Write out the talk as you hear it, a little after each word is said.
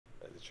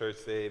Church,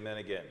 say amen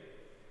again.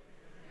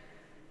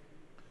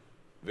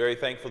 Very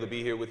thankful to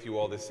be here with you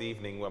all this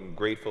evening. I'm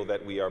grateful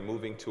that we are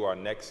moving to our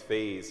next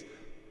phase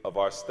of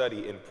our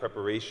study in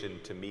preparation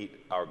to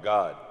meet our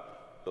God.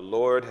 The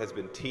Lord has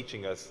been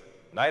teaching us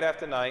night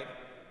after night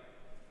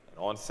and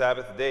on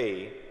Sabbath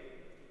day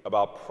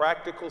about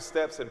practical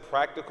steps and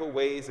practical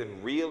ways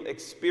and real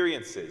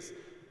experiences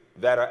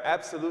that are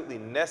absolutely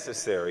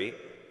necessary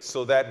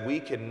so that we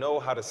can know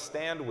how to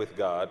stand with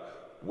God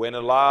when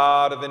a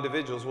lot of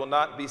individuals will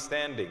not be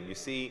standing. You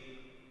see,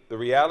 the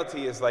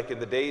reality is like in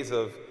the days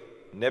of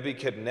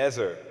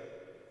Nebuchadnezzar,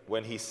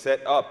 when he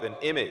set up an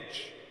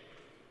image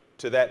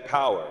to that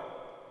power,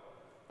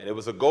 and it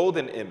was a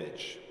golden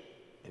image,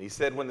 and he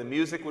said when the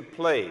music would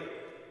play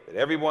that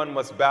everyone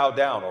must bow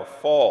down or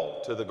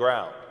fall to the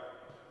ground.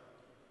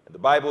 And the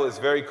Bible is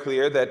very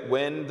clear that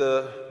when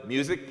the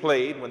music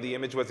played, when the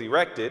image was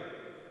erected,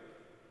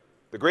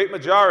 the great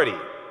majority,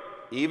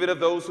 even of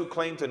those who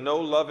claim to know,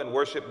 love, and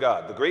worship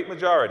God, the great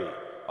majority,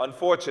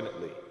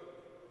 unfortunately,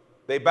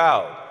 they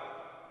bowed,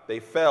 they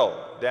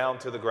fell down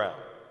to the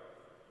ground.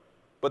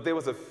 But there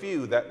was a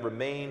few that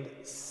remained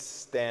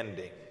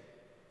standing.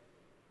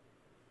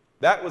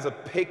 That was a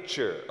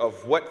picture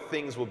of what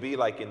things will be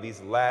like in these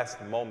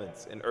last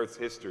moments in Earth's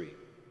history.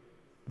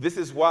 This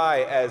is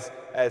why,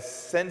 as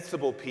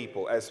sensible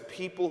people, as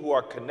people who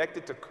are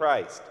connected to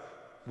Christ,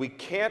 we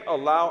can't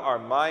allow our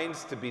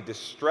minds to be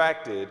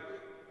distracted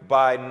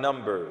by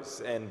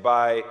numbers and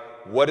by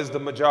what does the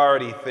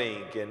majority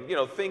think and,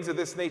 things of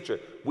this nature.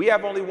 We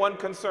have only one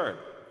concern.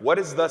 What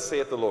is thus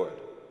saith the Lord?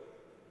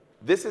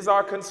 This is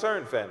our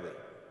concern, family.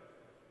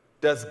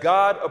 Does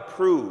God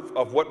approve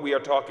of what we are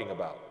talking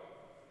about?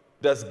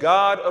 Does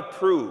God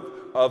approve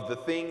of the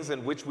things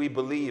in which we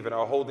believe and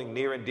are holding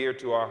near and dear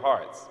to our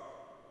hearts?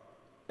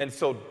 And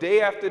so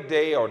day after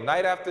day or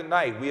night after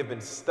night, we have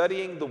been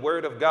studying the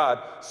Word of God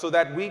so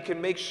that we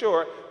can make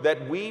sure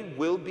that we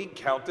will be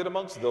counted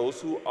amongst those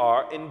who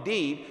are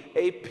indeed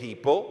a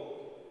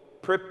people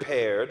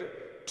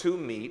prepared to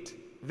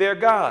meet their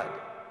God.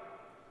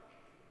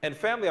 And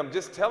family, I'm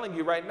just telling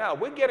you right now,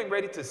 we're getting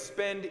ready to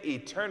spend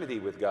eternity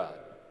with God.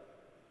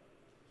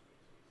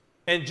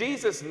 And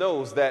Jesus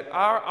knows that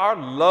our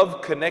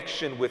love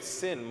connection with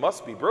sin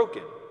must be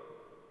broken.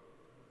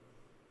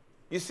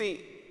 You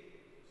see,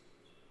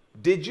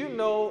 did you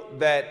know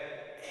that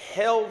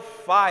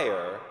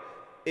hellfire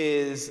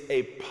is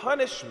a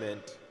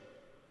punishment,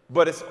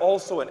 but it's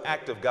also an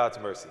act of God's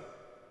mercy?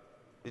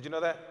 Did you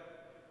know that?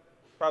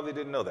 Probably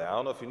didn't know that. I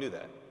don't know if you knew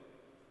that.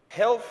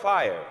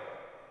 Hellfire,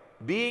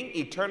 being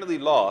eternally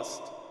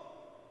lost,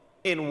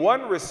 in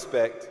one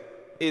respect,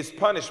 is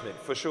punishment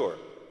for sure.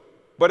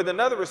 But in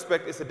another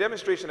respect, it's a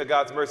demonstration of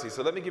God's mercy.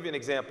 So let me give you an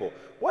example.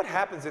 What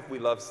happens if we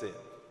love sin?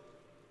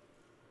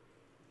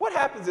 What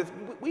happens if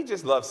we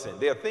just love sin?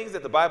 There are things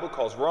that the Bible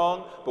calls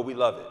wrong, but we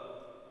love it.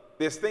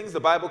 There's things the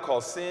Bible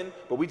calls sin,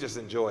 but we just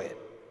enjoy it.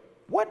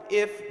 What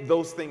if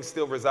those things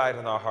still reside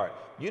in our heart?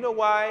 You know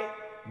why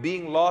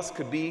being lost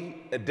could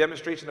be a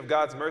demonstration of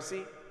God's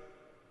mercy?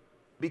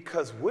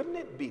 Because wouldn't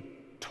it be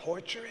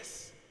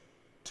torturous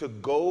to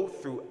go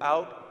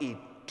throughout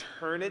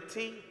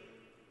eternity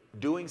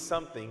doing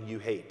something you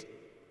hate?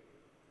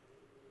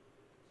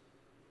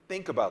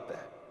 Think about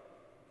that.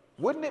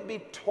 Wouldn't it be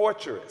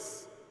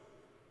torturous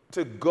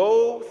to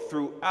go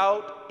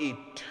throughout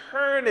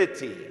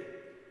eternity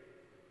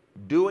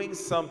doing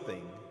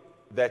something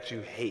that you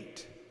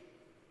hate?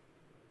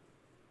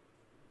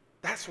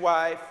 That's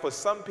why for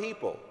some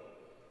people,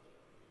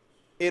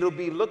 it'll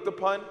be looked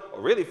upon, or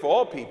really for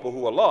all people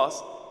who are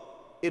lost,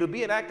 it'll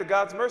be an act of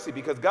God's mercy,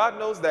 because God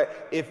knows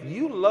that if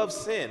you love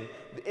sin,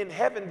 in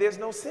heaven there's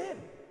no sin.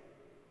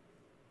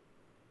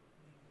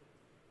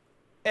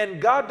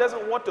 And God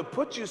doesn't want to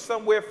put you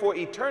somewhere for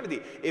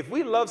eternity. If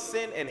we love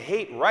sin and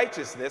hate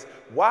righteousness,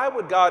 why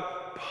would God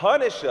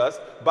punish us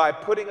by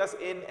putting us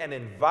in an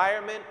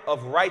environment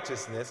of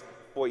righteousness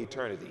for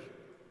eternity?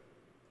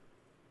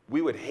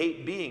 We would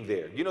hate being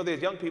there.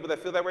 There's young people that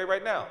feel that way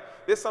right now.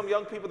 There's some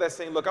young people that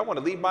saying, look, I want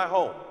to leave my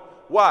home.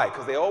 Why?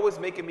 Because they're always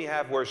making me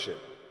have worship.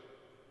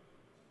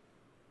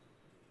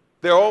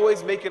 They're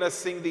always making us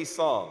sing these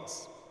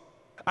songs.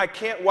 I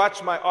can't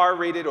watch my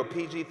R-rated or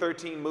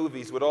PG-13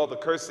 movies with all the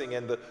cursing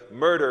and the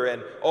murder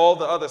and all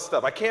the other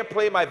stuff. I can't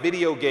play my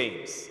video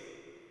games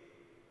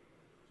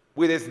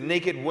where there's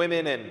naked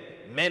women and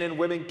men and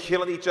women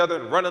killing each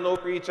other and running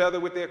over each other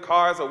with their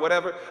cars or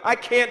whatever. I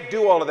can't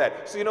do all of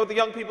that. So you know what the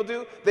young people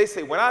do? They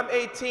say, when I'm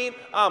 18,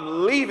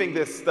 I'm leaving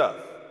this stuff.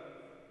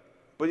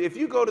 But if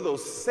you go to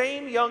those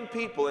same young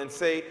people and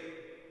say,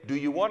 do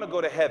you want to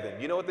go to heaven?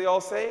 You know what they all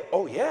say?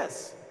 Oh,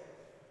 yes.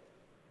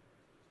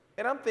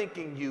 And I'm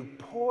thinking, you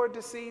poor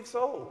deceived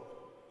soul.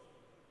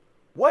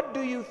 What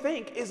do you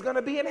think is going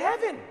to be in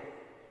heaven?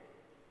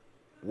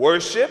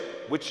 Worship,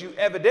 which you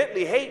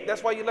evidently hate.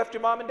 That's why you left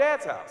your mom and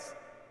dad's house.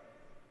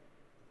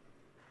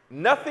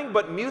 Nothing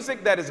but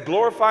music that is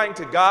glorifying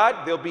to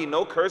God. There'll be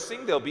no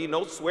cursing. There'll be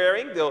no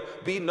swearing. There'll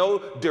be no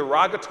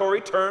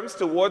derogatory terms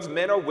towards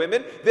men or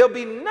women. There'll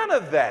be none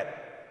of that.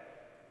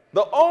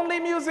 The only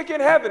music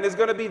in heaven is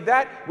going to be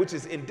that which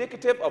is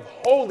indicative of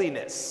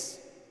holiness.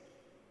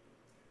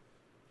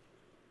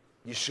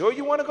 You sure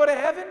you want to go to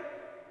heaven?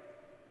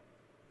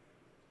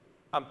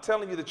 I'm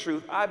telling you the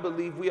truth. I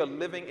believe we are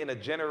living in a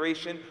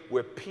generation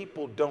where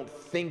people don't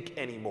think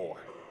anymore.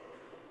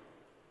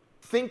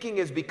 Thinking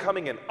is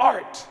becoming an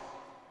art.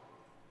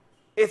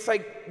 It's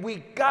like we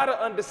got to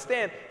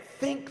understand,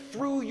 think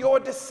through your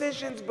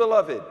decisions,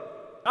 beloved.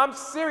 I'm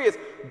serious.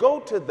 Go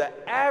to the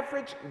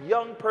average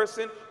young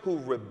person who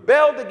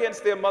rebelled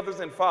against their mothers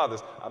and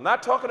fathers. I'm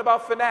not talking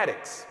about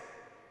fanatics.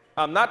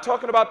 I'm not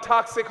talking about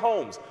toxic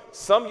homes.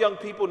 Some young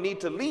people need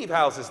to leave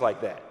houses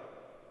like that.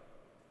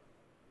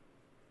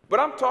 But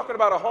I'm talking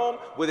about a home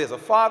where there's a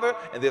father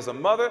and there's a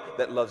mother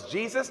that loves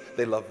Jesus,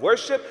 they love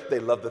worship, they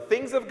love the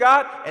things of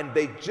God, and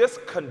they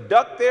just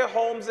conduct their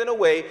homes in a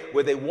way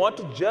where they want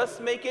to just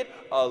make it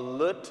a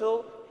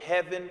little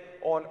heaven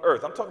on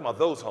earth. I'm talking about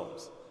those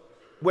homes.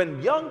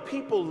 When young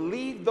people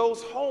leave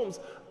those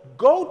homes,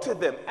 go to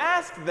them,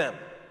 ask them,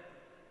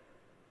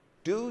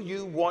 do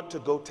you want to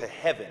go to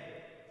heaven?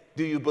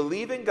 Do you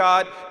believe in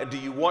God and do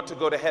you want to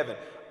go to heaven?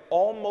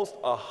 Almost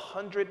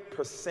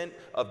 100%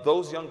 of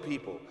those young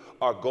people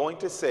are going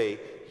to say,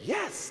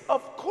 yes,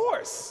 of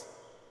course.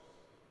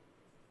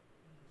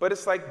 But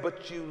it's like,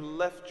 but you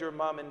left your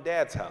mom and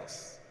dad's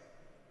house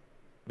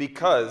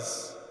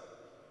because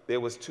there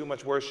was too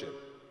much worship.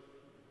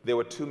 There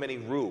were too many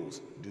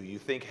rules. Do you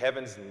think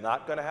heaven's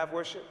not going to have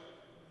worship?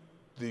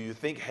 Do you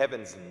think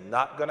heaven's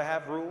not going to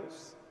have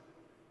rules?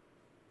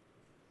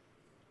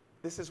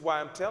 This is why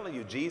I'm telling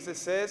you, Jesus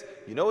says,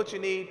 you know what you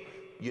need?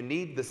 You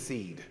need the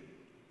seed.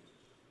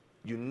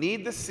 You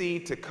need the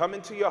seed to come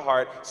into your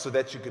heart so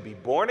that you could be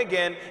born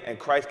again and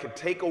Christ can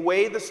take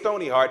away the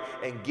stony heart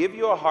and give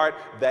you a heart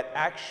that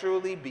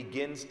actually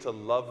begins to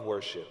love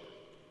worship,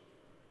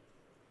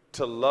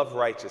 to love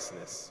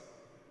righteousness,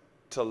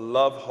 to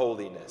love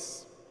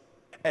holiness.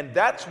 And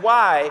that's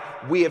why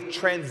we have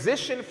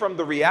transitioned from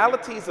the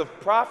realities of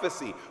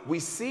prophecy. We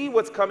see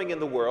what's coming in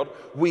the world.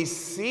 We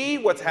see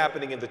what's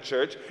happening in the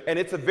church, and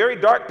it's a very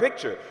dark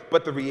picture.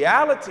 But the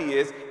reality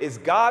is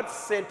God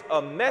sent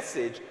a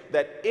message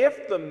that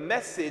if the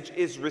message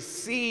is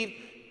received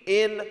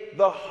in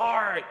the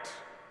heart,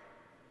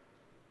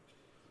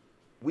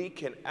 we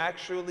can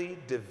actually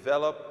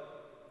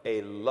develop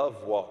a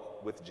love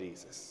walk with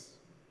Jesus.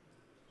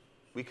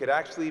 We could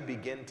actually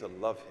begin to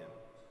love him.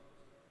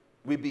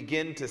 We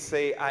begin to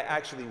say, I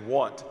actually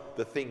want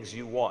the things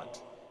you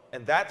want.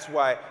 And that's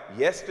why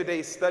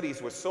yesterday's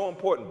studies were so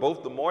important,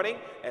 both the morning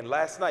and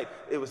last night.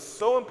 It was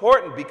so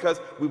important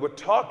because we were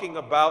talking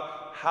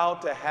about how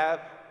to have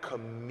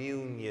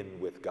communion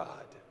with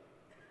God.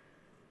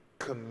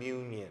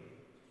 Communion.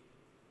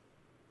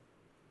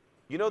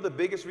 You know the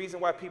biggest reason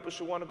why people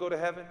should want to go to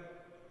heaven?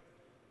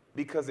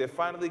 Because they're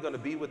finally going to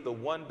be with the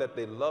one that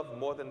they love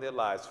more than their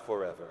lives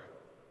forever.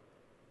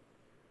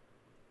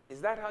 Is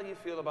that how you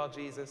feel about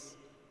Jesus?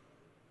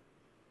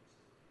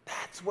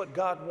 That's what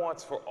God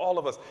wants for all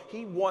of us.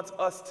 He wants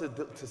us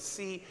to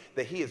see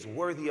that he is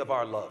worthy of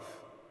our love.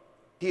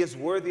 He is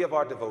worthy of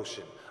our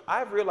devotion.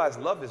 I've realized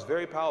love is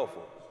very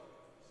powerful.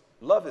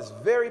 Love is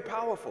very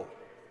powerful.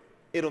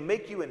 It'll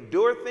make you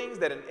endure things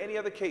that in any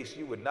other case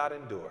you would not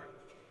endure.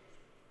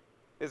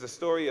 There's a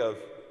story of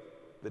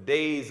the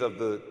days of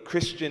the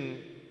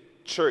Christian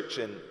church,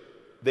 and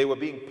they were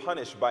being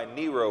punished by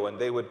Nero, and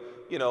they would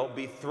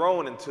be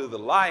thrown into the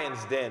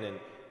lion's den and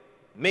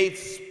made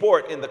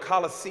sport in the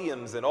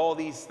Colosseums and all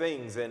these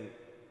things. And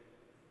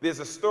there's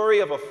a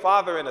story of a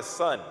father and a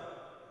son.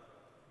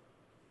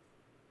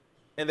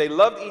 And they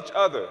loved each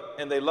other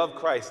and they loved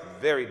Christ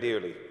very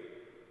dearly.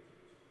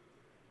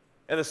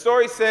 And the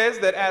story says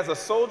that as a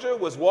soldier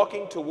was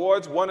walking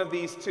towards one of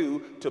these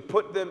two to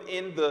put them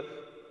in the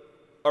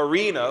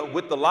arena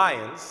with the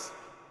lions,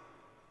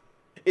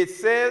 it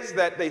says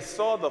that they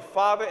saw the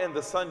father and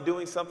the son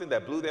doing something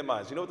that blew their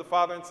minds. You know what the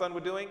father and son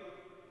were doing?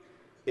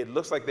 It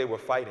looks like they were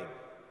fighting.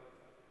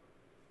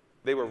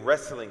 They were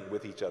wrestling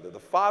with each other. The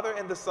father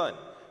and the son.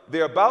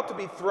 They're about to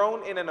be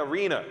thrown in an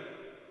arena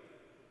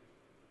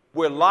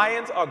where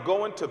lions are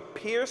going to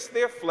pierce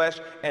their flesh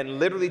and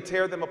literally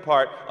tear them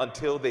apart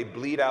until they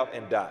bleed out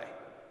and die.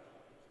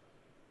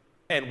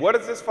 And what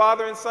is this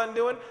father and son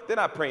doing? They're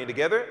not praying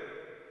together.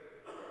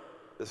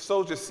 The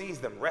soldier sees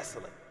them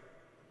wrestling.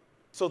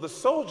 So the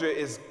soldier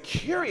is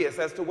curious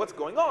as to what's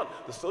going on.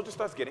 The soldier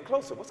starts getting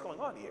closer. What's going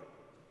on here?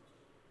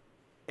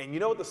 And you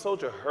know what the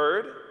soldier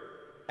heard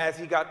as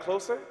he got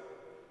closer?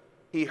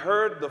 He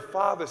heard the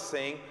father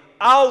saying,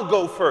 I'll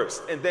go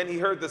first. And then he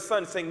heard the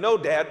son saying, no,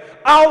 Dad,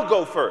 I'll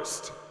go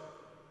first.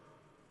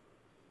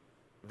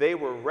 They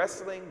were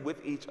wrestling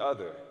with each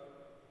other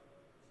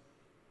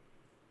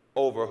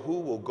over who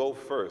will go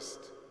first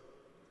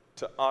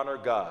to honor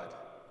God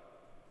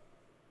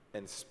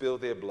and spill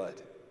their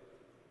blood,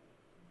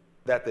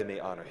 that they may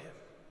honor him.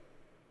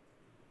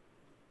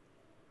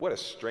 What a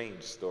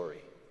strange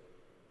story.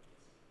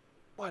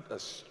 What a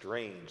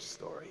strange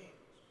story.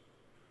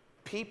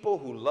 People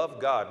who love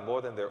God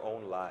more than their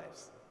own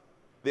lives.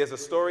 There's a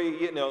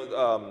story,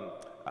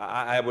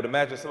 I would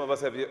imagine some of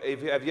us, have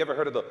you ever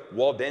heard of the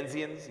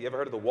Waldensians? You ever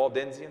heard of the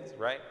Waldensians,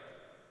 right?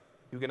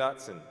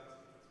 Huguenots and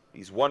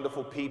these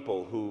wonderful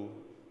people who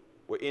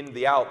were in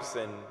the Alps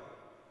and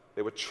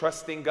they were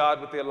trusting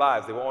God with their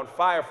lives. They were on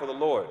fire for the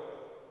Lord.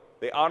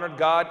 They honored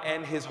God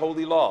and his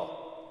holy law.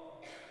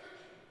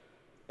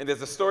 And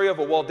there's a story of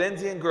a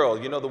Waldensian girl.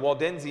 You know, the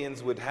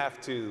Waldensians would have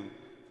to,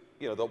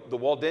 the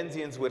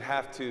Waldensians would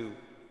have to,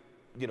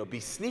 be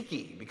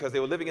sneaky because they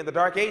were living in the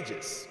Dark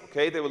Ages,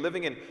 okay? They were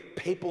living in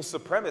papal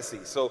supremacy.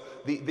 So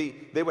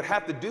they would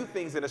have to do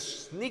things in a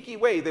sneaky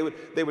way.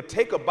 They would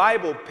take a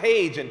Bible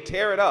page and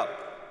tear it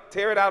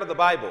out of the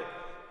Bible,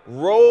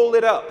 roll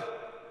it up,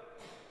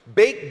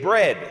 bake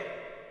bread,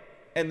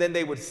 and then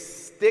they would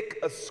stick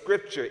a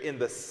scripture in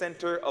the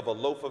center of a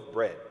loaf of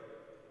bread.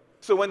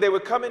 So when they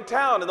would come in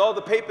town and all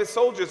the papist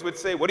soldiers would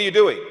say, "What are you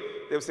doing?"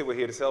 They would say, "We're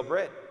here to sell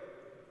bread."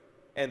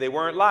 And they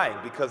weren't lying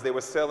because they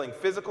were selling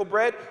physical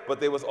bread, but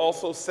they was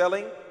also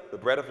selling the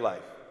bread of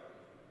life.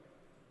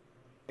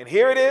 And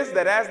here it is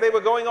that as they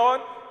were going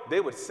on, they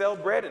would sell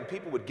bread and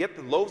people would get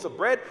the loaves of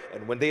bread.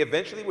 And when they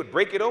eventually would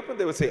break it open,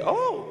 they would say,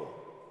 "Oh,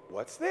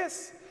 what's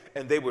this?"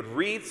 And they would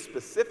read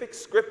specific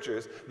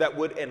scriptures that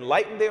would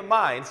enlighten their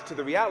minds to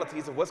the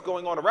realities of what's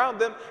going on around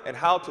them and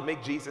how to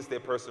make Jesus their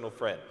personal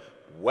friend.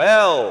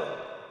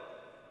 Well,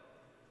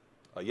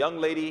 a young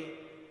lady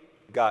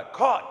got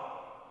caught.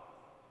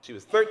 She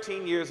was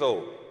 13 years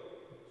old.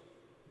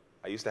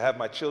 I used to have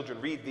my children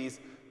read these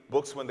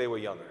books when they were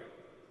younger.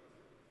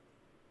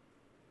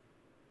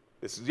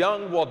 This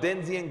young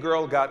Waldensian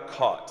girl got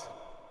caught.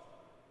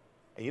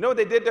 And you know what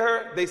they did to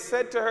her? They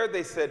said to her,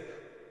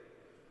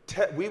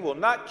 "We will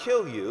not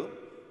kill you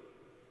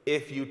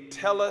if you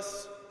tell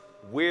us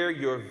where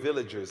your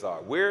villagers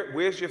are.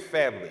 Where's your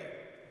family?"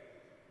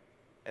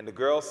 And the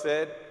girl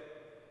said,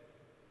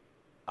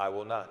 "I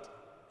will not."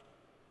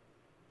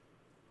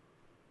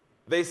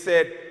 They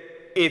said,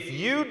 "If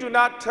you do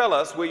not tell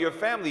us where your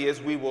family is,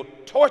 we will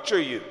torture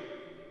you."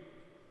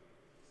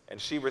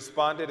 And she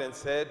responded and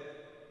said,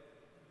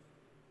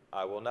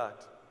 "I will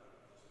not."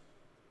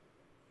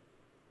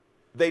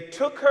 They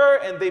took her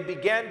and they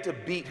began to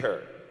beat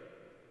her,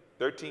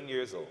 13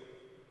 years old.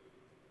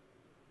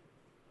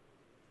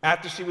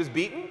 After she was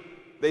beaten,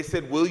 they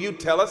said, "Will you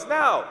tell us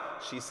now?"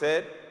 She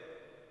said,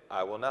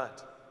 "I will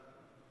not."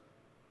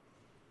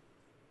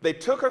 They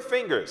took her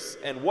fingers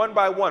and one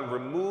by one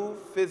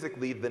removed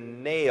physically the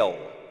nail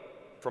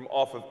from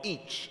off of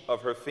each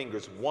of her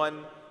fingers,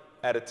 one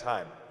at a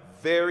time.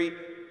 Very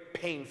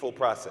painful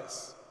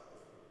process.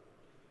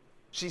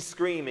 She's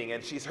screaming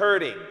and she's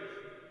hurting.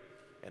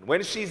 And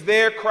when she's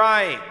there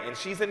crying and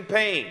she's in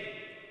pain,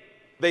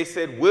 they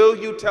said, "Will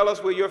you tell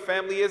us where your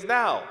family is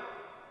now?"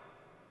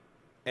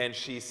 And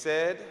she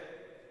said,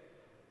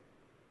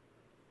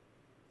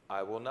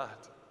 "I will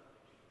not."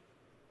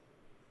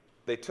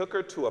 They took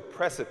her to a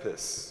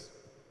precipice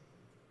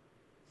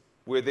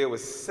where there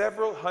was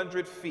several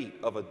hundred feet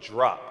of a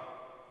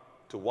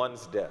drop to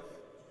one's death.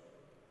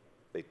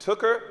 They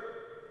took her,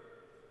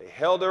 they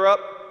held her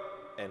up,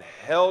 and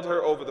held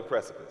her over the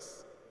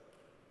precipice.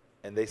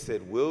 And they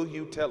said, "Will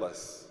you tell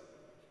us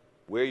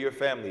where your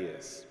family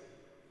is?"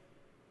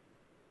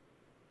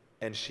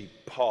 And she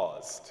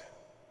paused.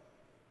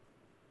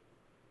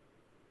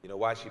 You know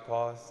why she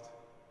paused?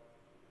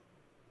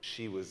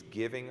 She was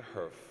giving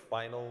her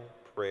final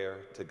prayer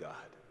to God.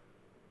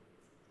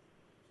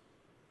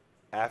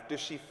 After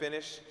she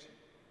finished,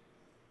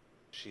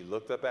 she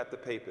looked up at the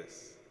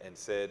papist and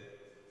said,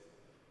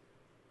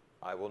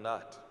 "I will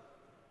not."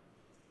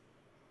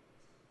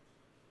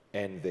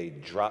 And they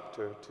dropped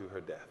her to her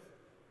death.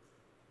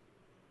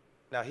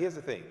 Now here's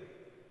the thing.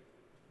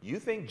 You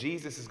think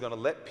Jesus is going to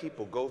let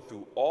people go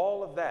through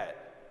all of that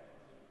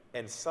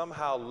and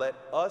somehow let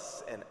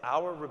us and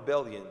our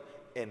rebellion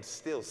and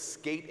still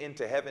skate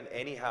into heaven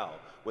anyhow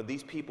when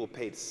these people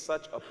paid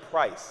such a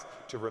price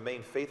to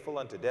remain faithful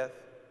unto death?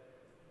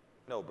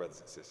 No, brothers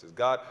and sisters.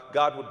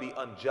 God would be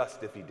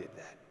unjust if he did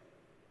that.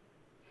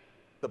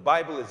 The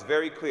Bible is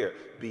very clear.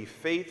 Be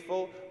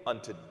faithful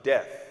unto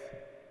death,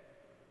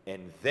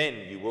 and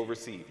then you will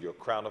receive your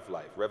crown of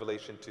life.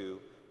 Revelation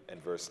 2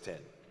 and verse 10.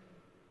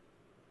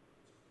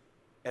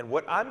 And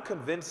what I'm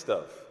convinced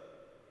of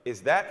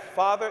is that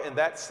father and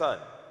that son,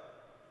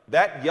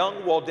 that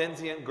young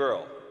Waldensian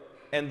girl,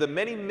 and the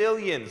many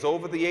millions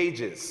over the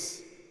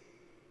ages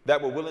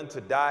that were willing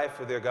to die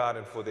for their God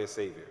and for their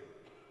Savior,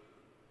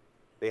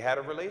 they had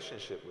a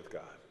relationship with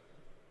God.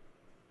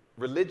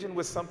 Religion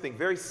was something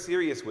very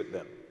serious with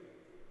them.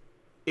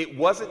 It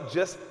wasn't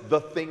just the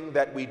thing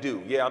that we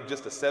do. Yeah, I'm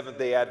just a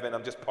Seventh-day Advent.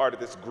 I'm just part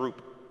of this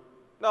group.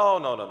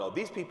 No.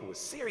 These people were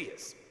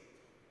serious.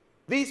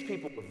 These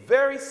people were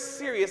very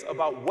serious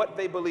about what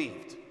they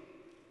believed.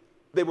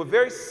 They were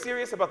very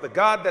serious about the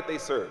God that they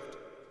served.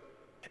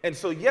 And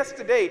so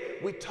yesterday,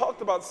 we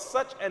talked about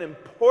such an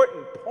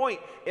important point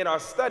in our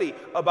study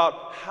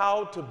about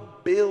how to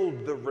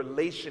build the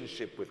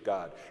relationship with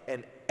God.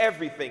 And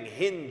everything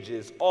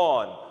hinges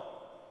on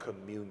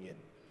communion.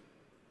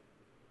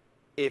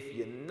 If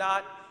you're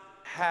not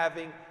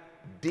having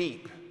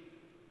deep,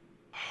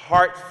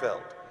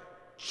 heartfelt,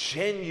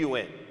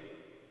 genuine,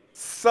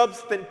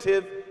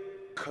 substantive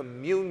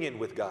communion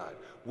with God,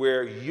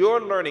 where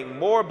you're learning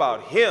more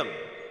about Him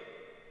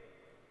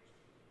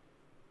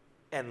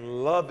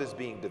and love is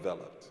being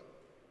developed.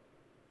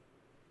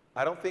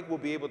 I don't think we'll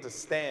be able to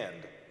stand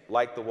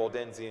like the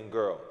Waldensian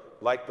girl,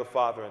 like the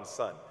father and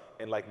son,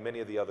 and like many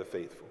of the other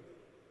faithful.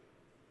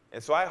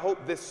 And so I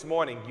hope this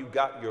morning you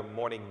got your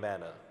morning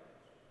manna.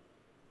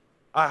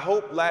 I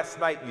hope last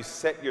night you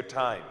set your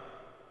time.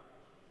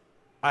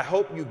 I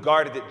hope you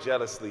guarded it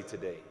jealously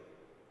today.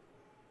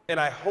 And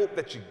I hope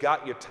that you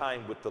got your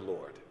time with the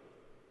Lord.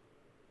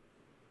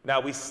 Now,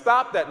 we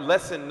stopped at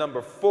lesson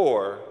number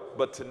 4,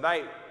 but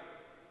tonight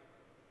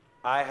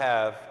I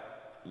have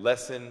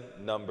lesson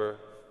number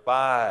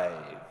 5.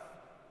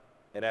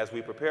 And as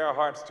we prepare our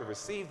hearts to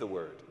receive the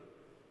word,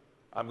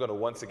 I'm going to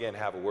once again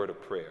have a word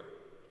of prayer.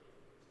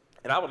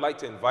 And I would like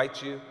to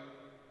invite you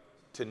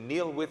to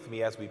kneel with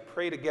me as we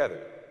pray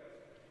together.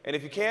 And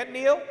if you can't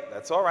kneel,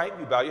 that's all right.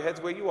 You bow your heads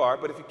where you are.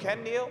 But if you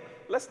can kneel,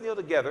 let's kneel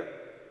together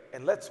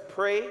and let's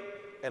pray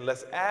and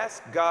let's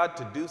ask God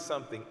to do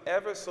something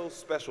ever so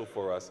special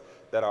for us,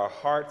 that our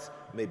hearts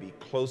may be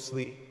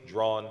closely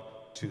drawn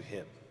to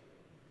Him.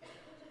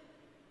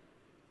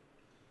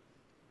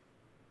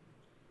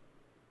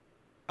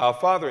 Our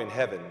Father in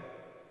heaven,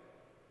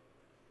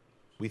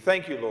 we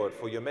thank you, Lord,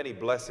 for your many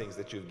blessings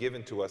that you've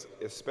given to us,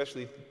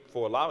 especially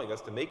for allowing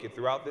us to make it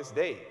throughout this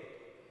day.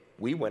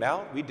 We went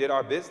out, we did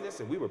our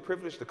business, and we were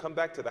privileged to come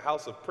back to the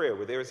house of prayer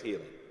where there is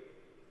healing.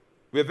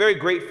 We are very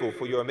grateful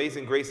for your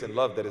amazing grace and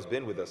love that has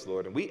been with us,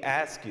 Lord, and we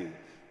ask you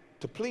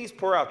to please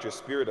pour out your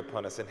Spirit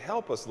upon us and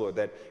help us, Lord,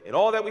 that in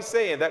all that we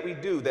say and that we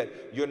do, that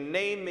your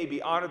name may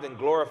be honored and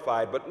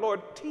glorified. But Lord,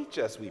 teach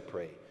us, we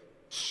pray.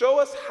 Show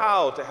us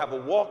how to have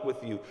a walk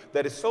with you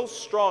that is so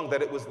strong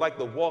that it was like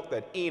the walk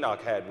that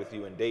Enoch had with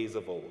you in days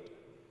of old.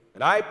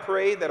 And I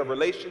pray that a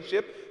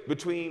relationship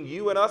between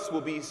you and us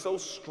will be so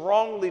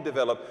strongly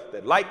developed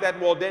that, like that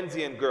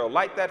Waldensian girl,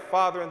 like that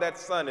father and that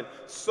son, and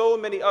so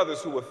many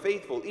others who were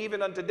faithful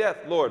even unto death,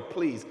 Lord,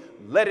 please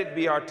let it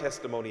be our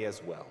testimony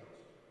as well.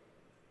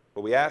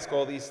 But we ask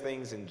all these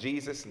things in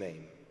Jesus'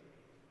 name.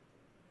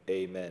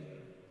 Amen.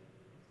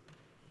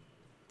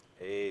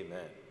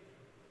 Amen.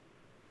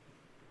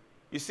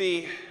 You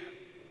see,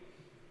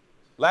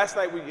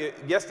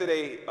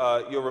 yesterday,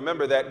 you'll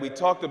remember that we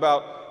talked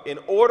about, in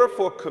order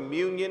for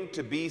communion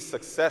to be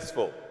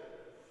successful,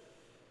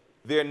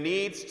 there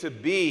needs to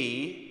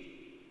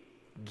be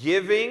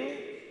giving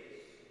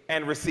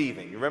and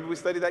receiving. You remember we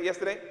studied that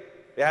yesterday?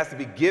 There has to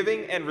be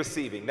giving and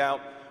receiving.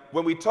 Now,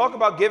 when we talk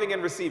about giving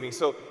and receiving,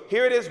 so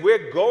here it is,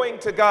 we're going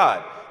to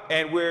God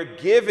and we're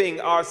giving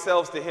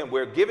ourselves to Him.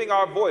 We're giving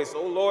our voice,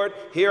 oh Lord,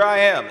 here I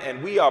am.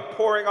 And we are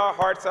pouring our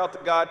hearts out to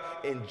God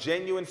in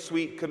genuine,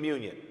 sweet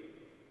communion.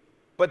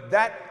 But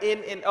that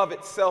in and of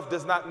itself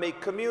does not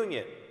make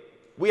communion.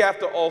 We have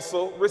to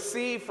also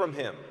receive from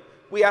Him.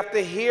 We have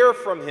to hear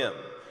from Him.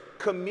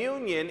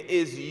 Communion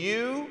is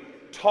you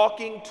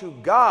talking to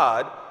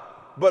God,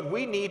 but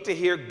we need to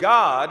hear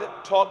God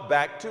talk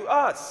back to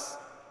us.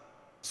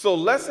 So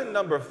lesson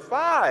number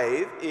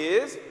 5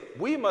 is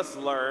we must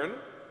learn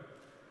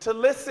to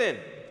listen.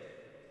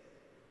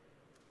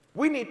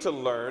 We need to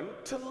learn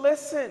to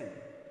listen.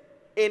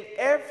 In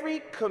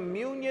every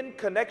communion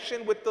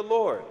connection with the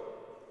Lord,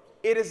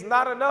 it is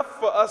not enough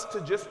for us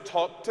to just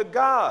talk to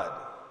God,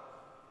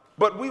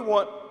 but we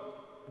want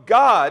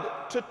God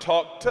to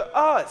talk to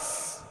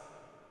us.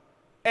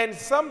 And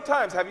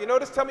sometimes, have you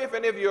noticed, tell me if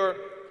any of your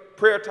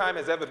prayer time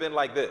has ever been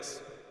like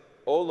this.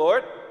 Oh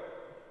Lord,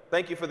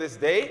 thank you for this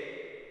day.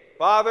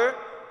 Father,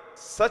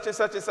 such and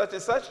such and such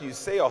and such. You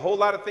say a whole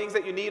lot of things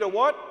that you need or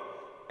want,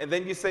 and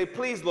then you say,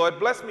 please, Lord,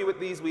 bless me with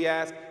these, we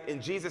ask,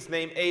 in Jesus'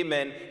 name,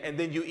 amen. And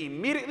then you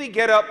immediately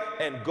get up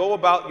and go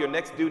about your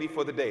next duty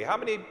for the day. How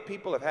many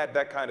people have had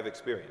that kind of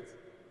experience?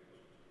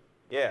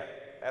 Yeah,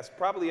 that's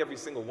probably every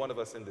single one of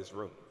us in this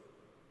room.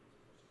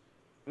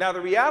 Now,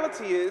 the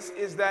reality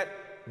is that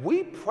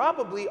we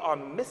probably are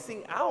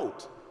missing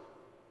out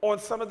on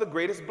some of the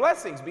greatest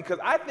blessings, because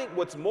I think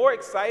what's more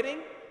exciting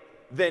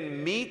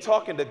than me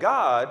talking to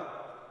God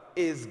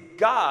is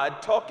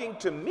God talking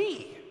to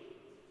me.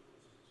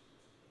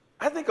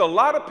 I think a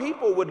lot of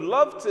people would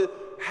love to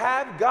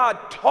have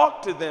God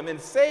talk to them and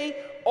say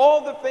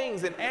all the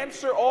things and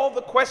answer all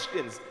the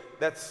questions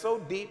that's so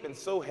deep and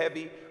so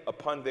heavy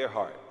upon their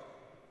heart.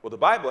 Well, the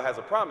Bible has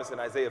a promise in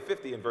Isaiah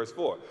 50 and verse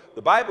 4.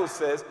 The Bible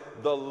says,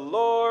 the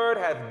Lord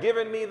hath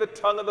given me the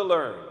tongue of the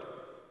learned,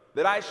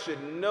 that I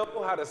should know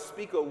how to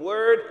speak a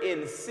word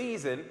in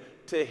season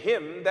to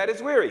him that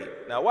is weary.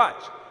 Now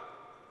watch.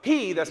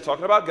 He, that's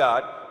talking about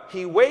God,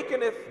 he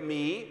wakeneth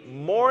me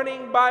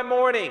morning by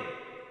morning.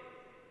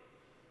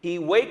 He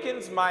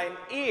wakens mine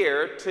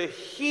ear to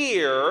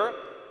hear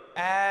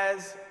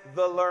as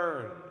the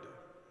learned.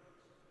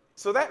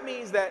 So that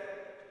means that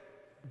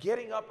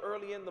getting up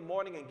early in the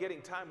morning and getting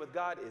time with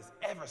God is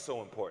ever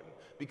so important.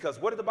 Because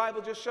what did the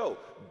Bible just show?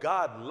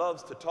 God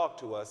loves to talk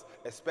to us,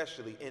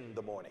 especially in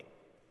the morning.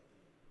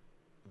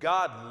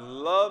 God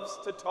loves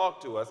to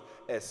talk to us,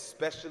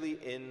 especially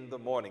in the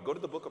morning. Go to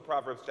the book of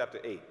Proverbs chapter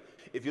 8.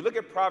 If you look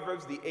at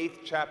Proverbs, the 8th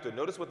chapter,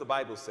 notice what the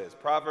Bible says.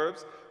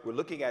 Proverbs, we're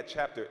looking at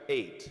chapter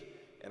 8.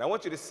 And I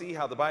want you to see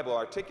how the Bible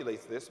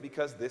articulates this,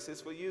 because this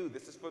is for you,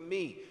 this is for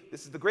me.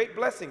 This is the great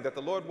blessing that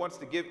the Lord wants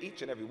to give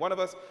each and every one of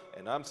us,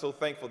 and I'm so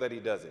thankful that he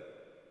does it.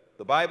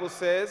 The Bible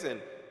says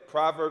in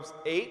Proverbs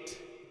 8,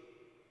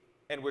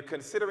 and we're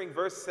considering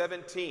verse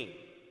 17.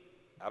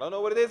 I don't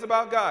know what it is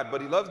about God,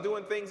 but he loves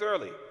doing things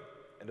early.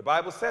 And the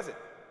Bible says it.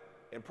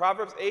 In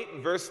Proverbs 8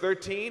 and verse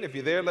 13, if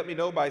you're there, let me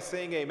know by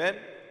saying amen.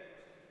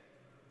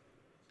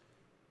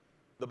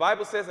 The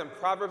Bible says in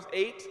Proverbs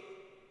 8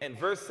 and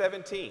verse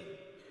 17,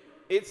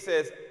 it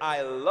says,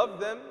 I love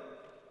them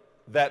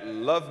that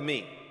love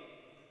me,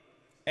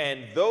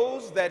 and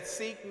those that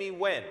seek me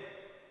when?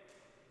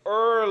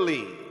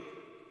 Early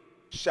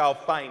shall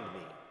find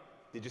me.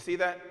 Did you see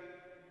that?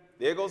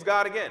 There goes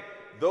God again.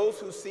 Those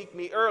who seek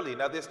me early.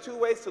 Now, there's two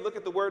ways to look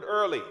at the word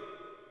early.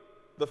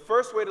 The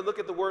first way to look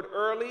at the word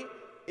early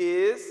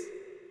is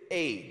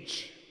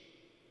age.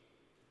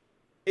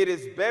 It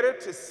is better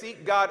to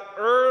seek God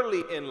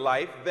early in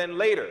life than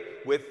later.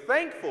 We're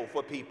thankful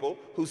for people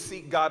who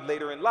seek God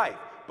later in life,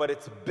 but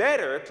it's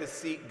better to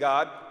seek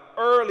God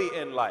early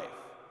in life.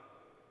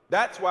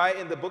 That's why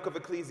in the book of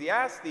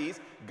Ecclesiastes,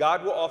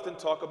 God will often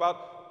talk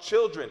about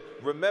children.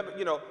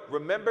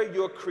 Remember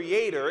your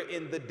Creator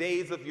in the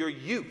days of your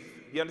youth.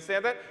 You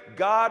understand that?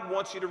 God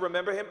wants you to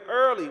remember him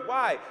early.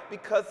 Why?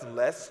 Because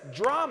less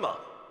drama.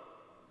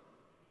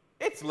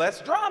 It's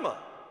less drama.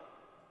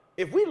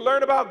 If we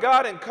learn about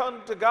God and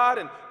come to God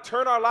and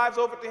turn our lives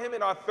over to him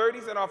in our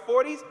 30s and our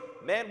 40s,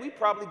 man, we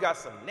probably got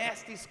some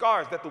nasty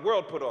scars that the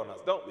world put on us,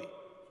 don't we?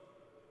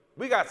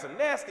 We got some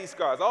nasty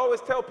scars. I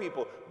always tell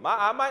people,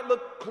 I might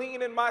look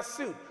clean in my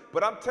suit,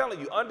 but I'm telling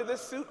you, under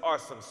this suit are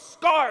some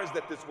scars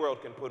that this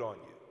world can put on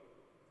you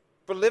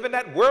for living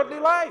that worldly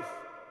life.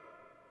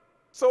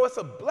 So it's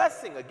a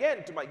blessing,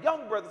 again, to my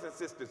young brothers and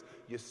sisters.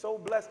 You're so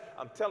blessed.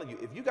 I'm telling you,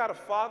 if you got a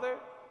father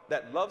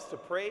that loves to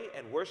pray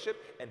and worship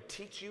and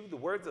teach you the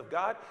words of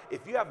God,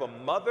 if you have a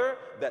mother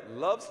that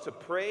loves to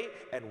pray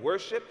and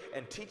worship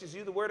and teaches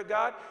you the word of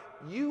God,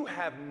 you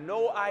have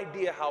no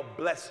idea how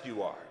blessed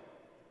you are.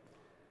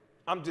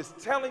 I'm just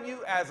telling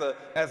you as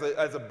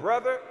a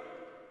brother,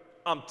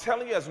 I'm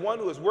telling you as one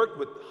who has worked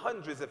with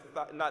hundreds, if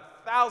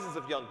not thousands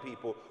of young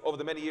people over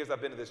the many years I've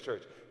been in this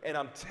church. And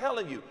I'm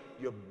telling you,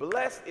 you're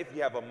blessed if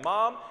you have a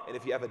mom and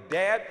if you have a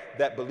dad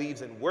that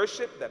believes in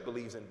worship, that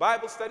believes in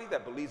Bible study,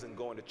 that believes in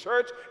going to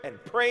church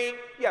and praying.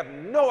 You have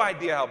no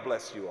idea how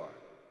blessed you are.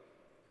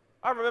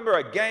 I remember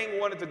a gang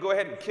wanted to go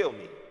ahead and kill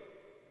me.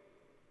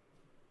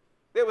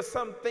 There was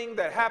something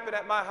that happened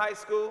at my high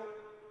school,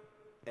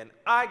 and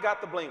I got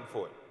the blame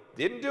for it.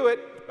 Didn't do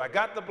it, but I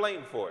got the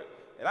blame for it.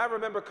 And I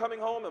remember coming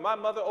home, and my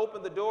mother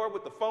opened the door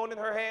with the phone in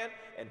her hand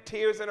and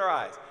tears in her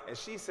eyes. And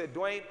she said,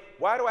 Dwayne,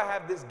 why do I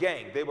have this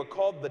gang? They were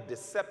called the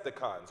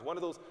Decepticons, one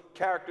of those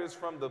characters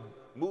from the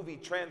movie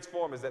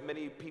Transformers that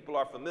many people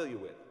are familiar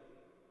with.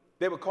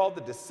 They were called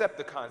the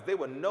Decepticons. They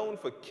were known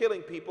for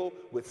killing people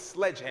with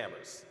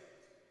sledgehammers.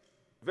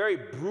 Very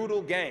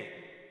brutal gang.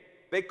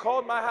 They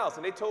called my house,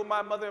 and they told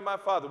my mother and my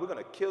father, we're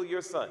going to kill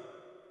your son.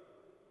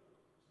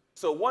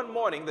 So one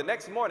morning, the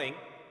next morning,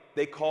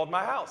 they called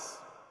my house.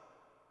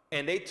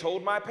 And they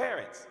told my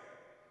parents,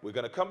 we're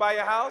going to come by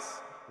your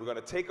house, we're going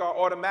to take our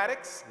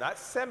automatics, not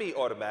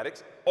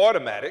semi-automatics,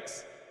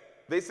 automatics.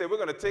 They said, we're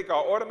going to take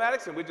our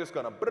automatics and we're just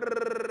going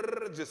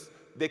to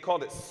they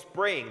called it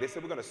spraying. They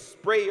said, we're going to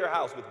spray your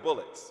house with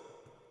bullets.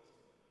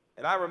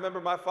 And I remember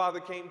my father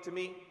came to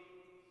me,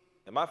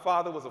 and my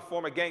father was a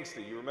former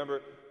gangster. You remember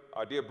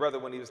our dear brother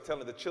when he was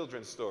telling the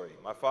children's story.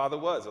 My father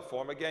was a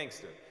former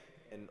gangster.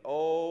 And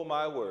oh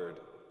my word,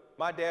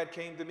 my dad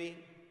came to me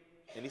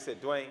and he said,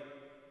 Dwayne,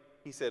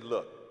 he said,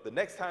 look, the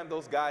next time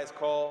those guys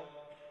call,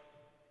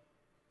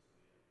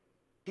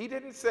 he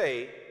didn't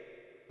say,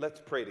 let's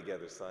pray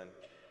together, son.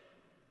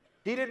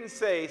 He didn't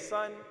say,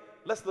 son,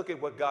 let's look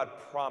at what God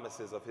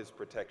promises of his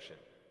protection.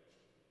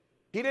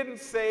 He didn't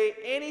say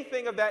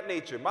anything of that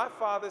nature. My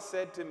father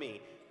said to me,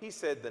 he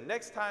said, the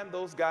next time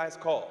those guys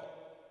call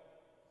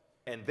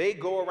and they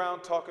go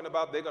around talking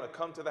about they're going to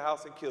come to the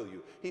house and kill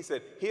you, he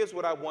said, here's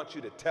what I want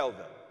you to tell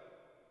them.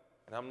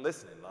 And I'm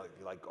listening,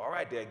 like, all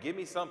right, Dad, give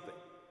me something.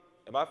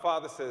 And my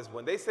father says,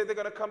 when they say they're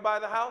going to come by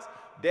the house,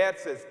 Dad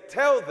says,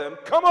 tell them,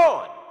 come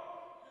on.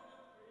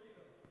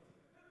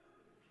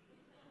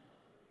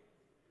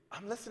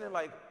 I'm listening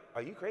like,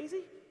 are you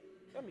crazy?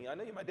 I mean, I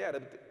know you're my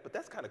dad, but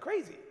that's kind of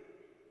crazy.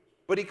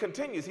 But he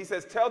continues. He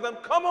says, tell them,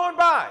 come on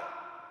by.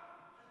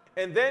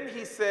 And then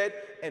he said,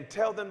 and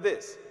tell them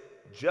this,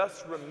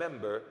 just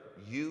remember,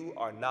 you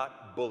are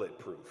not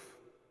bulletproof.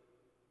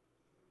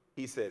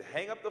 He said,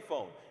 hang up the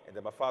phone. And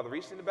then my father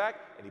reached in the back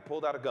and he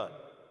pulled out a gun.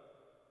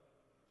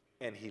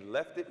 And he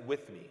left it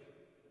with me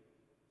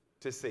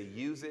to say,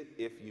 use it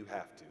if you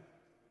have to.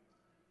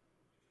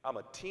 I'm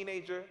a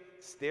teenager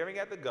staring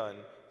at the gun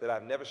that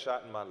I've never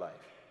shot in my life.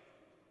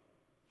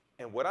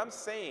 And what I'm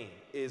saying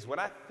is when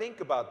I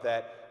think about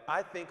that,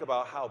 I think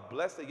about how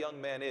blessed a young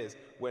man is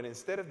when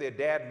instead of their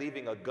dad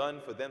leaving a gun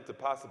for them to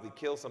possibly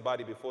kill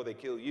somebody before they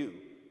kill you,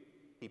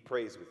 he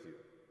prays with you.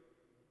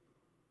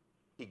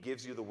 He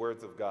gives you the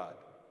words of God,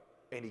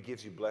 and he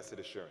gives you blessed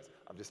assurance.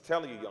 I'm just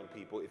telling you, young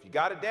people, if you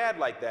got a dad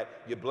like that,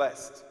 you're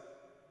blessed.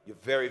 You're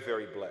very,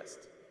 very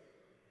blessed.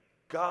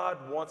 God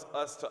wants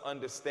us to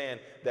understand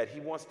that he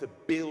wants to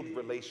build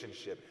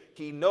relationship.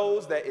 He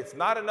knows that it's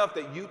not enough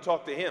that you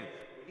talk to him.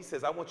 He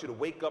says, I want you to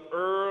wake up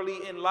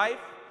early in life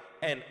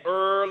and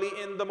early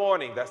in the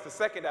morning. That's the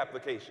second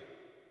application.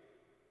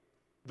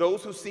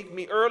 Those who seek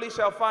me early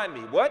shall find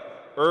me.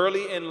 What?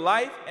 Early in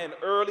life and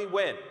early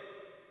when?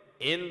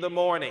 In the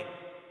morning.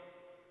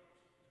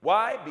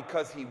 Why?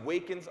 Because he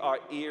wakens our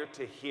ear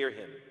to hear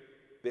him.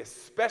 There's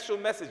special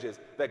messages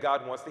that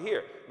God wants to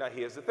hear. Now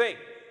here's the thing.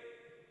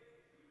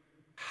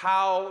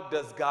 How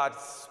does God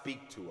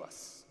speak to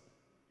us?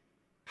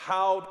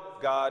 How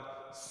does God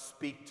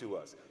speak to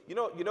us? You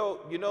know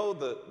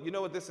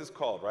what this is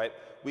called, right?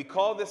 We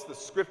call this the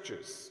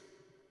scriptures.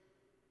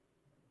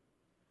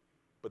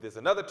 But there's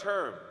another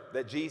term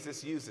that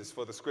Jesus uses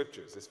for the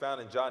scriptures. It's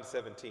found in John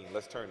 17.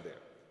 Let's turn there.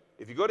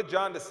 If you go to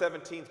John the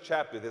 17th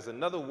chapter, there's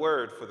another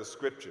word for the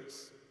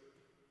scriptures.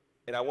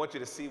 And I want you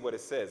to see what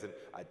it says. And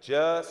I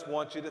just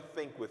want you to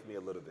think with me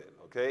a little bit,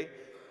 okay?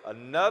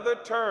 Another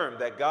term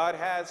that God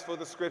has for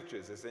the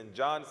scriptures is in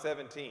John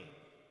 17.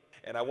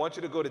 And I want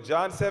you to go to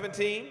John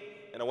 17,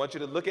 and I want you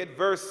to look at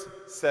verse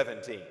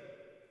 17.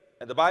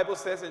 And the Bible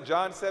says in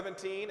John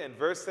 17 and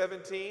verse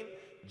 17,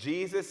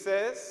 Jesus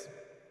says,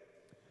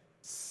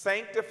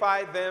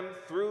 sanctify them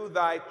through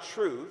thy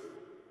truth.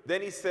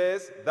 Then he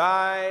says,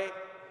 thy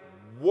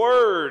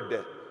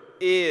word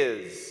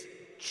is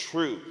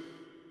truth.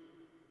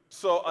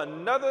 So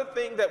another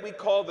thing that we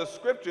call the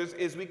scriptures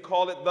is we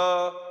call it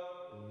the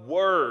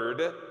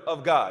word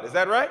of God. Is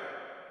that right?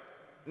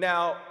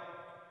 Now,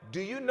 do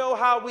you know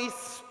how we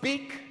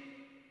speak?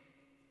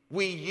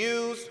 We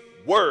use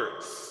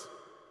words.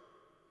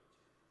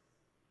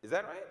 Is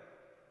that right?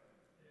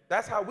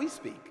 That's how we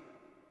speak.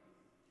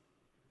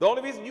 The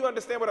only reason you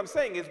understand what I'm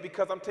saying is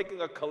because I'm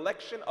taking a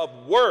collection of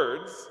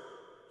words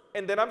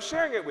and then I'm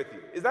sharing it with you.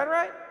 Is that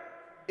right?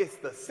 It's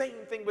the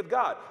same thing with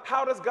God.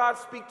 How does God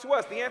speak to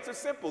us? The answer is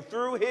simple,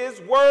 through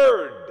his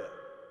word.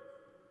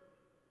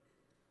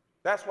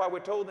 That's why we're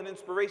told in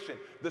inspiration,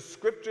 the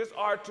scriptures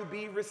are to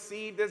be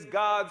received as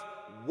God's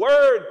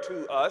word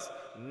to us,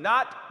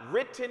 not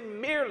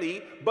written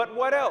merely, but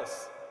what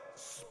else?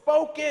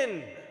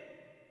 Spoken.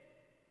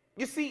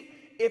 You see,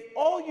 if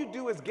all you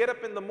do is get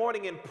up in the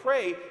morning and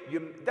pray,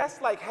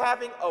 that's like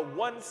having a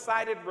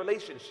one-sided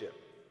relationship.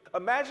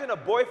 Imagine a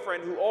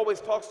boyfriend who always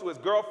talks to his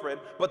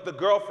girlfriend, but the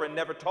girlfriend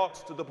never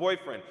talks to the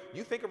boyfriend.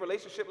 You think a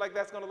relationship like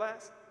that's going to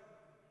last?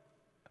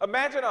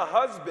 Imagine a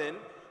husband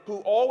who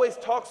always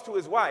talks to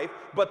his wife,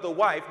 but the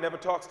wife never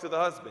talks to the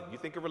husband. You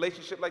think a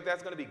relationship like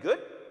that's going to be good?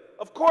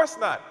 Of course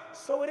not.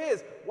 So it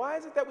is. Why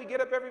is it that we get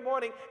up every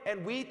morning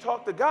and we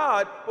talk to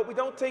God, but we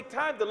don't take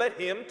time to let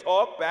him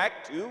talk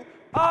back to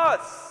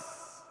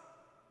us?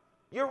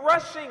 You're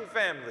rushing,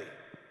 family.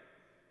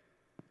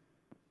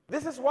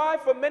 This is why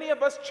for many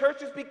of us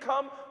churches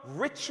become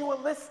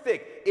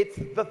ritualistic. It's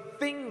the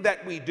thing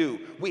that we do.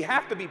 We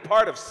have to be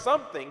part of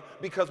something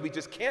because we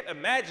just can't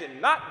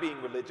imagine not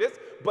being religious,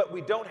 but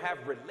we don't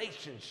have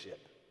relationship.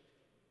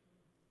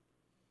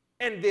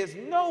 And there's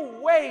no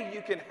way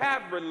you can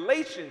have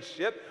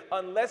relationship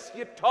unless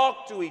you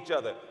talk to each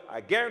other.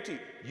 I guarantee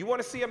you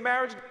want to see a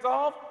marriage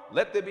dissolve?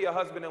 Let there be a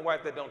husband and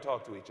wife that don't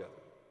talk to each other.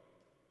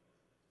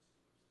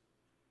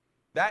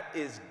 That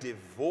is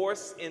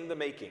divorce in the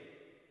making.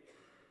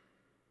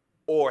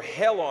 Or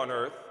hell on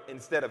earth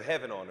instead of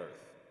heaven on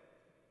earth.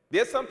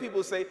 There's some people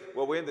who say,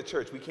 well, we're in the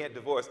church, we can't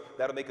divorce,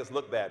 that'll make us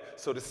look bad.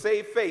 So to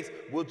save face,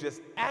 we'll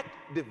just act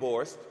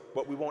divorced,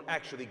 but we won't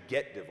actually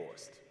get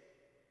divorced.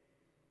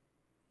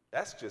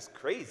 That's just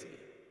crazy.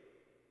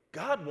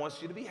 God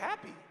wants you to be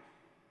happy.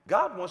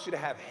 God wants you to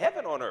have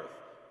heaven on earth.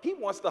 He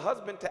wants the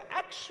husband to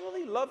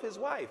actually love his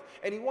wife,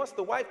 and he wants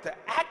the wife to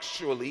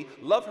actually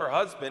love her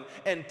husband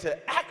and to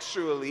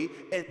actually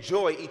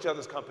enjoy each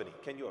other's company.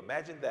 Can you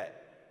imagine that?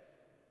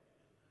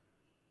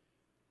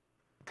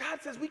 God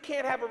says we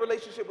can't have a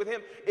relationship with him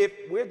if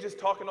we're just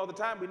talking all the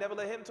time. We never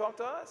let him talk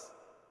to us.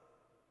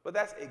 But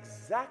that's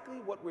exactly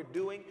what we're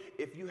doing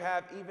if you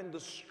have even the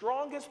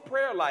strongest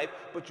prayer life,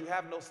 but you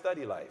have no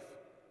study life.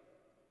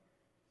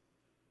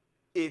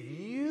 If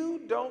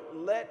you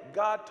don't let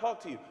God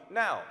talk to you.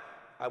 Now,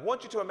 I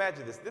want you to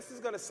imagine this. This is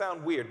going to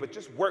sound weird, but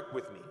just work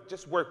with me.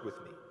 Just work with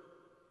me.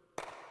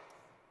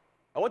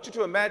 I want you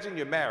to imagine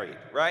you're married,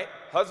 right?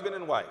 Husband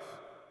and wife.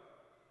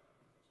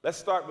 Let's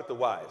start with the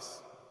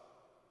wives.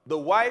 The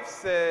wife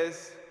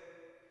says,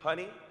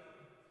 honey,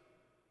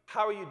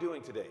 how are you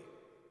doing today?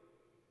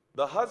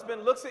 The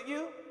husband looks at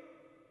you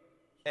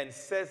and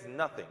says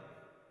nothing.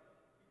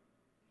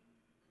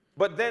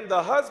 But then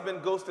the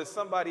husband goes to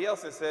somebody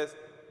else and says,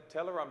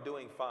 tell her I'm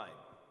doing fine.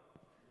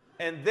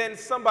 And then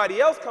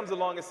somebody else comes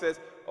along and says,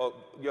 oh,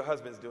 your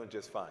husband's doing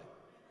just fine.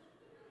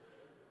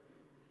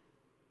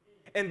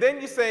 And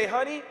then you say,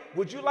 honey,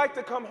 would you like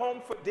to come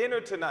home for dinner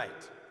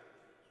tonight?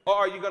 Or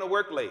are you going to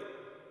work late?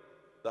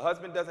 The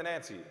husband doesn't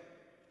answer you.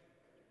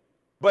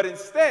 But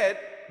instead,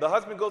 the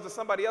husband goes to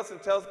somebody else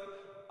and tells them,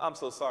 I'm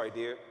so sorry,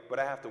 dear, but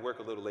I have to work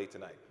a little late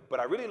tonight. But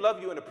I really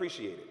love you and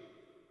appreciate it.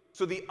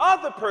 So the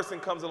other person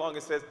comes along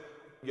and says,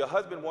 your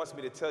husband wants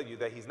me to tell you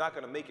that he's not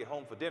going to make it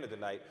home for dinner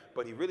tonight,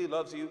 but he really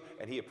loves you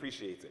and he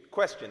appreciates it.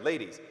 Question,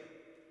 ladies,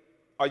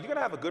 are you going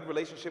to have a good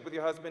relationship with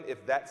your husband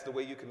if that's the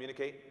way you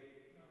communicate?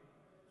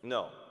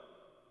 No.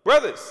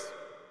 Brothers,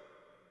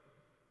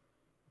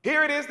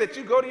 here it is that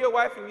you go to your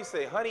wife and you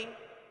say, honey,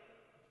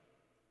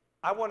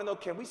 I want to know,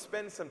 can we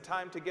spend some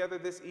time together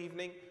this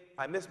evening?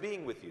 I miss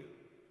being with you.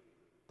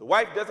 The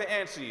wife doesn't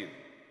answer you,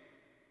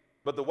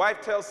 but the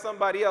wife tells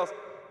somebody else,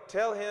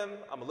 tell him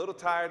I'm a little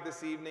tired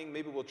this evening,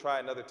 maybe we'll try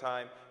another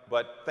time,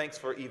 but thanks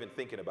for even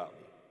thinking about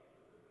me.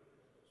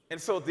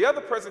 And so the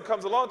other person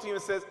comes along to you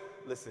and says,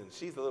 listen,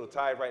 she's a little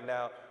tired right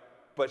now,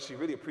 but she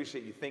really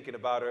appreciates you thinking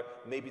about her.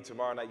 Maybe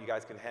tomorrow night you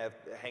guys can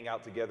hang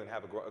out together and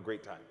have a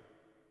great time.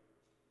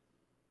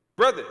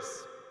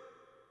 Brothers,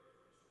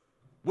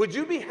 would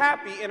you be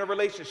happy in a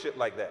relationship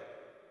like that?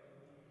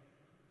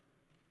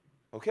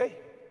 Okay.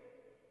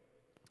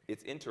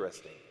 It's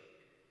interesting.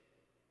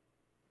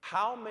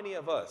 How many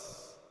of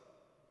us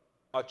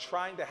are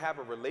trying to have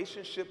a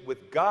relationship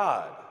with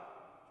God,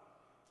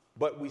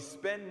 but we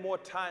spend more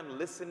time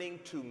listening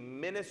to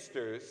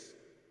ministers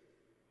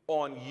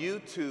on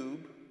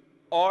YouTube,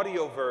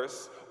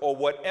 Audioverse, or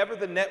whatever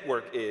the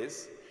network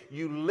is?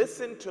 You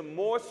listen to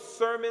more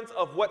sermons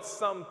of what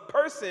some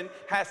person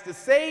has to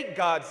say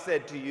God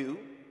said to you,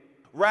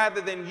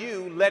 rather than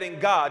you letting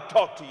God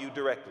talk to you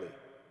directly.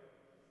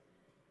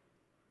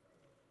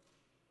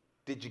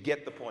 Did you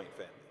get the point,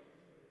 family?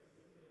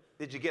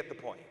 Did you get the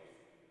point?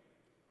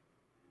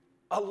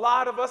 A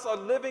lot of us are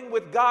living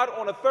with God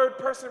on a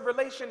third-person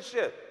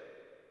relationship.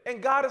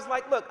 And God is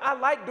like, look, I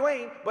like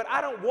Dwayne, but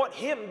I don't want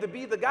him to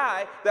be the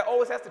guy that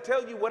always has to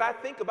tell you what I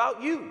think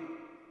about you.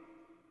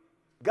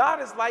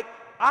 God is like,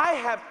 I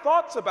have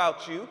thoughts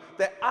about you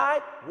that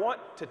I want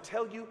to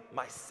tell you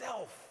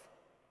myself.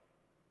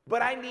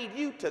 But I need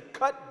you to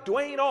cut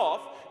Dwayne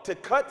off, to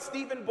cut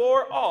Stephen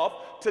Bohr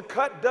off, to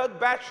cut Doug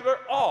Batchelor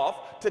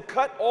off, to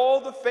cut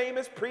all the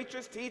famous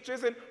preachers,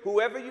 teachers, and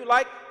whoever you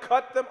like,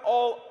 cut them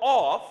all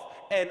off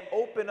and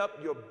open up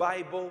your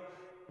Bible,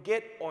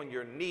 get on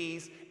your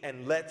knees,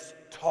 and let's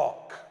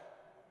talk.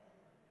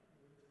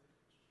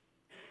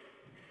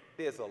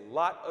 There's a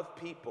lot of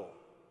people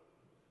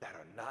that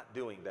are not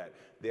doing that.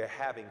 They're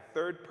having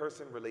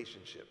third-person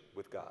relationship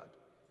with God.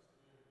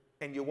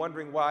 And you're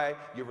wondering why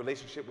your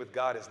relationship with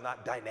God is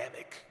not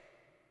dynamic.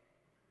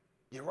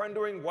 You're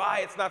wondering why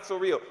it's not so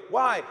real.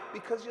 Why?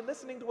 Because you're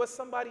listening to what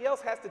somebody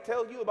else has to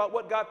tell you about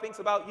what God thinks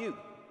about you.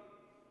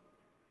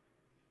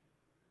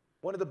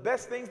 One of the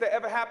best things that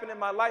ever happened in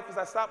my life is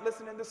I stopped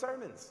listening to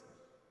sermons.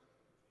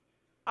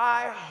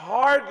 I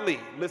hardly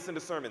listen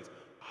to sermons.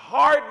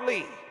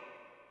 Hardly.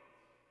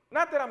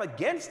 Not that I'm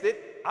against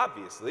it,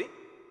 obviously.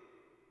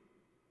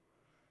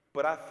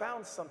 But I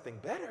found something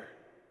better.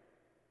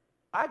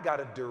 I got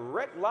a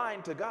direct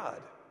line to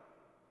God.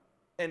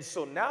 And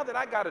so now that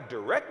I got a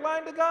direct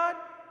line to God,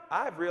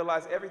 I've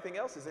realized everything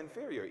else is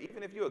inferior.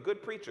 Even if you're a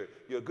good preacher,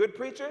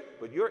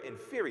 but you're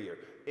inferior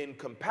in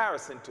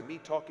comparison to me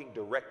talking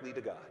directly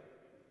to God.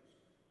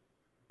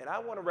 And I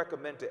want to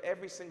recommend to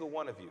every single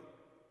one of you,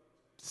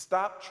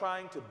 stop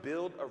trying to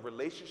build a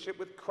relationship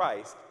with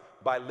Christ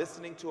by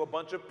listening to a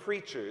bunch of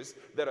preachers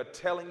that are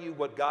telling you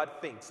what God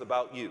thinks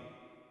about you.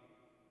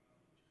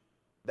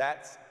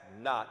 That's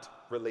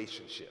not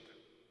relationship.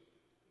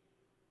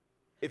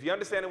 If you're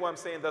understanding what I'm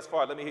saying thus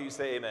far, let me hear you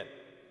say amen.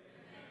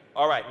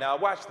 All right, now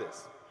watch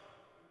this.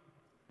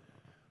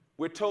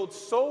 We're told,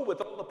 so with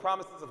all the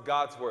promises of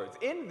God's words.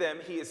 In them,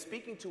 he is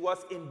speaking to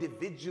us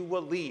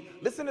individually.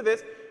 Listen to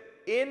this.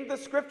 In the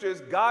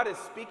scriptures, God is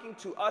speaking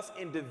to us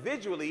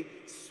individually,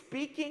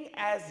 speaking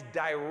as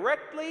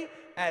directly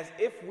as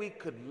if we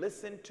could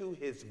listen to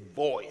his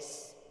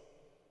voice.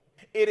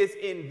 It is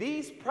in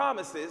these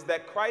promises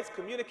that Christ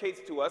communicates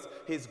to us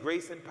his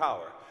grace and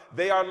power.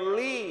 They are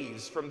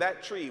leaves from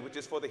that tree, which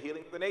is for the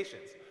healing of the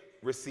nations.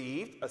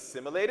 Received,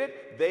 assimilated,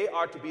 they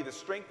are to be the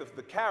strength of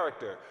the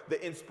character,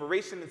 the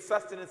inspiration and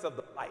sustenance of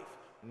the life.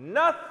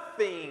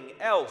 Nothing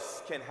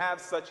else can have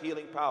such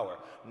healing power.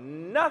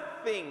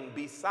 Nothing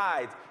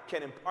besides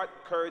can impart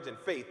courage and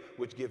faith,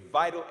 which give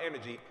vital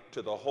energy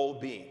to the whole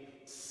being.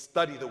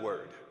 Study the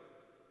word.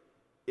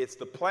 It's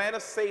the plan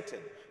of Satan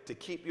to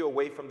keep you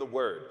away from the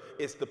word.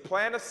 It's the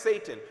plan of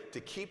Satan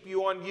to keep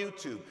you on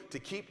YouTube, to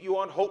keep you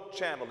on Hope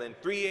Channel and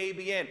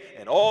 3ABN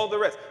and all the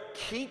rest.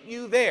 Keep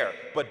you there,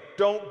 but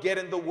don't get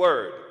in the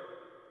word.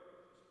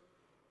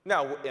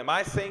 Now, am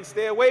I saying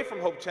stay away from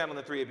Hope Channel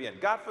and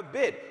 3ABN? God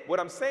forbid. What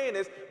I'm saying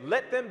is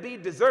let them be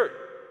dessert.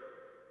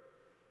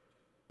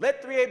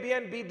 Let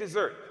 3ABN be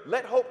dessert.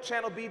 Let Hope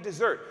Channel be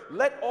dessert.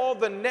 Let all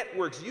the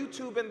networks,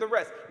 YouTube and the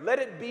rest, let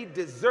it be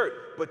dessert.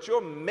 But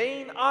your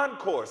main on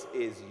course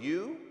is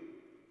you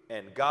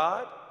and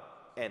God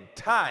and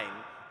time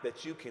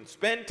that you can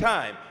spend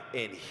time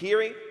in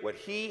hearing what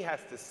he has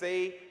to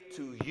say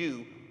to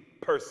you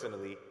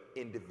personally,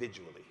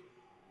 individually.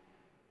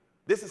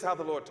 This is how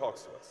the Lord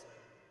talks to us.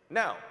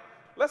 Now,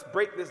 let's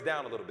break this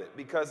down a little bit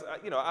because,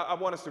 I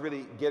want us to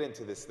really get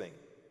into this thing.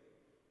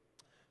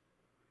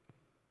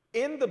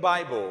 In the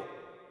Bible,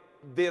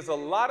 there's a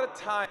lot of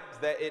times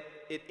that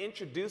it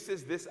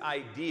introduces this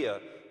idea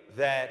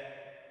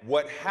that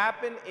what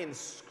happened in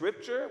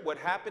Scripture, what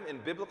happened in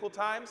biblical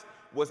times,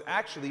 was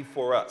actually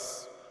for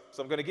us.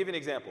 So I'm going to give you an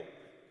example.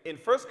 In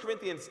 1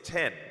 Corinthians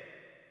 10,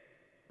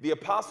 the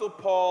Apostle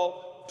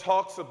Paul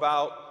talks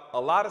about a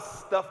lot of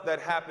stuff that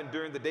happened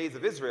during the days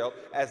of Israel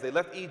as they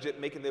left Egypt,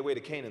 making their way to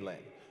Canaan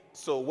land.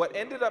 So what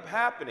ended up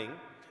happening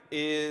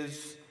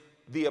is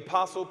the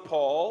Apostle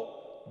Paul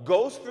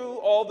goes through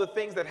all the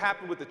things that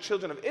happened with the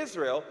children of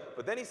Israel,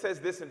 but then he says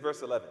this in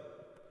verse 11.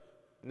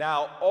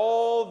 Now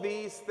all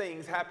these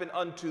things happen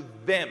unto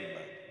them.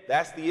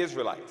 That's the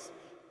Israelites.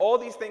 All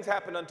these things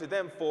happen unto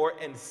them for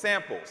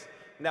ensamples.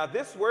 Now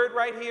this word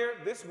right here,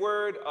 this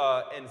word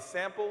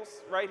ensamples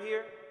right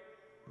here,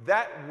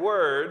 that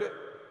word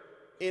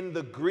in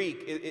the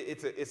Greek,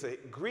 it's a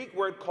Greek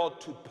word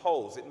called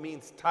tupos. It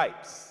means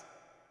types.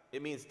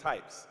 It means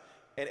types.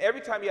 And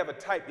every time you have a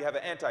type, you have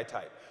an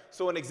antitype.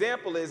 So an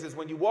example is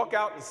when you walk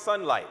out in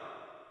sunlight,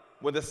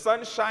 when the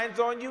sun shines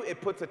on you, it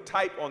puts a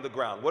type on the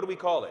ground. What do we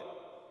call it?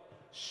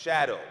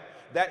 Shadow.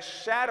 That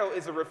shadow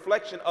is a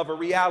reflection of a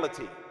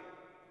reality.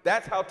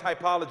 That's how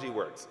typology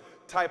works.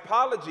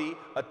 Typology,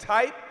 a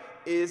type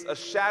is a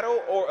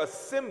shadow or a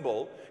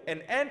symbol.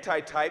 An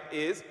antitype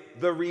is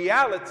the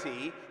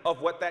reality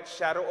of what that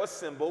shadow or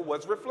symbol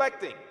was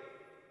reflecting.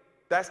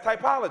 That's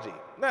typology.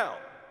 Now,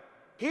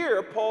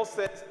 here Paul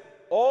says,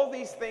 all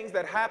these things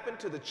that happened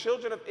to the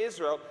children of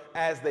Israel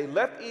as they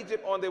left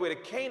Egypt on their way to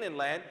Canaan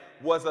land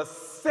was a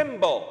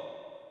symbol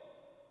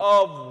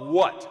of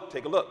what?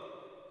 Take a look.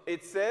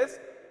 It says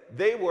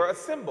they were a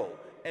symbol,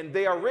 and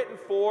they are written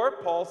for,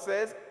 Paul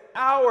says,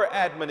 our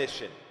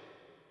admonition.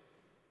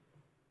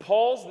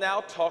 Paul's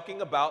now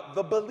talking about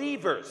the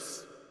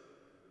believers.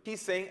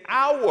 He's saying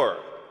our,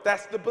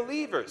 that's the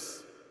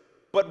believers.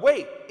 But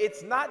wait,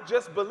 it's not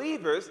just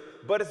believers,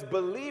 but it's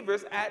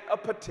believers at a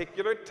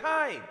particular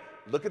time.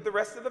 Look at the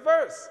rest of the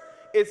verse.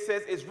 It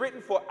says, it's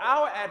written for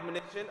our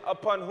admonition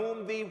upon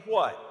whom the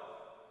what?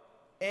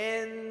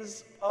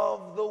 Ends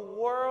of the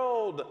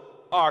world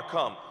are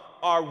come.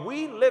 Are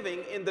we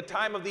living in the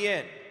time of the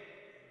end?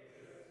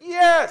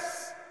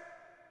 Yes.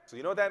 So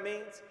you know what that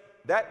means?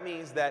 That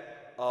means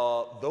that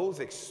those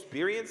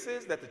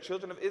experiences that the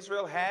children of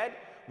Israel had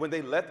when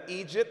they left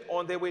Egypt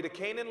on their way to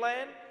Canaan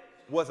land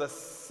was a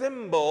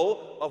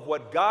symbol of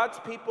what God's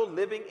people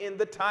living in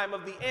the time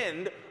of the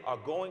end are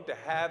going to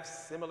have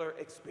similar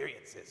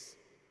experiences.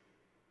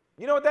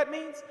 You know what that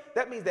means?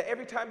 That means that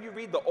every time you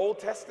read the Old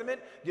Testament,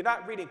 you're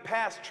not reading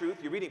past truth,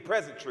 you're reading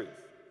present truth.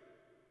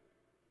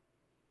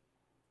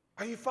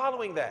 Are you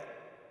following that?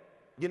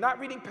 You're not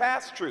reading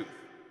past truth,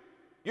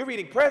 you're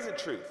reading present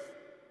truth.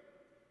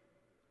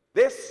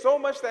 There's so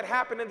much that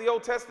happened in the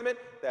Old Testament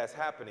that's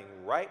happening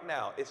right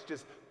now. It's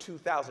just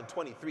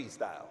 2023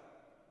 style.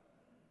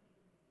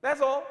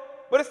 That's all.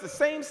 But it's the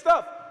same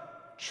stuff.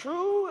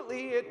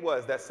 Truly it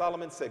was that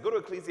Solomon said. Go to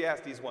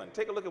Ecclesiastes 1.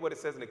 Take a look at what it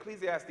says in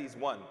Ecclesiastes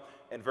 1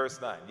 and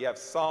verse 9. You have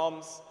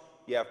Psalms,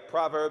 you have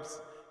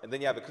Proverbs, and then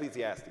you have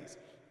Ecclesiastes.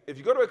 If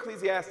you go to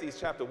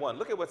Ecclesiastes chapter 1,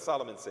 look at what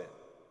Solomon said.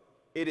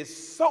 It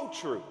is so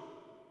true.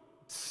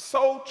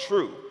 So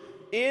true.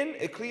 In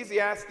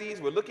Ecclesiastes,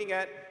 we're looking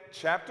at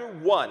chapter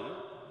 1,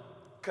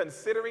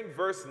 considering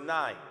verse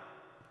 9.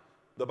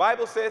 The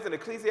Bible says in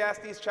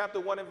Ecclesiastes chapter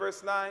 1 and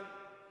verse 9,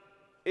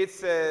 it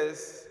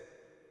says,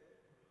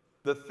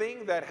 the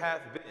thing that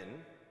hath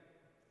been,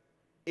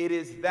 it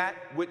is that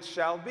which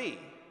shall be.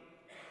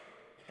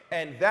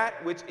 And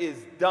that which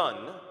is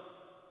done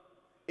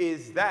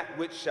is that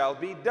which shall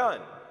be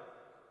done.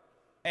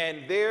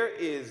 And there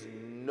is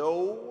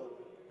no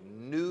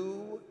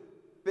new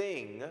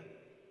thing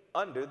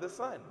under the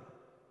sun.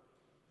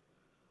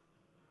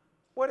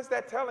 What is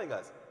that telling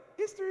us?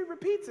 History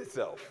repeats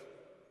itself.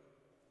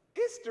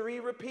 History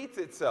repeats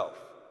itself.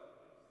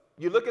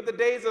 You look at the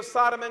days of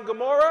Sodom and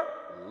Gomorrah,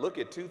 look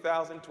at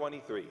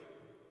 2023.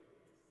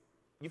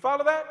 You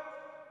follow that?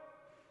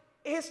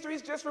 History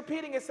is just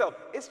repeating itself.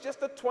 It's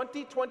just a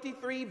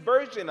 2023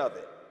 version of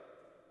it.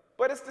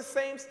 But it's the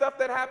same stuff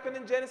that happened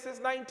in Genesis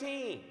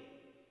 19.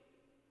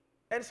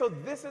 And so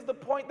this is the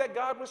point that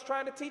God was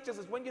trying to teach us,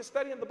 is when you're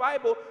studying the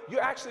Bible,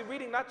 you're actually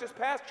reading not just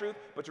past truth,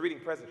 but you're reading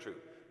present truth.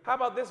 How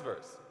about this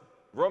verse?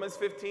 Romans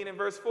 15 and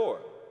verse 4.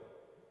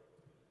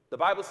 The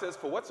Bible says,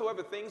 for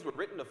whatsoever things were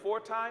written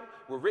aforetime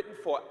were written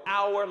for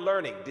our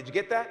learning. Did you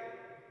get that?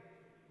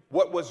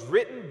 What was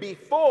written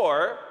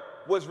before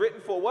was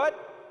written for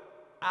what?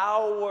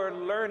 Our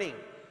learning.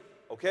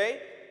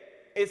 Okay?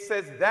 It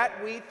says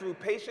that we, through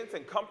patience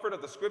and comfort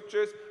of the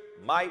scriptures,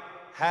 might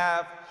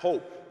have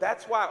hope.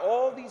 That's why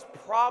all these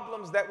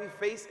problems that we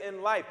face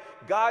in life,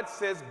 God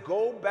says,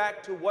 go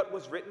back to what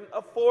was written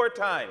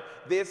aforetime.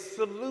 There's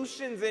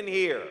solutions in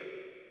here.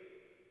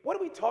 What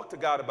do we talk to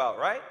God about,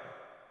 right?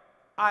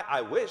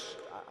 I wish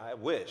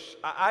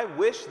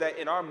that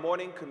in our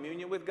morning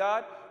communion with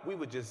God, we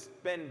were just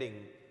spending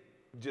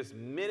just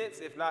minutes,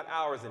 if not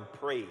hours, in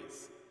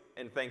praise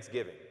and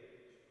thanksgiving.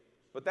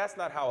 But that's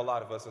not how a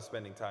lot of us are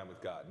spending time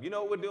with God. You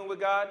know what we're doing with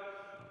God?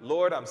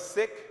 Lord, I'm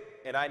sick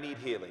and I need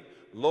healing.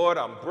 Lord,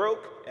 I'm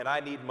broke and I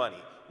need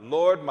money.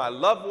 Lord, my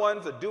loved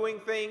ones are doing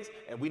things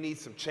and we need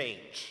some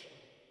change.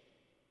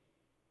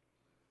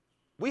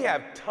 We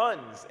have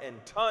tons and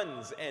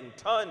tons and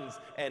tons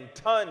and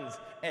tons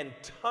and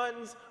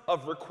tons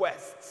of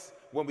requests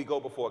when we go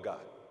before God.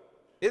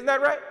 Isn't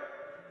that right?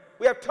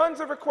 We have tons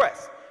of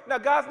requests. Now,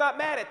 God's not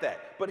mad at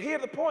that. But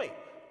here's the point.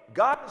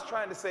 God is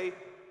trying to say,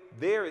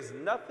 there is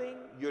nothing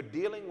you're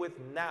dealing with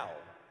now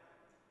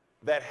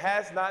that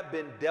has not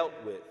been dealt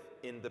with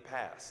in the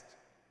past.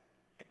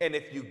 And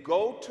if you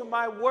go to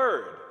my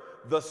word,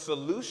 the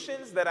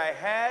solutions that I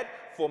had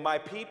for my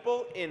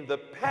people in the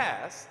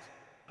past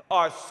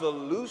are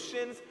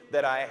solutions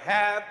that I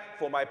have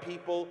for my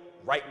people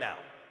right now.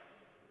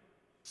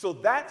 So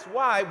that's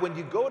why when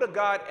you go to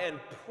God and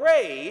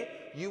pray,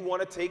 you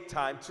want to take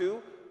time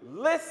to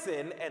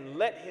listen and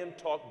let him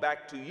talk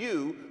back to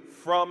you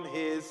from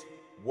his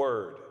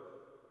word.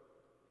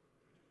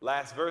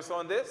 Last verse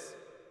on this,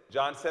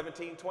 John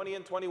 17, 20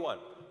 and 21.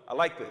 I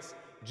like this.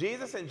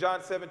 Jesus in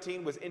John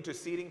 17 was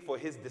interceding for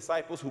his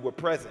disciples who were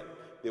present.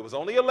 There was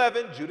only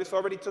 11. Judas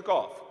already took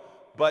off.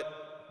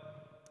 But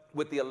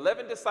with the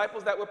 11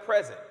 disciples that were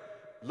present,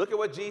 look at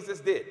what Jesus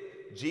did.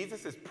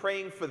 Jesus is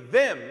praying for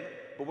them,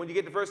 but when you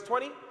get to verse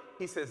 20,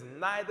 he says,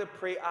 neither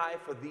pray I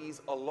for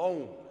these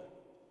alone.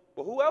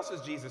 Well, who else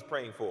is Jesus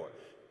praying for?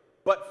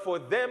 But for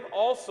them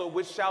also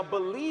which shall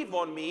believe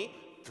on me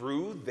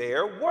through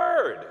their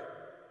word.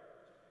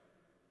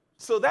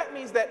 So that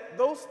means that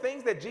those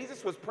things that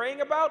Jesus was praying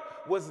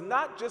about was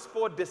not just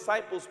for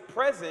disciples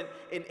present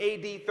in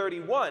AD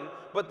 31,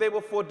 but they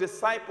were for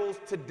disciples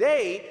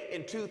today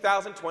in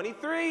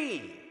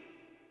 2023.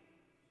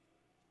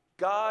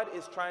 God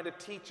is trying to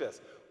teach us,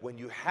 when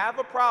you have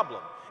a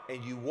problem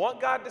and you want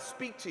God to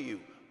speak to you,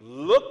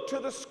 look to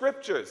the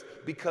scriptures,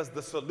 because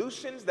the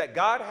solutions that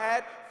God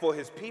had for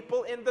his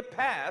people in the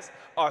past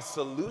are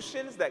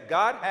solutions that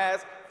God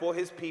has for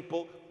his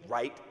people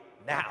right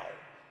now.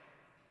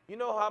 You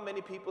know how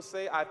many people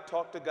say, I've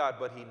talked to God,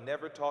 but he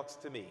never talks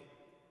to me?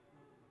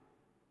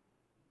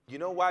 You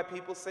know why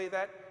people say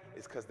that?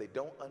 It's because they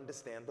don't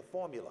understand the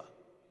formula.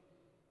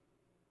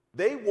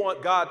 They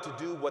want God to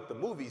do what the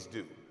movies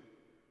do.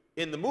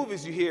 In the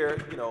movies, you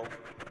hear,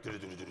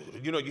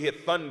 you hear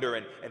thunder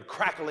and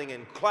crackling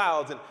and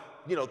clouds and,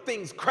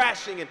 things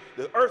crashing and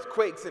the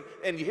earthquakes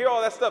and you hear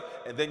all that stuff.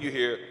 And then you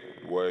hear,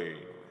 Dwayne,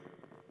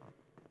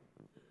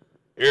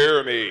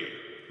 hear me.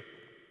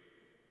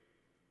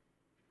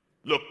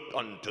 Look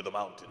unto the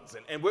mountains.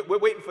 And we're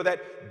waiting for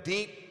that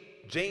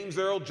deep James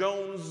Earl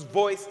Jones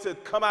voice to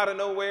come out of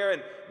nowhere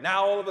and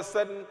now all of a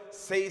sudden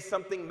say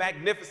something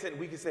magnificent.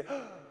 We can say,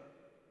 oh,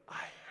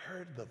 I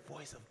heard the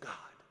voice of God.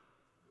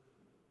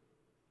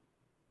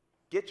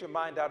 Get your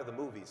mind out of the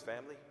movies,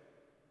 family.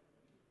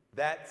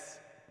 That's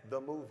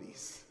the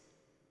movies.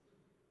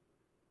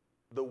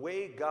 The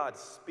way God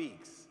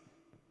speaks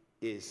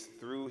is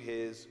through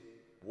his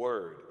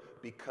word,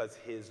 because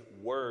his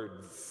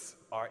words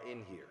are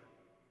in here.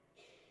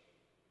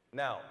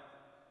 Now,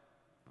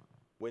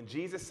 when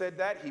Jesus said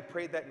that, he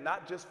prayed that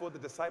not just for the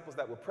disciples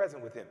that were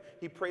present with him.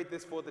 He prayed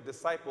this for the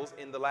disciples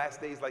in the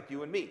last days like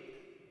you and me.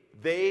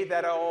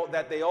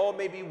 That they all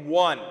may be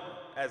one.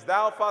 As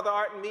thou, Father,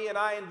 art in me and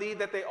I in thee,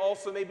 that they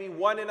also may be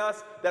one in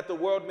us, that the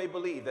world may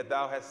believe that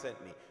thou hast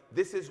sent me.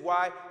 This is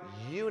why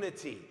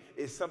unity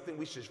is something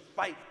we should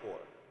fight for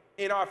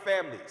in our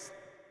families,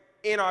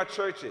 in our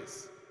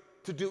churches,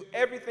 to do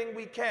everything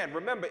we can.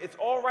 Remember, it's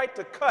all right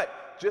to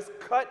cut. Just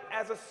cut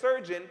as a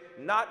surgeon,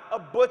 not a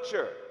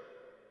butcher.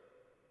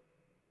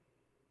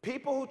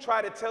 People who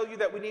try to tell you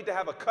that we need to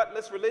have a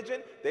cutless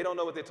religion, they don't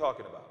know what they're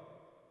talking about.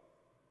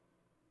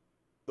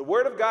 The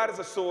word of God is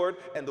a sword,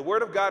 and the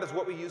word of God is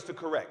what we use to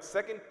correct.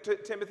 2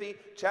 Timothy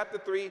chapter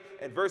 3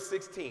 and verse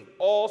 16.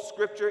 All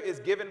scripture is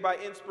given by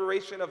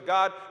inspiration of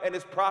God and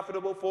is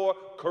profitable for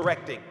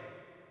correcting.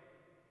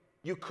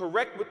 You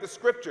correct with the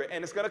scripture,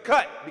 and it's going to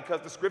cut,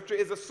 because the scripture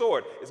is a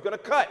sword. It's going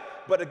to cut.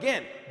 But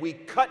again, we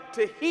cut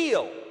to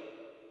heal.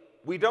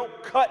 We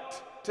don't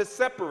cut to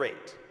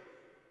separate.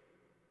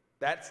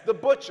 That's the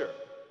butcher.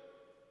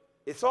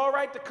 It's all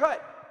right to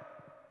cut.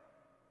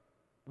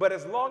 But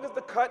as long as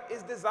the cut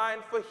is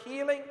designed for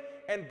healing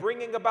and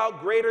bringing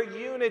about greater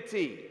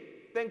unity,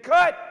 then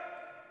cut.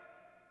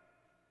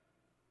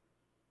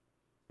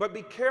 But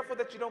be careful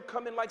that you don't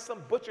come in like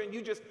some butcher and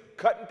you just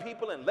cutting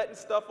people and letting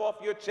stuff off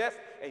your chest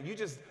and you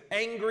just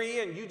angry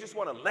and you just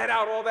want to let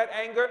out all that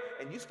anger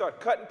and you start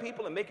cutting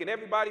people and making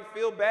everybody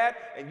feel bad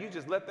and you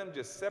just let them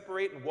just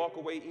separate and walk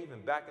away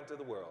even back into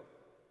the world.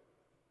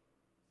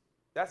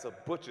 That's a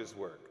butcher's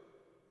work,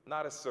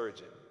 not a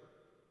surgeon.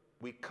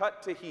 We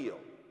cut to heal.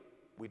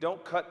 We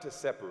don't cut to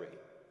separate.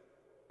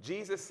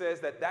 Jesus says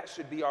that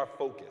should be our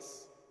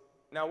focus.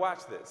 Now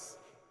watch this.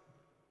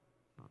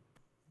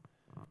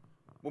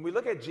 When we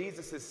look at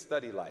Jesus'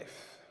 study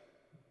life,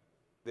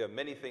 There are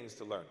many things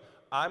to learn.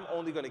 I'm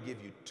only going to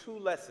give you 2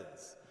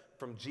 lessons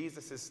from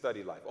Jesus'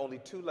 study life. Only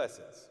 2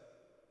 lessons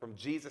from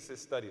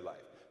Jesus' study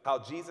life. How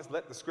Jesus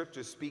let the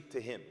scriptures speak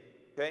to him.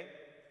 Okay?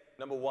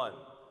 Number 1,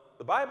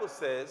 the Bible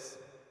says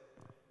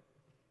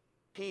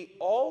he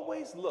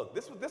always looked.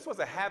 This was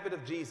a habit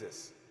of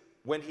Jesus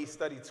when he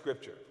studied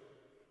scripture.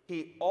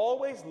 He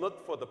always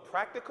looked for the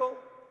practical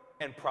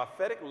and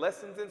prophetic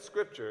lessons in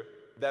scripture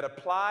that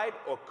applied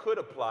or could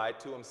apply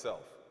to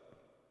himself.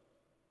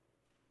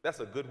 That's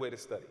a good way to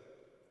study.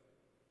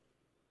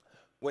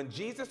 When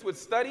Jesus would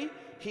study,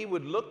 he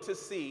would look to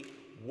see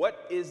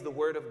what is the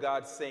word of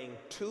God saying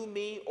to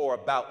me or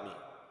about me.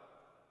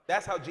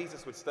 That's how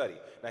Jesus would study.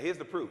 Now here's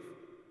the proof.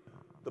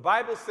 The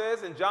Bible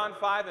says in John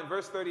 5 and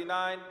verse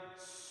 39,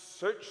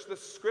 search the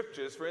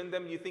scriptures, for in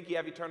them you think you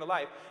have eternal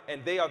life,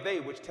 and they are they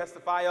which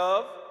testify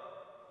of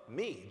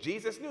me.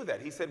 Jesus knew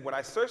that. He said, when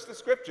I search the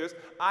scriptures,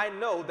 I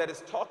know that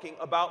it's talking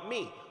about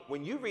me.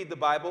 When you read the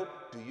Bible,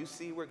 do you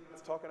see where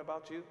it's talking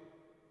about you?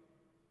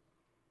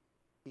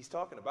 He's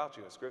talking about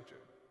you in scripture.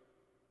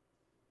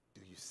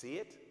 Do you see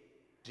it?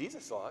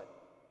 Jesus saw it.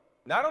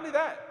 Not only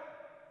that,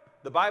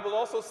 the Bible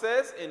also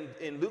says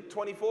in Luke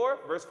 24,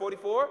 verse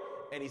 44,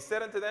 and he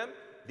said unto them,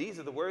 these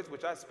are the words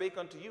which I spake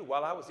unto you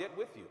while I was yet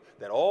with you,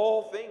 that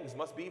all things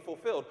must be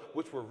fulfilled,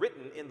 which were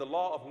written in the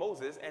law of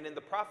Moses and in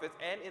the prophets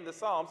and in the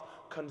Psalms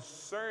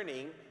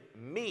concerning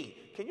me.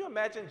 Can you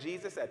imagine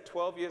Jesus at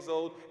 12 years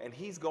old, and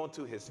he's going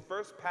to his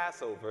first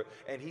Passover,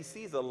 and he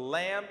sees a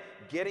lamb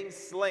getting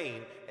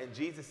slain, and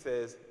Jesus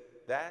says,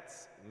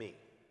 that's me.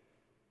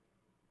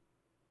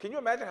 Can you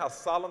imagine how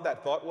solemn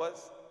that thought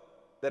was?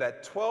 That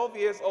at 12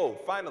 years old,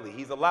 finally,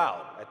 he's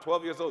allowed. At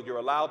 12 years old, you're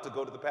allowed to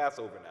go to the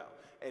Passover now.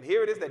 And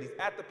here it is that he's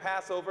at the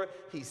Passover.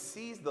 He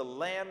sees the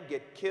lamb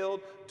get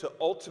killed to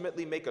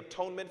ultimately make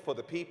atonement for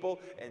the people.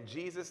 And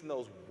Jesus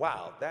knows,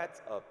 wow,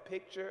 that's a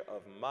picture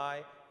of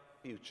my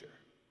future.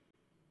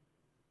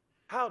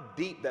 How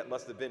deep that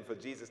must have been for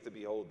Jesus to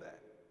behold that.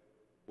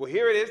 Well,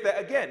 here it is that,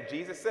 again,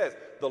 Jesus says,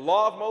 the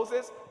law of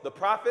Moses, the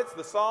prophets,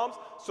 the Psalms.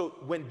 So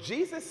when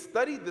Jesus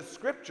studied the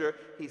scripture,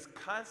 he's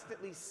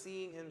constantly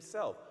seeing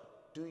himself.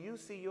 Do you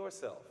see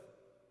yourself?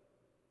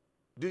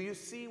 Do you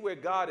see where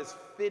God is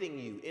fitting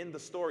you in the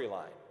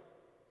storyline?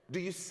 Do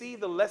you see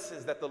the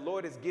lessons that the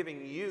Lord is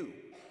giving you?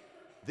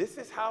 This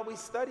is how we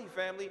study,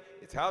 family.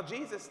 It's how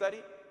Jesus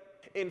studied.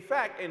 In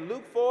fact, in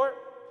Luke 4,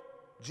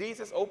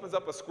 Jesus opens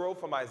up a scroll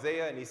from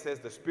Isaiah and he says,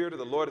 the Spirit of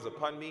the Lord is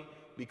upon me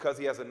because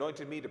he has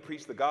anointed me to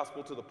preach the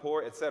gospel to the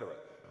poor, etc.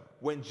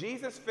 When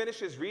Jesus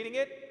finishes reading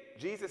it,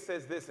 Jesus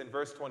says this in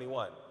verse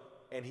 21,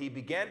 and he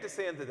began to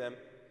say unto them,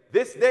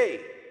 this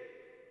day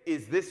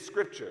is this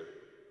scripture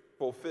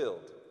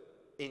fulfilled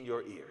in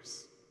your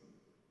ears.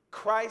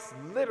 Christ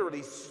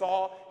literally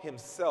saw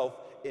himself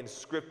in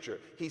scripture.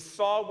 He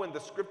saw when the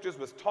scriptures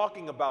was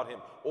talking about him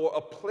or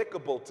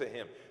applicable to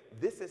him.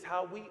 This is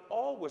how we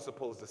all were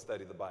supposed to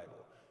study the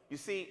Bible. You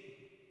see,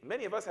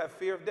 many of us have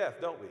fear of death,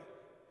 don't we?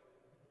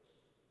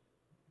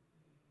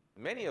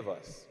 Many of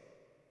us.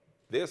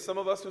 There's some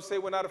of us who say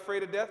we're not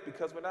afraid of death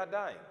because we're not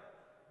dying.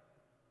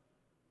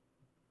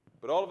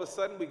 But all of a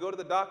sudden, we go to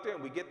the doctor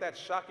and we get that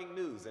shocking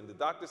news. And the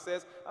doctor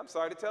says, I'm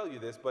sorry to tell you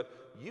this, but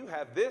you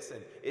have this,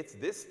 and it's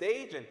this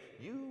stage, and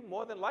you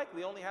more than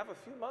likely only have a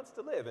few months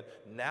to live. And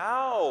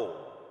now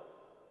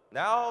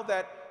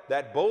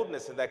that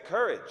boldness and that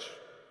courage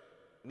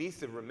needs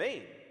to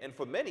remain. And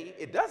for many,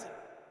 it doesn't.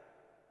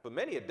 For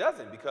many, it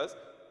doesn't because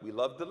we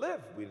love to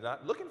live. We're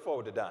not looking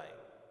forward to dying.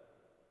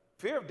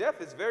 Fear of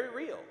death is very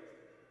real.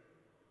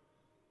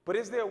 But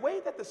is there a way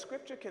that the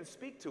scripture can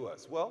speak to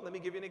us? Well, let me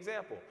give you an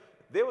example.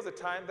 There was a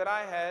time that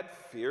I had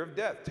fear of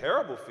death,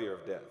 terrible fear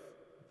of death.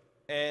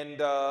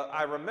 And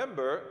I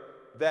remember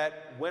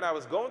that when I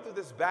was going through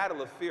this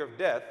battle of fear of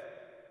death,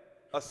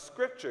 a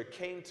scripture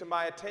came to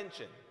my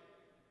attention.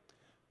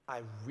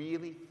 I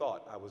really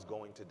thought I was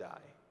going to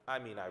die. I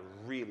mean, I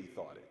really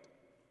thought it.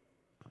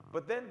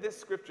 But then this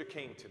scripture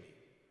came to me.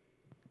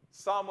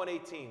 Psalm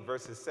 118,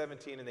 verses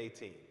 17 and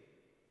 18.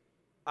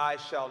 I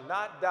shall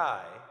not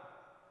die,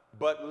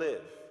 but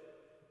live,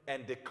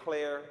 and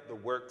declare the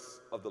works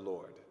of the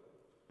Lord.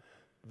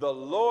 The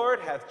Lord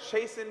hath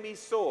chastened me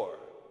sore,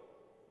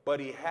 but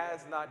he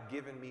has not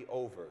given me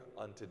over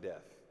unto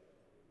death.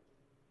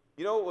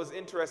 You know what was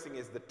interesting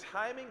is the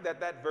timing that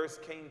that verse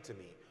came to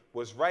me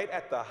was right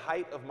at the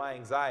height of my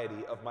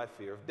anxiety of my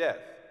fear of death.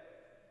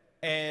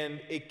 And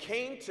it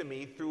came to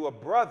me through a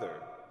brother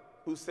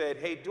who said,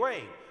 hey,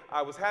 Dwayne,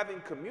 I was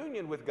having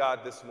communion with God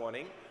this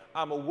morning.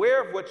 I'm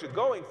aware of what you're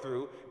going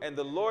through, and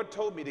the Lord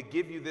told me to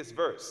give you this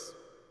verse.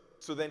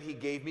 So then he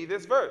gave me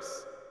this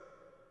verse.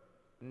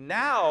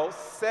 Now,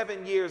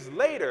 7 years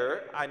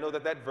later, I know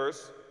that that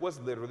verse was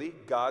literally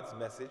God's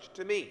message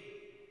to me.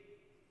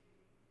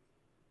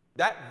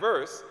 That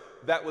verse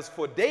that was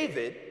for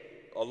David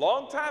a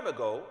long time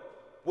ago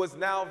was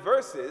now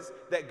verses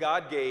that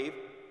God gave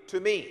to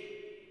me.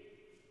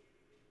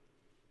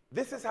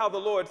 This is how the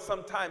Lord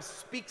sometimes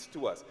speaks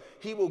to us.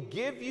 He will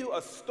give you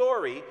a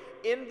story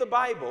in the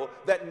Bible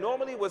that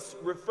normally was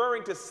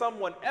referring to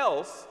someone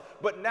else,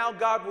 but now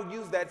God will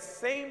use that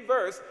same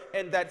verse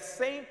and that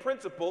same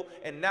principle,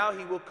 and now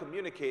he will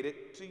communicate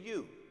it to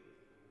you.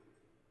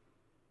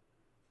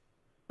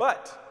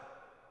 But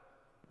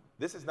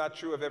this is not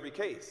true of every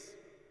case.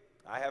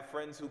 I have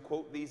friends who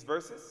quote these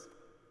verses,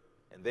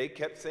 and they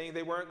kept saying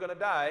they weren't going to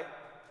die,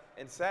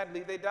 and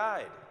sadly they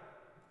died.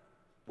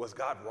 Was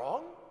God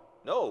wrong?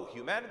 No,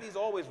 humanity is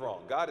always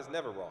wrong. God is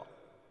never wrong.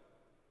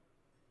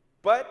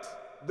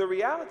 But the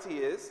reality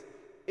is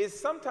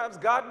sometimes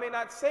God may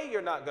not say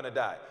you're not going to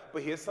die.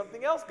 But here's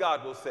something else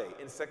God will say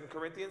in 2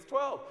 Corinthians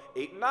 12,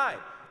 8 and 9.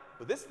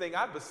 For this thing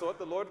I besought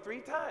the Lord 3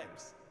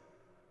 times.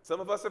 Some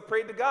of us have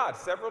prayed to God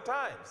several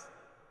times.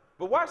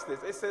 But watch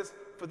this. It says,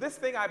 for this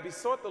thing I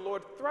besought the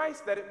Lord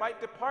thrice, that it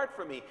might depart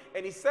from me.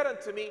 And he said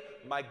unto me,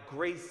 my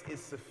grace is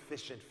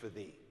sufficient for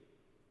thee.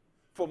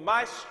 For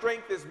my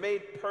strength is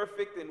made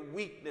perfect in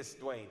weakness,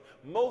 Dwayne.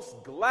 Most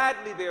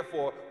gladly,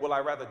 therefore, will I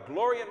rather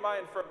glory in my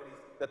infirmities,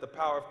 that the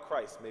power of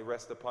Christ may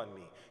rest upon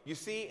me. You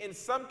see, in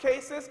some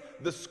cases,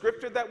 the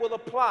scripture that will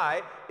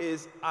apply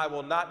is, I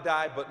will not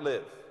die but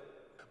live.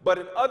 But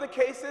in other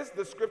cases,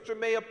 the scripture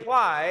may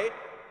apply,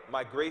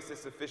 my grace is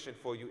sufficient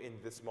for you in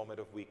this moment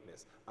of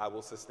weakness. I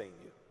will sustain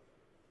you.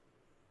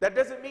 That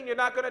doesn't mean you're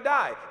not going to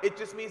die. It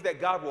just means that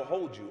God will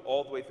hold you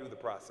all the way through the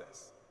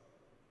process.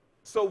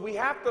 So we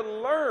have to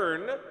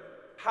learn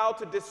how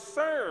to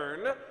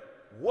discern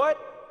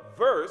what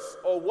verse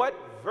or what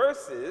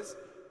verses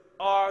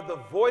are the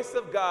voice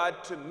of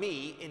God to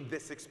me in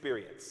this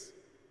experience.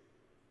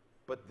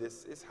 But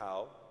this is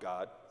how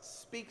God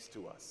speaks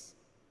to us.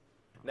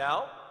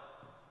 Now,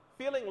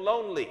 feeling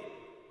lonely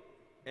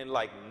and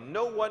like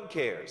no one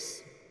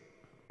cares.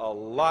 A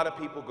lot of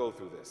people go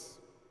through this.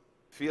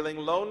 Feeling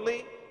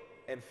lonely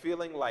and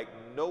feeling like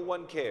no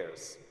one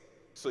cares.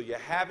 So you're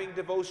having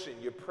devotion,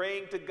 you're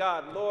praying to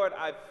God, Lord,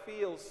 I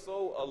feel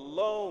so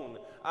alone,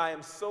 I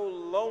am so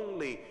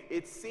lonely,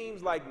 it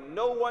seems like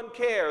no one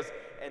cares,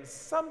 and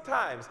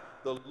sometimes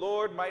the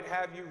Lord might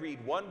have you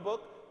read one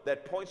book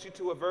that points you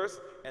to a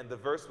verse, and the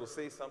verse will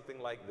say something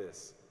like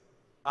this,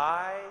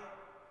 I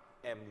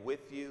am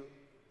with you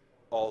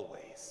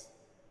always,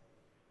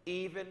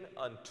 even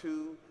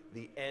unto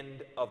the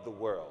end of the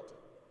world.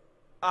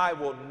 I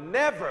will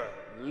never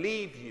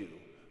leave you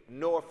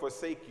nor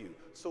forsake you.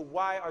 So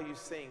why are you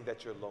saying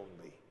that you're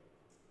lonely?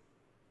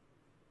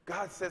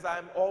 God says,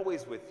 I'm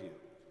always with you.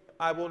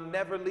 I will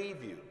never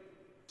leave you.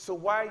 So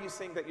why are you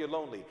saying that you're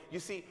lonely? You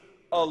see,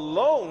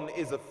 alone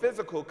is a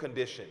physical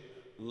condition.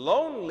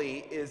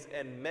 Lonely is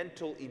a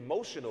mental,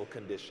 emotional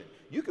condition.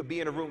 You could be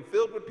in a room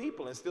filled with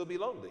people and still be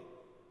lonely.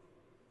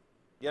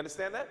 You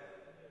understand that?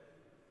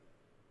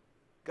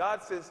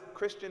 God says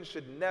Christians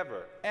should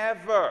never,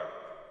 ever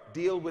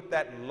deal with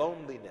that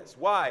loneliness.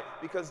 Why?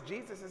 Because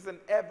Jesus is an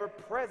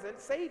ever-present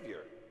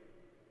Savior.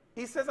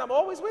 He says, I'm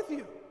always with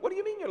you. What do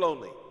you mean you're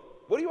lonely?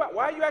 Why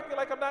are you acting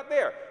like I'm not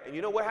there? And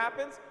you know what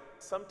happens?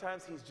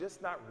 Sometimes he's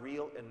just not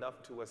real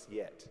enough to us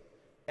yet.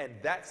 And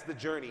that's the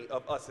journey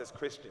of us as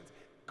Christians.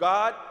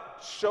 God,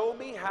 show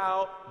me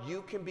how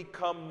you can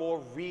become more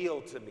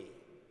real to me.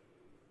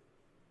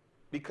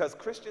 Because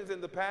Christians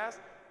in the past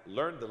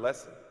learned the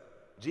lesson.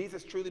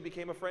 Jesus truly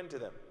became a friend to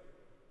them.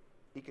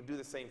 He can do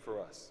the same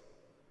for us.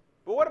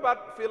 But what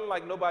about feeling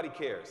like nobody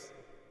cares?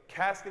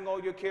 Casting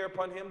all your care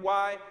upon him.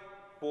 Why?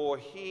 For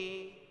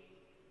he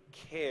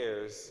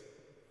cares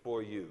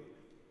for you.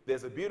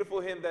 There's a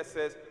beautiful hymn that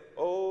says,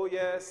 oh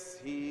yes,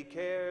 he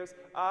cares.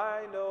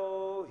 I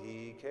know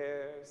he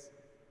cares.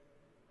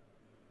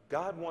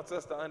 God wants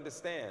us to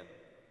understand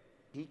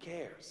he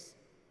cares.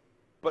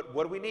 But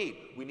what do we need?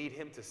 We need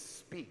him to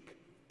speak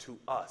to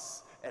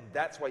us. And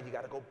that's why you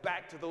got to go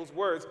back to those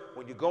words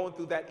when you're going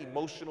through that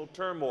emotional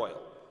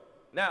turmoil.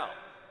 Now,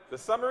 the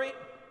summary,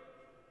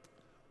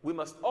 we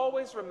must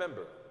always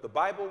remember the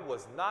Bible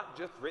was not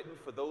just written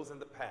for those in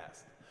the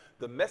past.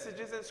 The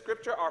messages in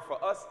Scripture are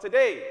for us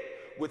today.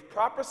 With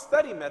proper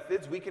study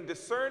methods, we can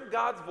discern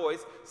God's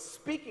voice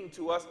speaking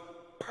to us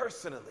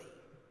personally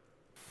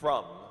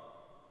from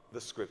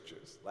the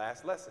Scriptures.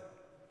 Last lesson.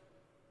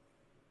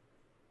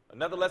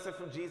 Another lesson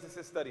from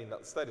Jesus' study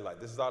life.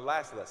 This is our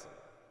last lesson.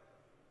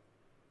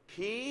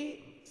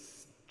 He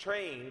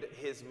trained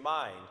his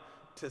mind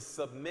to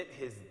submit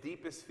his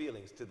deepest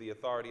feelings to the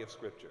authority of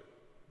Scripture.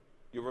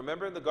 You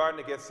remember in the Garden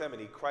of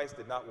Gethsemane, Christ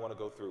did not want to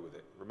go through with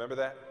it. Remember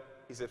that?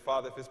 He said,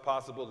 Father, if it's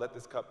possible, let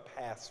this cup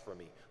pass from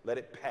me. Let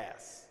it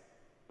pass.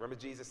 Remember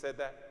Jesus said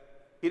that?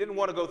 He didn't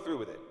want to go through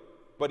with it.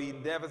 But he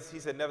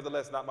said,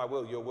 nevertheless, not my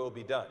will, your will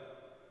be done.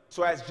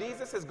 So as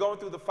Jesus is going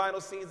through the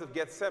final scenes of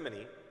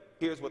Gethsemane,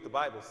 here's what the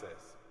Bible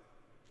says.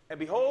 And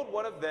behold,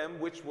 one of them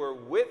which were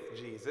with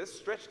Jesus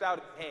stretched out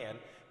his hand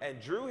and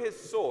drew his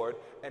sword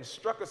and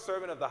struck a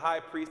servant of the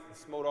high priest and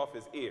smote off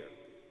his ear.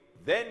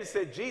 Then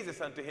said Jesus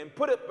unto him,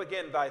 put up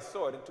again thy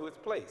sword into its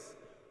place,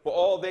 for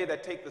all they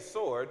that take the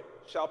sword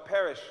shall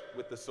perish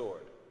with the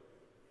sword.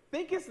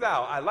 Thinkest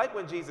thou, I like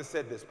when Jesus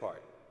said this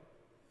part,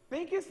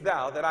 thinkest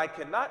thou that I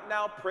cannot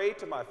now pray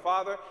to my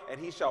Father, and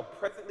he shall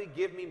presently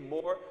give me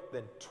more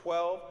than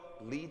 12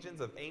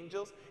 legions of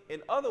angels?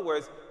 In other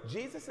words,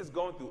 Jesus is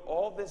going through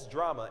all this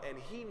drama, and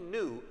he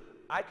knew,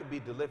 I can be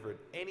delivered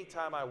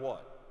anytime I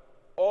want.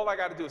 All I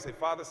got to do is say,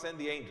 Father, send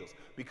the angels.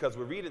 Because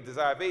we read in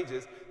Desire of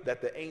Ages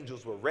that the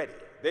angels were ready.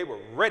 They were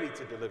ready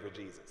to deliver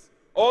Jesus.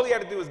 All he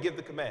had to do is give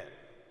the command.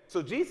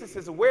 So Jesus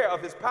is aware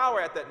of his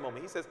power at that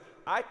moment. He says,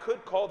 I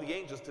could call the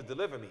angels to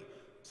deliver me.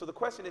 So the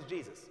question is,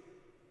 Jesus,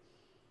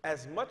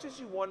 as much as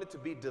you wanted to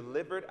be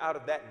delivered out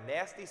of that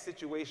nasty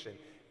situation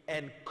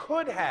and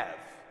could have,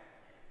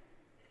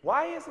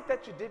 why is it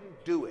that you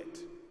didn't do it?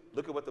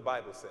 Look at what the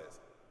Bible says.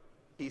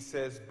 He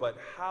says, but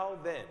how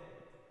then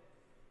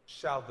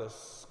shall the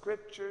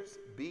scriptures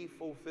be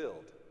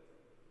fulfilled,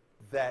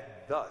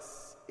 that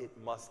thus it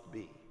must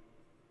be?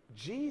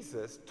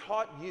 Jesus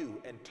taught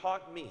you and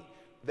taught me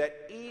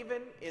that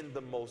even in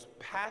the most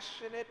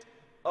passionate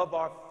of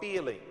our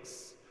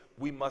feelings,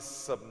 we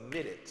must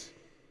submit it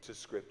to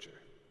Scripture.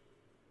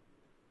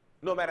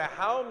 No matter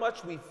how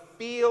much we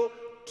feel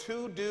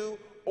to do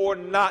or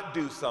not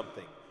do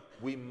something,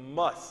 we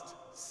must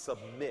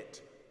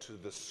submit to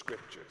the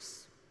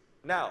Scriptures.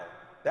 Now,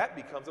 that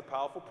becomes a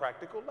powerful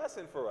practical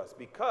lesson for us,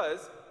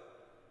 because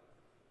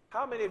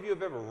how many of you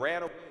have ever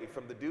ran away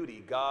from the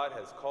duty God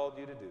has called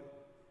you to do?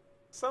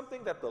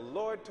 Something that the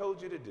Lord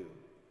told you to do,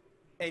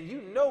 and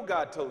you know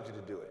God told you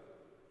to do it.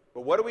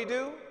 But what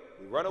do?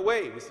 We run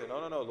away. We say,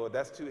 no, Lord,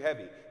 that's too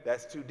heavy.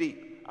 That's too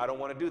deep. I don't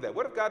want to do that.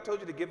 What if God told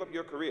you to give up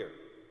your career?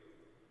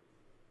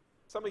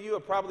 Some of you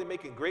are probably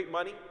making great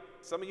money.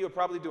 Some of you are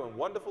probably doing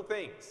wonderful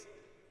things.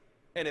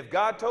 And if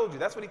God told you,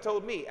 that's what he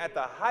told me, at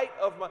the height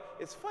of my,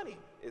 it's funny,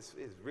 it's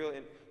real,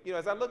 and, you know,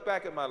 as I look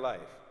back at my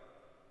life,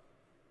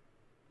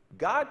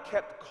 God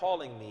kept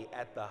calling me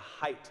at the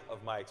height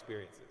of my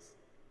experiences.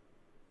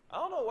 I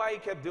don't know why he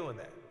kept doing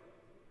that.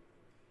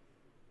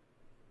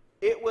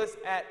 It was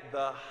at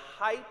the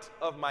height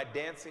of my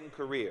dancing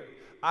career.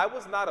 I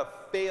was not a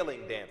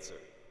failing dancer.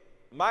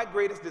 My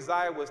greatest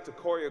desire was to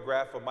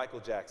choreograph for Michael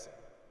Jackson.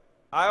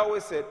 I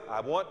always said, I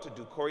want to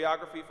do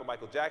choreography for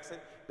Michael Jackson.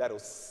 That'll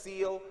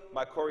seal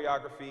my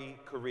choreography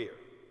career.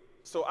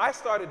 So I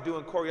started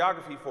doing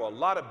choreography for a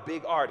lot of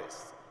big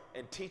artists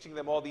and teaching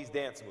them all these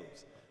dance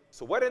moves.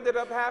 So what ended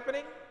up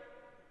happening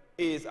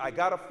is I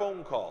got a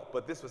phone call,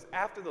 but this was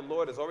after the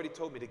Lord has already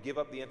told me to give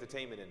up the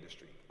entertainment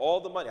industry. All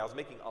the money, I was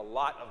making a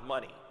lot of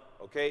money,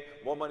 okay?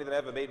 More money than I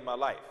ever made in my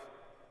life.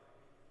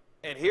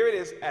 And here it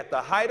is at the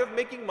height of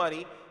making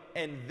money,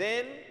 and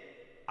then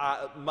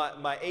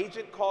my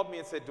agent called me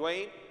and said,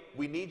 Dwayne,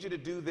 we need you to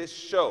do this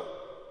show.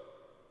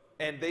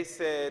 And they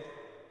said,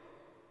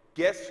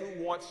 guess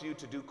who wants you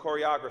to do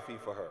choreography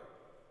for her?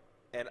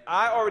 And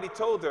I already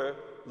told her,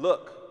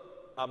 look,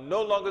 I'm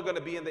no longer going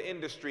to be in the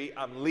industry,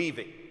 I'm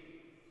leaving.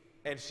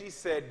 And she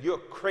said, you're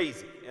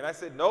crazy. And I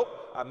said, nope,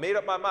 I made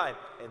up my mind.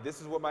 And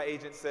this is what my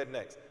agent said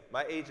next.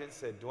 My agent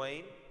said,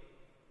 Dwayne,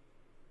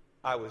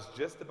 I was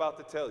just about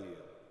to tell you,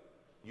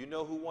 you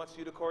know who wants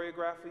you to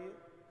choreograph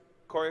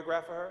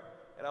for her?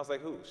 And I was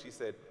like, who? She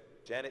said,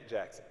 Janet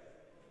Jackson.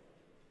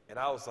 And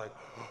I was like,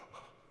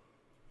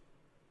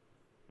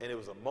 and it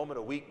was a moment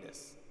of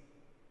weakness.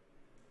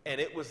 And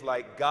it was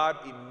like God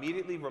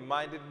immediately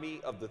reminded me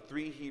of the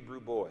 3 Hebrew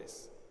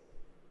boys.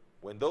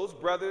 When those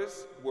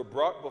brothers were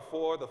brought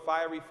before the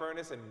fiery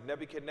furnace and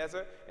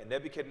Nebuchadnezzar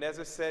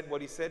said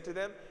what he said to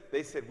them,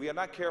 they said, we are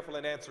not careful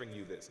in answering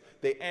you this.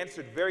 They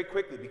answered very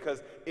quickly,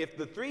 because if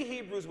the 3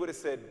 Hebrews would have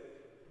said,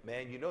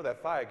 man, you know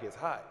that fire gets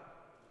hot.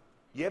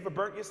 You ever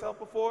burnt yourself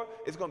before?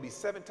 It's going to be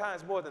 7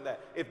 times more than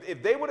that.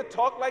 If they would have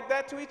talked like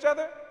that to each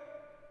other,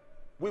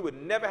 we would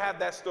never have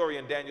that story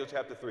in Daniel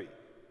chapter 3.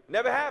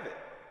 Never have it.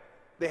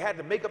 They had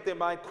to make up their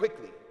mind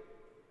quickly.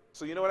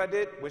 So you know what I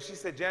did? When she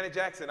said Janet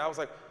Jackson, I was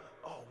like,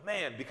 oh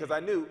man, because I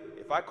knew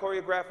if I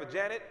choreograph for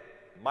Janet,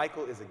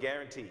 Michael is a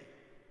guarantee.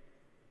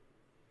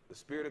 The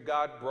Spirit of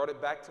God brought it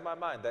back to my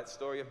mind, that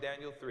story of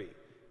Daniel 3.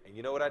 And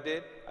you know what I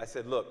did? I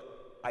said, look,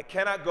 I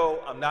cannot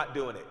go, I'm not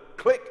doing it.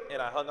 Click,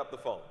 and I hung up the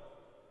phone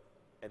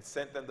and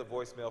sent them the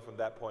voicemail from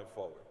that point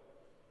forward.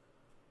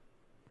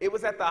 It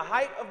was at the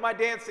height of my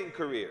dancing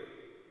career.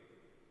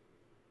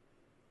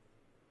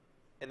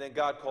 And then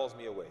God calls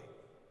me away.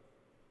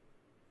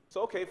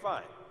 So, okay,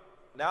 fine.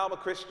 Now I'm a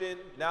Christian,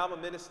 now I'm a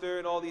minister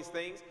and all these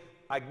things.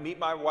 I meet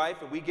my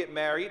wife and we get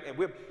married, and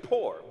we're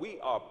poor. We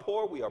are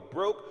poor, we are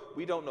broke,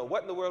 we don't know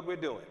what in the world we're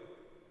doing.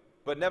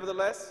 But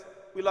nevertheless,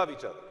 we love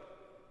each other.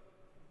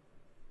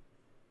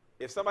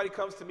 If somebody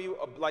comes to me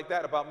like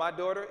that about my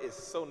daughter,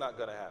 it's so not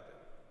gonna happen.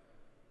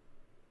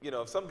 You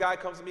know, if some guy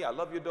comes to me, I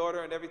love your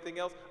daughter and everything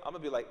else, I'm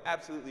gonna be like,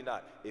 absolutely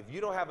not. If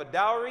you don't have a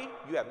dowry,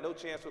 you have no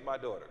chance with my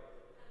daughter.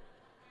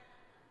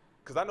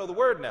 Because I know the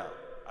word now.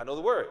 I know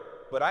the word.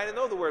 But I didn't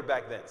know the word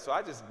back then. So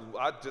I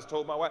just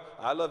told my wife,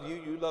 I love you,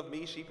 you love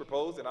me. She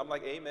proposed, and I'm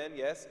like, amen,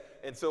 yes.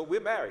 And so we're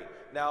married.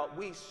 Now,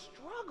 we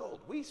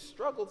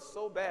struggled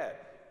so bad.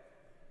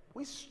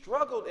 We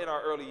struggled in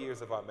our early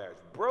years of our marriage.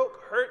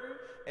 Broke, hurting,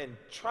 and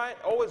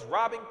always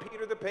robbing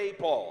Peter to pay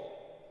Paul.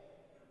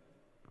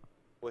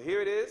 Well,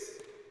 here it is.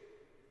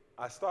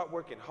 I start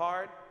working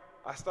hard.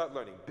 I start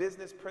learning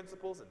business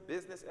principles and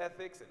business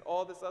ethics and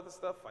all this other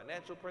stuff,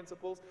 financial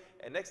principles.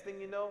 And next thing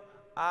you know,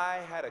 I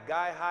had a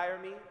guy hire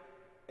me,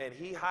 And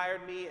he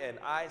hired me, and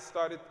I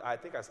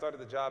think I started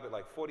the job at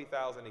like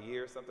 40,000 a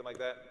year, something like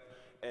that.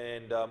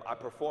 And I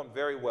performed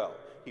very well.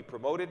 He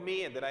promoted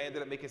me, and then I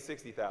ended up making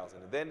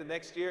 60,000. And then the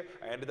next year,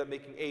 I ended up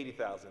making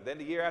 80,000. Then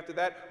the year after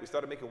that, we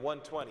started making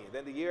 120. And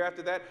then the year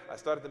after that, I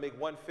started to make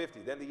 150.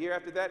 Then the year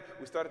after that,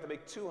 we started to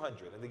make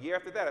 200. And the year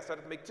after that, I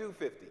started to make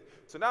 250.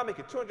 So now I'm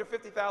making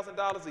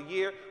 $250,000 a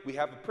year. We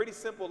have a pretty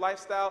simple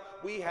lifestyle.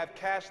 We have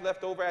cash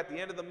left over at the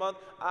end of the month.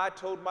 I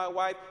told my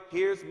wife,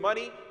 here's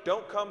money.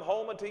 Don't come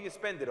home until you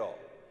spend it all.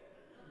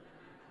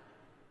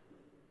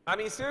 I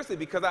mean, seriously,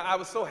 because I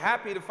was so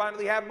happy to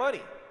finally have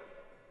money.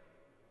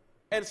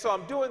 And so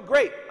I'm doing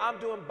great. I'm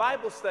doing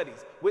Bible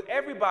studies with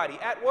everybody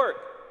at work.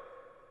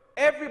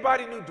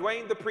 Everybody knew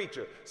Dwayne the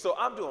preacher. So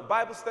I'm doing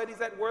Bible studies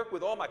at work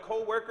with all my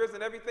co-workers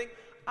and everything.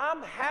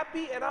 I'm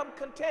happy and I'm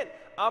content.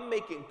 I'm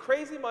making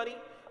crazy money.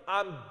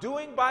 I'm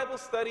doing Bible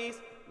studies.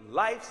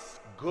 Life's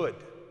good.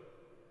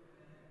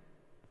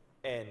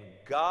 And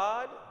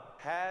God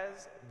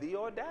has the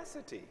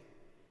audacity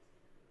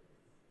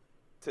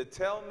to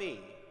tell me,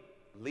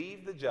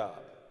 leave the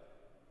job.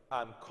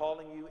 I'm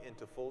calling you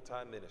into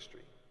full-time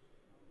ministry.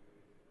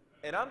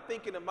 And I'm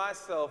thinking to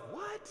myself,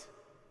 what?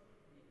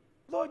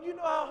 Lord, you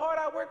know how hard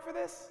I work for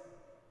this?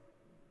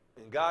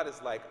 And God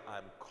is like,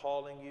 I'm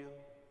calling you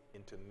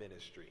into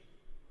ministry.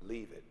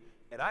 Leave it.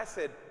 And I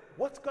said,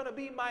 what's going to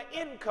be my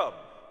income?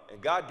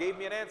 And God gave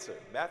me an answer.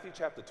 Matthew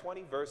chapter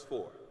 20, verse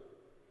 4.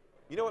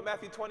 You know what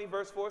Matthew 20,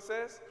 verse 4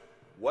 says?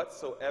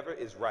 Whatsoever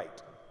is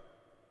right.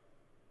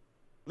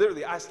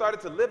 Literally, I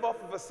started to live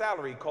off of a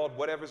salary called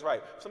whatever's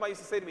right. Somebody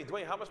used to say to me,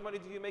 Dwayne, how much money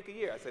do you make a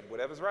year? I said,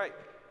 whatever's right.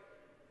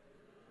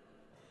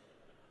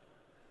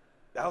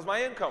 That was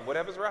my income,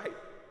 whatever's right.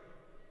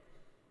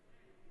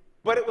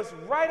 But it was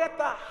right at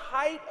the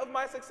height of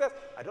my success.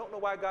 I don't know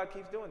why God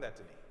keeps doing that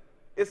to me.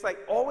 It's like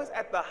always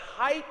at the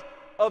height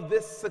of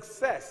this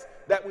success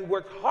that we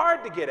worked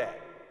hard to get at.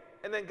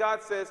 And then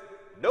God says,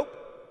 nope.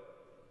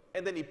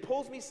 And then he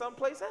pulls me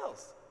someplace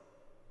else.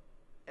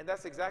 And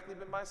that's exactly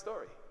been my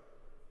story.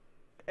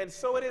 And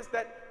so it is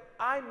that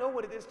I know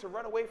what it is to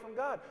run away from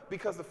God.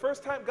 Because the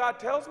first time God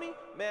tells me,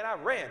 man, I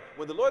ran.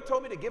 When the Lord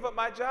told me to give up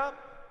my job,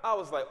 I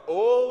was like,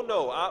 oh,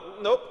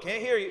 no, nope,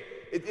 can't hear you.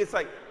 It's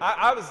like,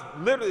 I was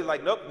literally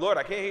like, nope, Lord,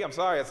 I can't hear you. I'm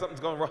sorry, something's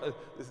going wrong.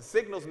 The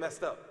signal's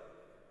messed up.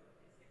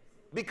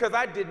 Because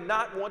I did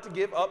not want to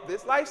give up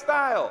this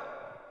lifestyle.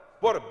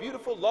 Bought a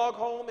beautiful log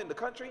home in the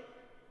country.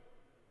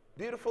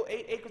 Beautiful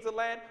 8 acres of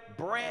land,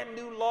 brand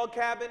new log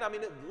cabin. I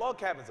mean, log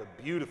cabins are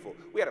beautiful.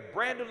 We had a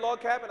brand new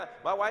log cabin.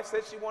 My wife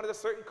said she wanted a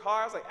certain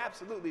car. I was like,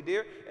 absolutely,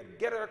 dear. And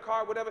get her a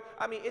car, whatever.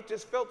 I mean, it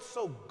just felt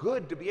so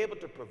good to be able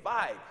to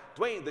provide.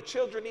 Dwayne, the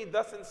children need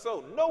thus and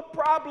so. No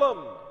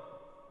problem.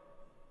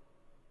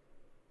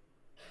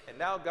 And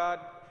now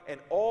God, and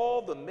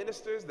all the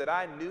ministers that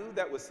I knew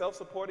that were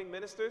self-supporting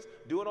ministers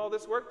doing all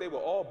this work, they were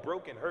all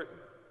broke and hurting.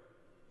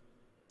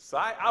 So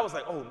I was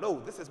like, oh, no,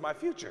 this is my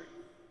future.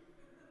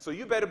 So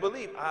you better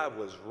believe I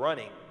was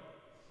running.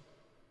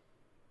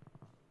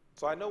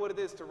 So I know what it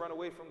is to run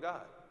away from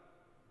God.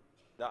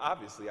 Now,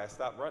 obviously, I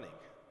stopped running.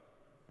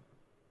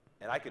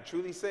 And I can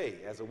truly say,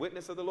 as a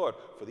witness of the Lord,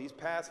 for these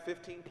past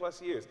 15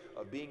 plus years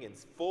of being in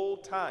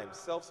full-time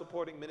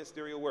self-supporting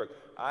ministerial work,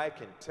 I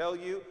can tell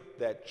you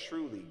that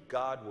truly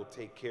God will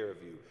take care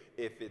of you.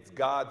 If it's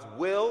God's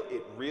will,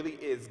 it really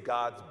is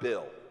God's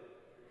bill.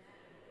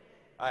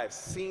 I have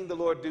seen the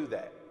Lord do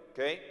that,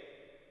 okay?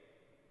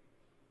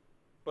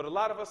 But a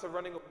lot of us are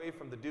running away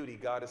from the duty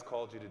God has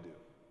called you to do.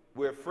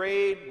 We're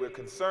afraid, we're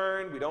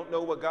concerned, we don't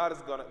know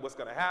what's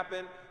going to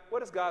happen. What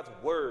does God's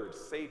word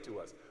say to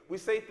us? We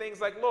say things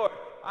like, Lord,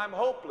 I'm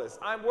hopeless,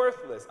 I'm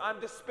worthless,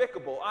 I'm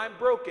despicable, I'm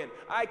broken,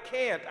 I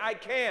can't.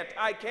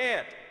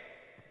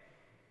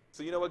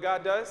 So you know what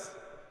God does?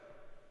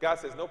 God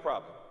says, no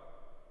problem.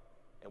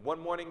 And one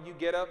morning you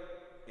get up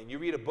and you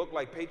read a book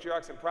like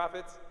Patriarchs and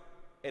Prophets,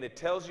 and it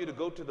tells you to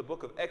go to the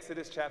book of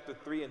Exodus chapter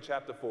 3 and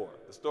chapter 4,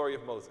 the story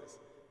of Moses.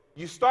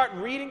 You start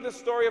reading the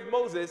story of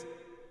Moses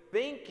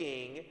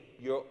thinking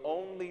you're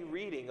only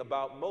reading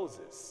about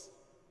Moses.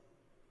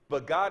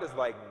 But God is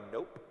like,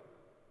 nope,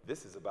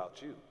 this is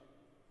about you.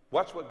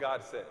 Watch what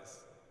God says.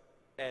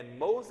 And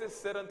Moses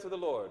said unto the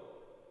Lord,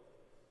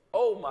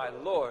 O my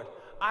Lord,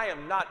 I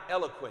am not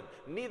eloquent,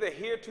 neither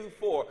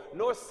heretofore,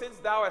 nor since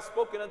thou hast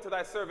spoken unto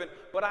thy servant,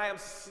 but I am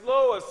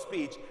slow of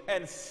speech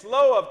and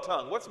slow of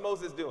tongue. What's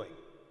Moses doing?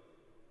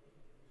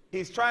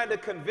 He's trying to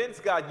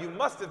convince God, you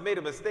must have made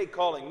a mistake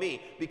calling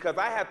me because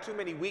I have too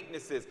many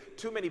weaknesses,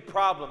 too many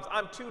problems.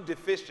 I'm too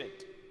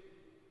deficient.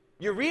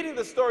 You're reading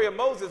the story of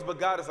Moses, but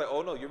God is like,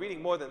 oh no, you're reading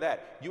more than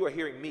that. You are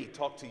hearing me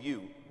talk to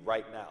you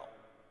right now.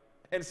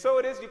 And so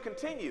it is, you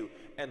continue.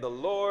 And the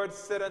Lord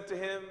said unto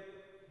him,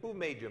 who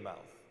made your mouth?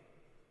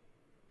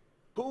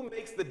 Who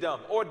makes the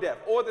dumb or deaf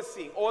or the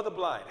seeing or the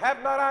blind?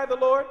 Have not I the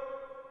Lord?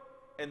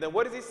 And then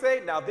what does he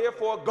say? Now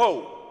therefore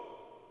go.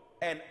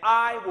 And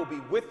I will be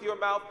with your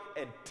mouth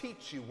and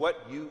teach you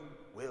what you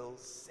will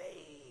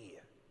say.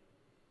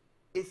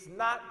 It's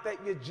not that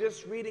you're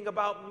just reading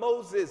about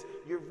Moses.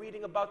 You're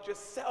reading about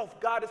yourself.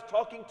 God is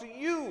talking to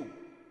you.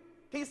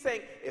 He's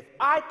saying, if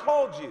I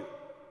called you,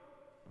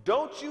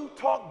 don't you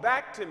talk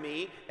back to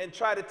me and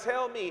try to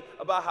tell me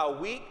about how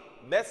weak,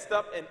 messed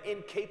up, and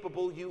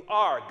incapable you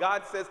are.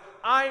 God says,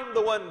 I'm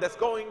the one that's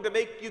going to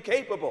make you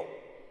capable.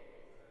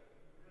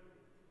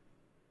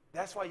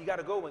 That's why you got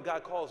to go when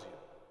God calls you.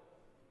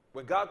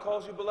 When God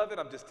calls you, beloved,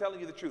 I'm just telling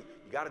you the truth.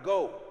 You got to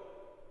go.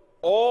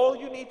 All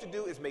you need to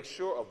do is make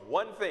sure of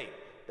one thing,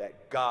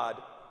 that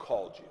God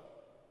called you.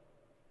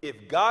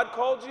 If God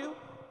called you,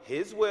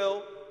 His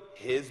will,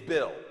 His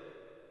bill.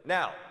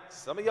 Now,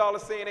 some of y'all are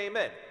saying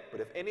amen,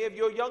 but if any of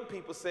your young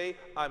people say,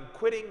 I'm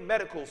quitting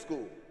medical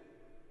school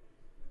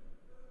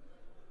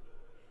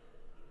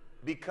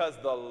because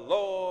the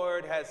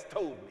Lord has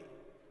told me,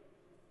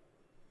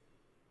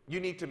 you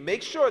need to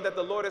make sure that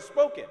the Lord has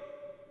spoken.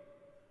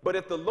 But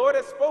if the Lord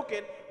has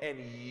spoken and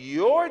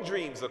your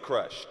dreams are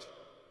crushed,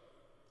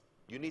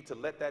 you need to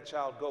let that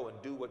child go and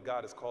do what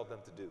God has called them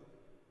to do.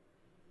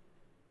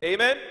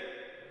 Amen?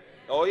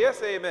 Oh,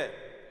 yes, amen.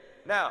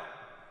 Now,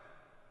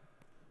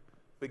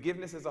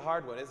 forgiveness is a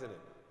hard one, isn't it?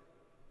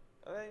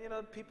 You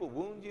know, people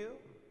wound you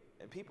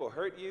and people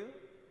hurt you.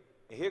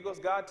 And here goes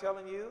God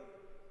telling you,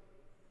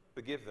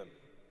 forgive them.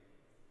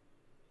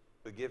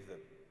 Forgive them.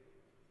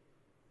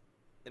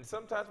 And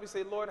sometimes we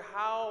say, Lord,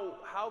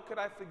 how could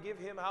I forgive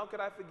him? How could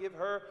I forgive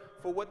her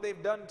for what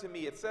they've done to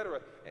me, etc.?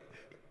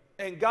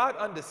 And God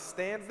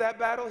understands that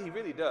battle. He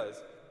really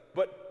does.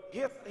 But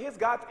here's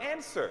God's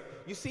answer.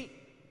 You see,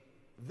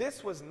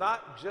 this was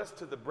not just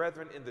to the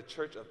brethren in the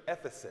church of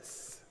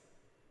Ephesus.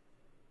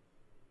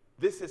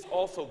 This is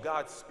also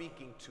God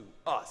speaking to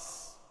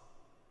us.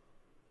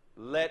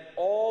 Let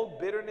all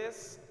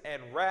bitterness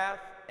and wrath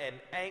and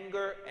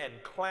anger and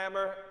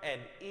clamor and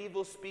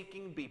evil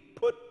speaking be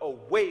put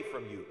away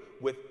from you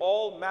with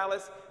all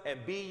malice,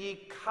 and be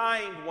ye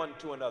kind one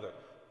to another,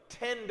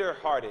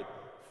 tender-hearted,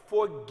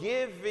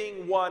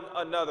 forgiving one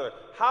another.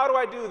 How do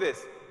I do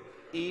this?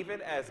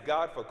 Even as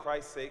God for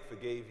Christ's sake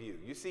forgave you.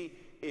 You see,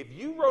 if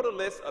you wrote a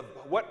list of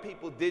what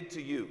people did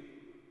to you,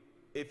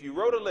 if you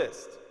wrote a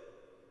list,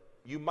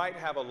 you might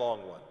have a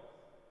long one.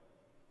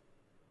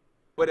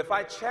 But if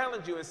I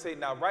challenge you and say,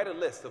 now write a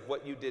list of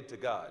what you did to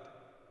God,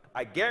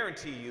 I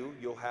guarantee you,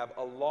 you'll have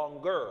a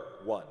longer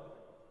one.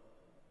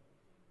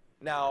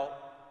 Now,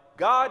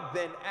 God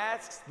then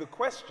asks the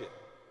question,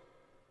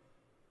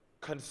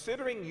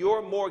 considering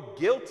you're more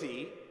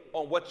guilty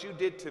on what you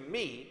did to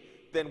me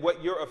than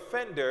what your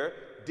offender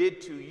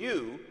did to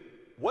you,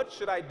 what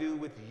should I do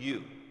with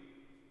you?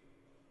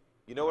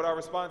 You know what our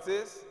response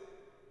is?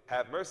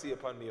 Have mercy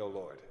upon me, O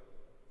Lord.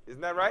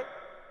 Isn't that right?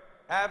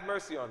 Have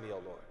mercy on me,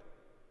 O Lord.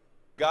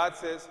 God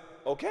says,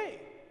 okay,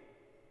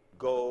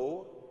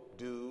 go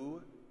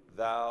do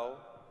thou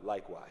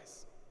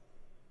likewise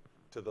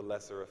to the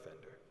lesser offender.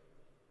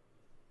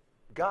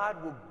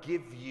 God will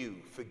give you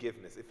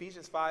forgiveness.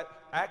 Ephesians 5,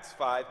 Acts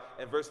 5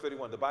 and verse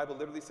 31, the Bible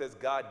literally says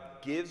God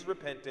gives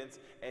repentance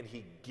and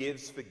he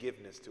gives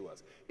forgiveness to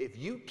us. If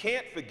you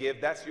can't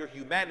forgive, that's your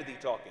humanity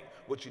talking.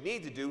 What you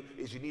need to do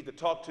is you need to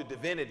talk to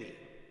divinity.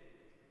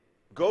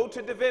 Go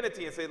to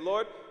divinity and say,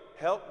 Lord,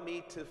 help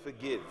me to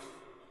forgive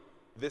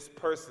this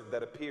person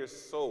that appears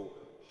so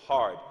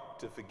hard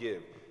to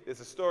forgive.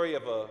 There's a story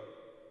of a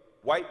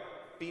white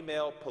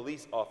female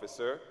police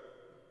officer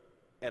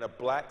and a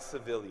black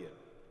civilian.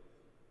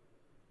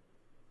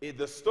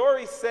 The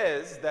story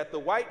says that the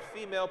white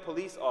female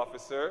police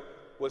officer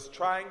was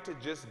trying to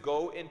just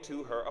go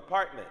into her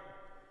apartment.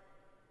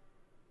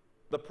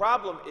 The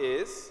problem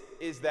is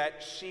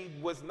that she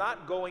was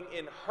not going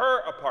in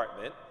her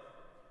apartment.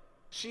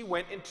 She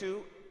went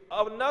into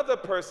another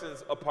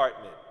person's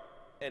apartment,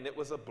 and it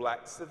was a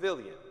black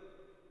civilian.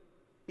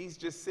 He's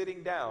just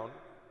sitting down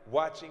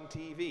watching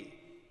TV.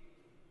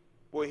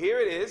 Well, here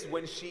it is.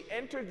 When she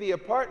entered the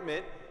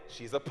apartment,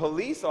 she's a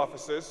police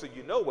officer, so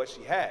you know what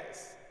she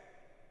has.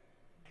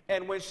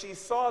 And when she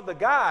saw the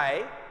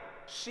guy,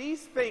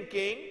 she's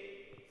thinking,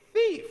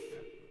 thief.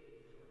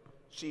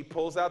 She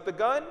pulls out the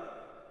gun,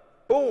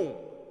 boom,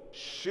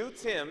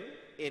 shoots him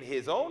in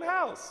his own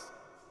house,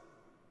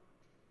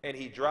 and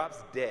he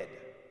drops dead.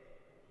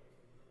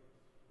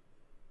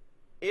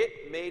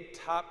 It made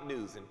top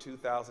news in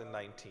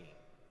 2019.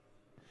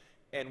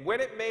 And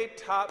when it made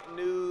top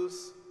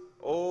news,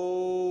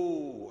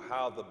 oh,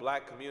 how the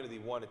black community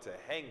wanted to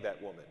hang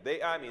that woman.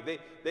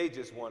 They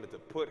just wanted to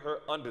put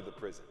her under the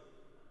prison.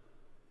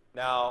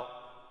 Now,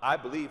 I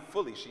believe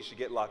fully she should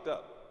get locked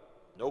up.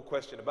 No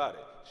question about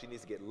it. She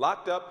needs to get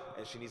locked up,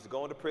 and she needs to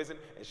go into prison,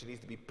 and she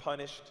needs to be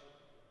punished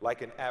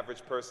like an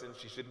average person.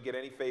 She shouldn't get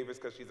any favors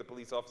because she's a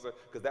police officer,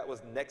 because that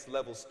was next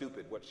level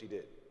stupid what she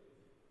did.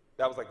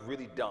 That was like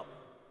really dumb.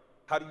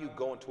 How do you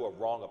go into a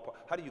wrong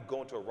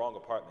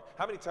apartment?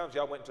 How many times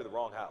y'all went into the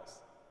wrong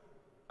house?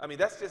 I mean,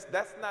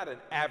 that's not an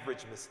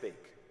average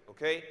mistake,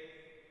 okay?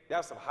 That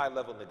was some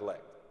high-level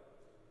neglect.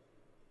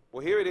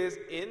 Well, here it is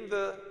in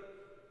the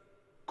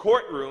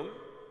courtroom.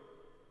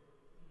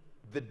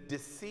 The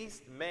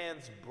deceased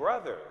man's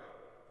brother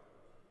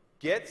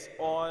gets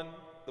on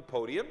the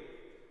podium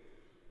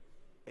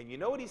And you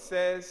know what he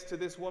says to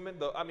this woman?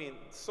 Though, I mean,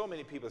 so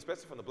many people,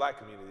 especially from the black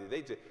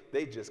community,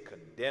 they just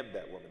condemned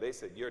that woman. They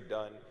said, you're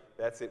done.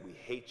 That's it. We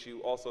hate you.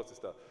 All sorts of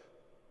stuff.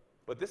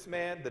 But this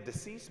man, the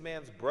deceased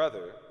man's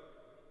brother,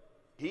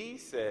 he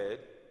said,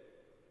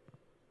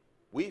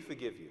 we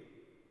forgive you.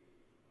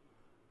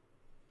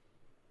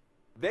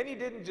 Then he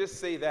didn't just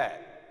say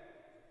that.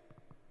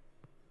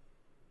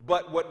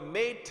 But what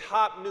made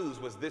top news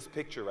was this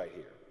picture right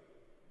here.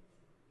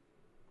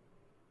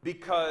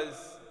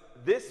 Because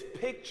this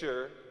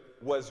picture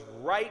was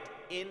right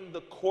in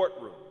the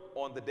courtroom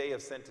on the day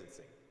of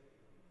sentencing.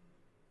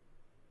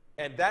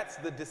 And that's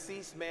the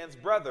deceased man's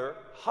brother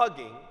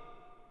hugging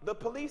the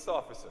police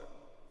officer.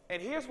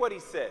 And here's what he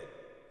said.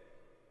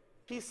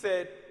 He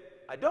said,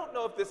 I don't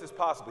know if this is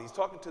possible. He's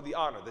talking to the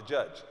honor, the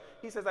judge.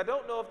 He says, I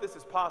don't know if this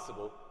is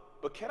possible,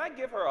 but can I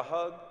give her a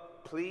hug,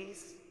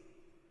 please?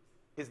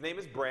 His name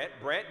is Brant.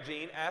 Brant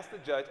Jean asked the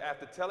judge,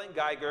 after telling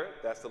Geiger,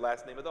 that's the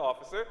last name of the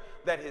officer,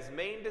 that his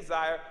main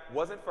desire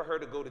wasn't for her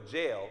to go to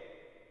jail,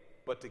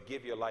 but to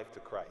give your life to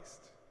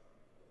Christ.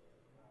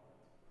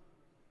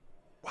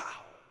 Wow.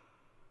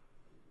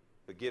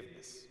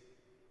 Forgiveness.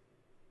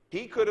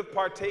 He could have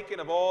partaken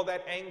of all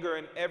that anger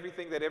and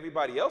everything that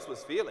everybody else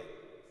was feeling,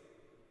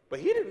 but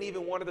he didn't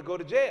even want her to go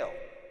to jail.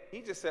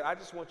 He just said, I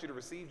just want you to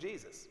receive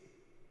Jesus.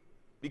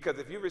 Because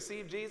if you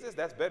receive Jesus,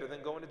 that's better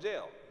than going to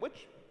jail,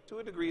 which to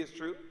a degree is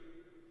true.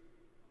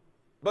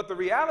 But the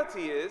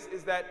reality is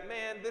that,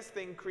 man, this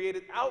thing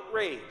created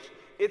outrage.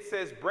 It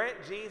says Brant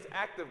Jean's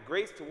act of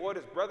grace toward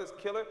his brother's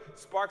killer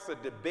sparks a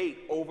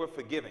debate over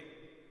forgiving.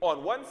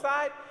 On one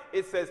side,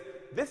 it says,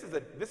 this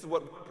is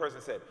what one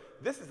person said,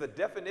 this is the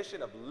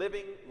definition of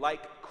living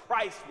like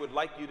Christ would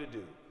like you to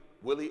do,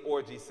 Willie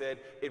Orgy said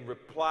in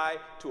reply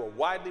to a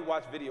widely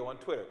watched video on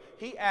Twitter.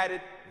 He added,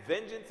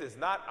 vengeance is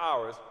not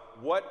ours.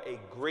 What a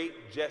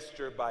great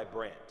gesture by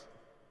Brant.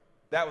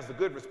 That was the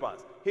good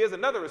response. Here's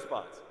another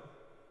response.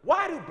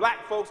 Why do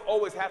black folks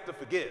always have to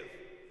forgive?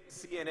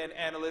 CNN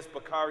analyst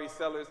Bakari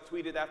Sellers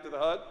tweeted after the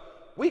hug,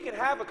 we can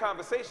have a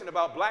conversation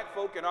about black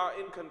folk and our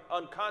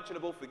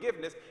unconscionable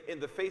forgiveness in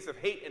the face of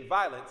hate and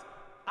violence.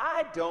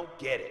 I don't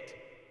get it.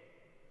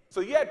 So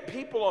you had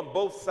people on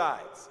both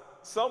sides.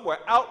 Some were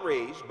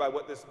outraged by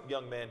what this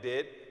young man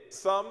did.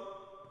 Some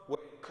were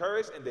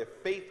encouraged and their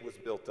faith was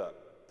built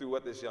up through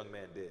what this young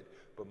man did.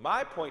 But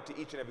my point to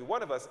each and every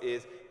one of us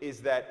is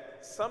that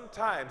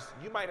sometimes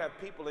you might have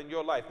people in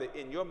your life that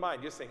in your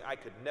mind you're saying, I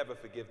could never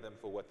forgive them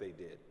for what they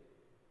did.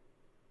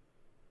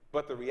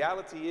 But the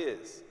reality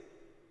is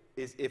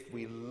if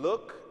we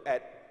look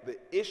at the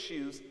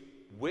issues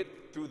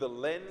through the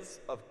lens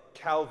of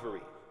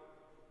Calvary,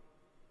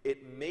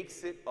 it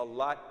makes it a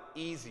lot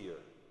easier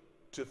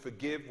to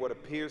forgive what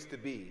appears to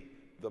be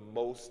the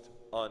most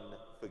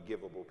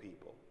unforgivable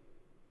people.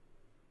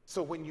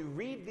 So when you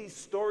read these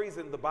stories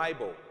in the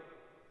Bible,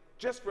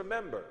 just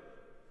remember,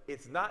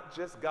 it's not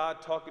just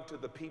God talking to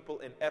the people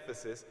in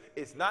Ephesus.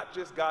 It's not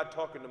just God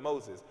talking to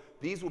Moses.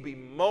 These will be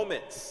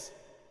moments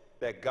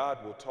that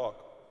God will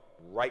talk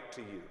right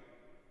to you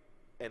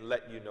and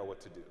let you know what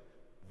to do.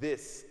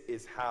 This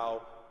is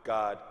how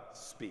God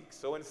speaks.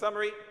 So in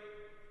summary,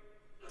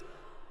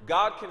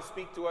 God can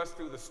speak to us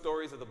through the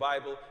stories of the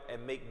Bible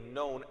and make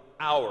known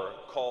our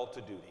call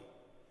to duty.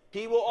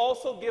 He will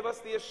also give us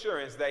the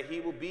assurance that he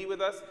will be with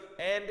us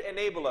and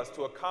enable us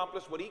to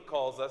accomplish what he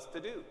calls us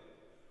to do.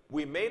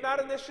 We may not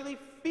initially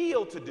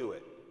feel to do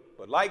it,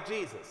 but like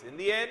Jesus, in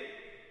the end,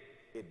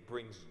 it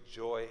brings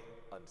joy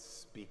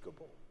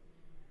unspeakable.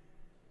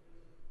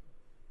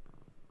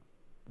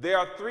 There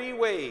are three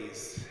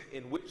ways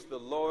in which the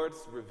Lord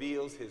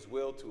reveals his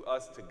will to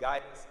us to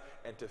guide us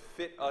and to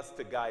fit us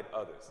to guide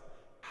others.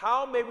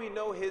 How may we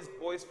know his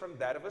voice from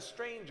that of a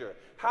stranger?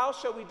 How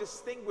shall we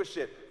distinguish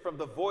it from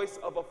the voice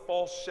of a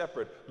false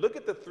shepherd? Look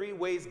at the three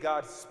ways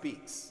God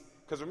speaks.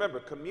 Because remember,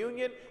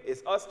 communion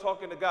is us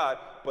talking to God,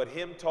 but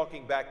him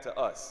talking back to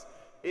us.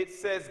 It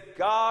says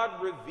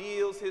God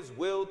reveals his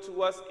will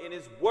to us in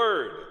his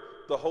word,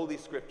 the Holy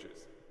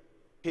Scriptures.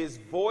 His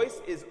voice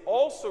is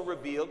also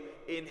revealed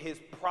in his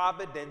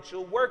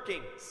providential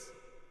workings.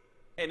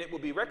 And it will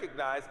be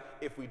recognized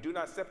if we do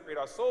not separate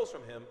our souls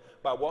from him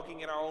by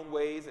walking in our own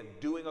ways and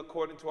doing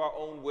according to our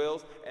own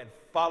wills and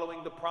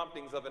following the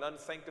promptings of an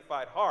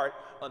unsanctified heart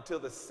until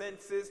the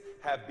senses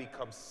have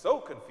become so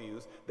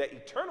confused that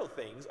eternal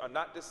things are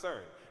not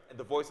discerned and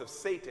the voice of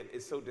Satan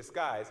is so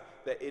disguised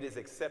that it is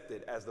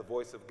accepted as the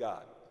voice of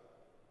God.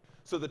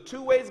 So the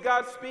two ways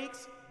God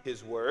speaks,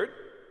 his word.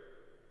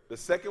 The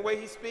second way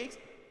he speaks,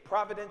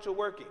 providential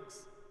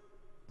workings.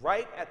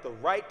 Right at the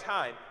right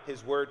time,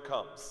 his word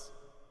comes.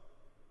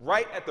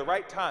 Right at the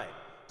right time.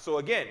 So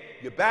again,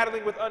 you're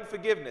battling with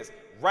unforgiveness.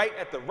 Right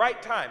at the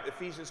right time,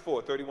 Ephesians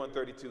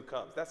 4:31-32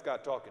 comes. That's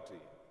God talking to you.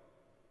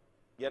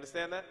 You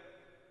understand that?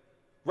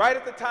 Right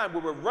at the time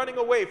where we're running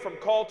away from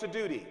call to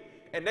duty.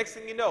 And next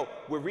thing you know,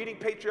 we're reading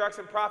patriarchs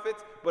and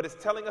prophets, but it's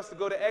telling us to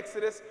go to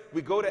Exodus.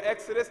 We go to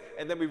Exodus,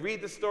 and then we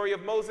read the story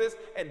of Moses,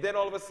 and then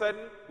all of a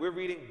sudden, we're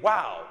reading,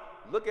 wow,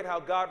 look at how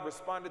God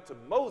responded to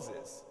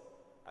Moses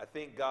I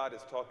think God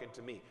is talking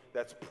to me.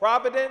 That's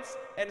providence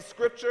and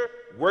scripture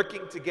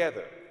working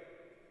together.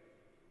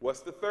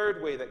 What's the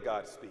third way that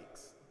God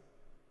speaks?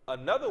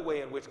 Another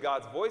way in which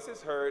God's voice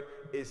is heard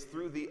is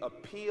through the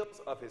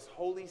appeals of his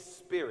Holy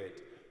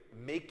Spirit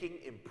making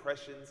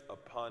impressions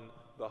upon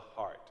the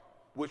heart,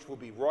 which will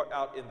be wrought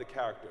out in the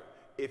character.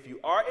 If you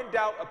are in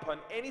doubt upon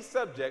any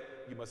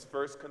subject, you must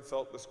first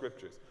consult the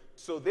scriptures.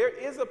 So there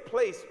is a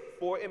place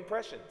for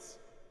impressions.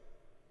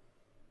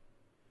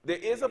 There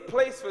is a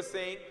place for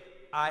saying,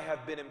 I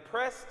have been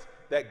impressed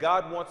that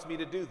God wants me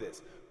to do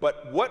this.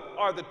 But what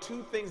are the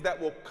two things that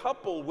will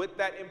couple with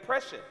that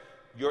impression?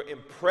 You're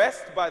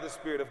impressed by the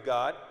Spirit of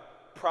God.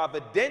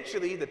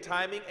 Providentially, the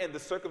timing and the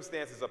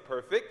circumstances are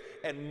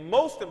perfect. And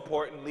most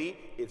importantly,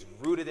 it's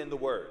rooted in the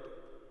Word.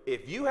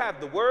 If you have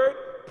the Word,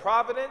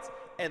 providence,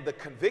 and the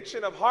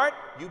conviction of heart,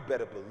 you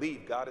better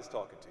believe God is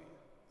talking to you.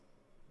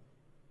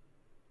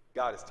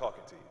 God is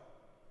talking to you.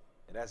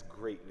 And that's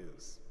great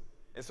news.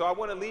 And so I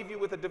want to leave you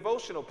with a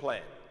devotional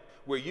plan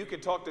where you can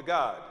talk to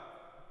God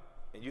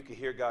and you can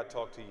hear God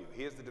talk to you.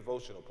 Here's the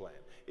devotional plan.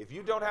 If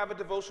you don't have a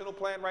devotional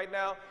plan right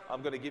now,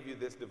 I'm going to give you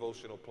this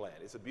devotional plan.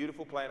 It's a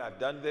beautiful plan. I've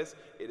done this.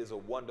 It is a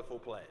wonderful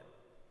plan.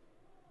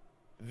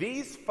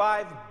 These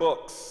 5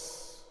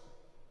 books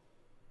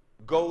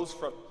goes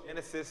from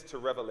Genesis to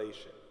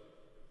Revelation.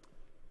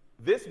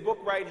 This book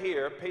right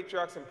here,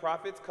 Patriarchs and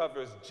Prophets,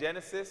 covers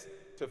Genesis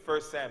to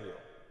 1 Samuel.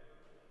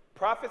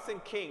 Prophets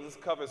and Kings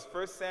covers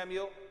 1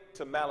 Samuel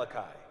to Malachi.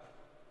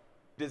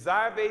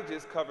 Desire of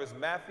Ages covers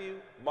Matthew,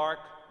 Mark,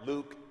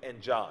 Luke, and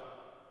John.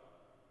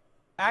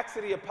 Acts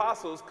of the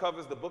Apostles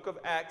covers the book of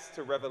Acts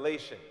to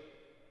Revelation.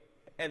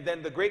 And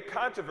then the Great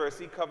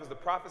Controversy covers the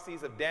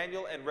prophecies of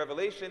Daniel and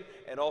Revelation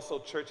and also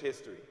church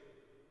history.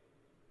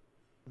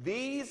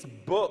 These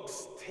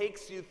books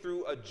takes you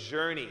through a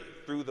journey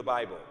through the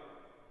Bible.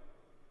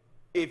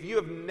 If you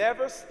have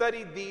never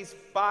studied these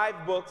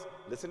 5 books,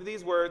 listen to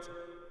these words,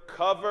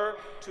 cover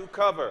to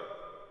cover.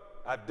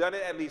 I've done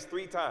it at least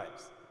 3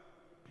 times.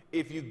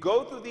 If you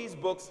go through these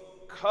books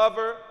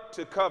cover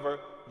to cover,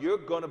 you're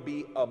going to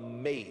be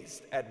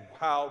amazed at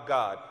how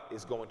God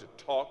is going to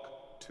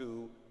talk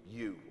to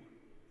you.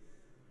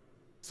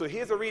 So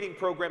here's a reading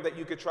program that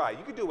you could try.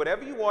 You can do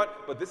whatever you want,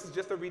 but this is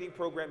just a reading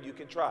program you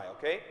can try,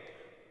 okay?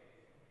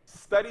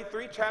 Study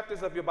 3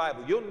 chapters of your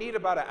Bible. You'll need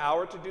about an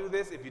hour to do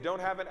this. If you don't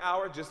have an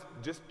hour, just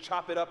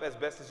chop it up as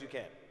best as you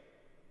can.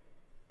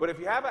 But if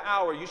you have an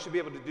hour, you should be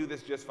able to do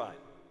this just fine.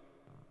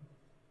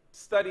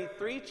 Study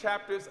 3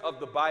 chapters of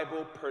the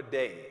Bible per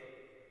day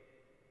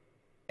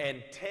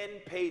and 10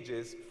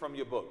 pages from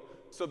your book.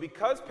 So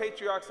because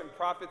Patriarchs and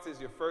Prophets is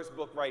your first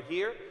book right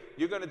here,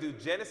 you're going to do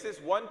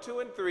Genesis 1, 2,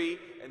 and 3,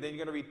 and then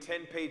you're going to read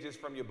 10 pages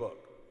from your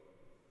book.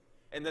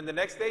 And then the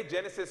next day,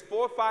 Genesis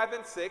 4, 5,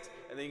 and 6,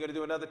 and then you're going to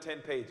do another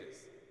 10 pages.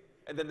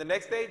 And then the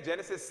next day,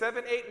 Genesis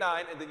 7, 8,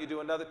 9, and then you do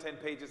another 10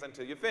 pages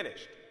until you're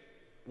finished.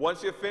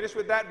 Once you're finished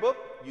with that book,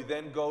 you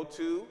then go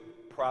to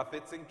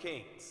Prophets and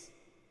Kings,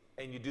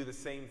 and you do the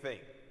same thing.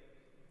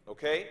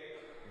 Okay?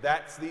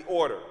 That's the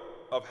order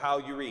of how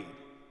you read.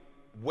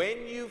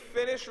 When you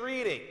finish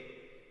reading,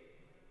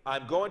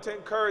 I'm going to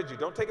encourage you.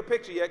 Don't take a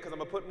picture yet because I'm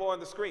going to put more on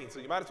the screen, so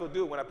you might as well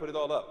do it when I put it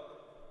all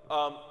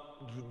up.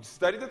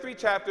 Study the 3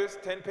 chapters,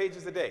 10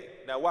 pages a day.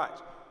 Now watch.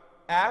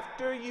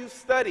 After you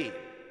study,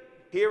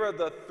 here are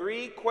the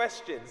 3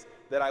 questions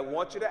that I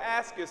want you to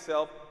ask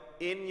yourself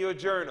in your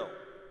journal.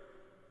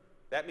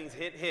 That means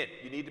hint, hint,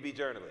 you need to be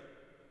journaling.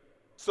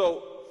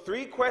 So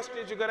 3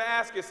 questions you're going to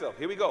ask yourself.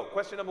 Here we go.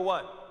 Question number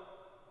 1.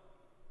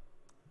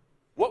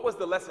 What was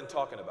the lesson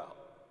talking about?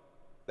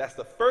 That's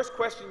the first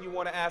question you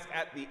want to ask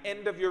at the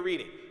end of your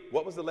reading.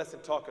 What was the lesson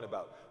talking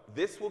about?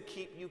 This will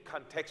keep you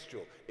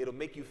contextual. It'll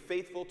make you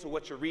faithful to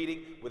what you're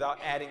reading without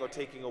adding or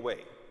taking away.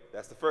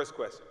 That's the first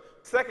question.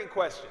 Second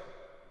question.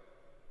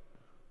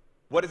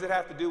 What does it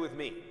have to do with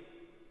me?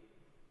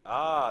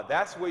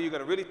 That's where you're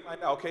going to really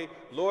find out, okay,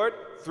 Lord,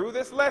 through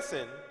this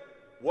lesson,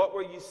 what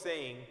were you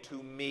saying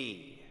to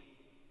me?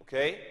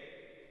 Okay?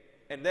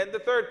 And then the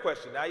third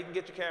question. Now you can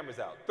get your cameras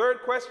out. Third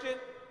question.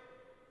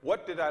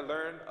 What did I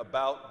learn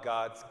about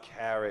God's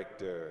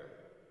character?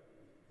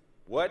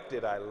 What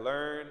did I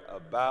learn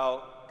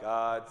about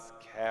God's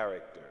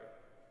character?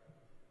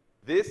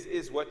 This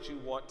is what you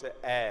want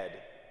to add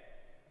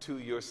to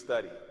your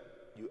study.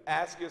 You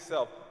ask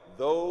yourself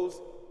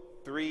those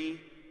 3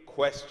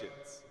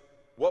 questions.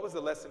 What was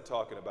the lesson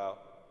talking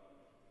about?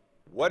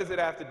 What does it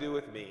have to do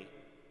with me?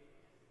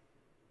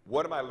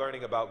 What am I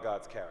learning about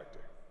God's character?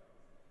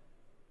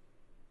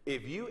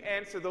 If you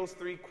answer those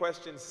 3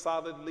 questions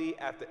solidly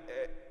after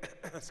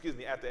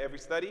every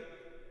study,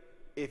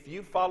 if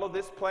you follow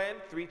this plan,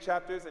 3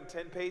 chapters and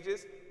 10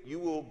 pages, you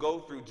will go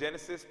through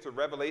Genesis to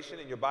Revelation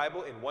in your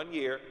Bible in 1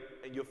 year,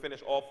 and you'll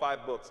finish all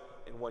 5 books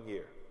in 1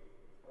 year.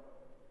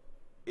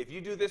 If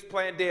you do this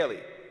plan daily,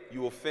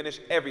 you will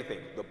finish everything.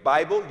 The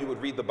Bible, you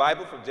would read the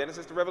Bible from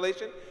Genesis to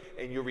Revelation,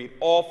 and you'll read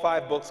all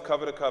 5 books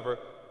cover to cover,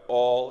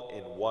 all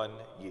in 1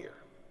 year.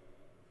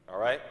 All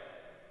right?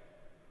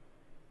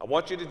 I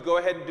want you to go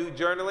ahead and do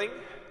journaling.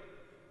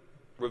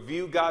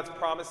 Review God's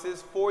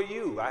promises for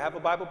you. I have a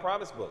Bible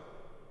promise book.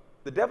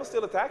 The devil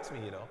still attacks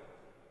me, you know.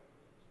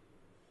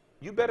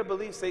 You better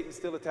believe Satan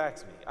still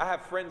attacks me. I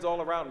have friends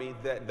all around me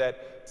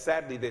that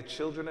sadly their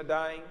children are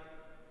dying,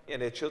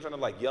 and their children are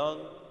like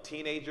young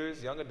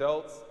teenagers, young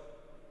adults,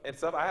 and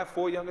stuff. I have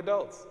 4 young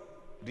adults.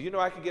 Do you know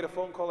I could get a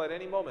phone call at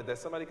any moment that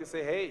somebody could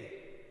say, hey,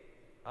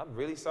 I'm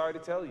really sorry to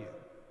tell you.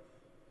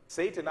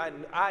 Satan,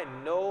 I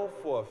know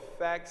for a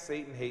fact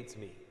Satan hates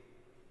me.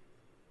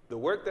 The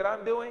work that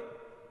I'm doing,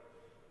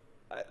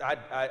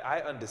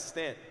 I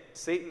understand.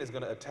 Satan is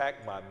going to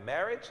attack my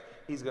marriage.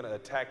 He's going to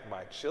attack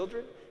my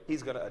children.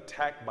 He's going to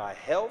attack my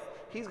health.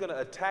 He's going to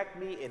attack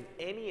me in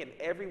any and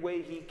every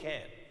way he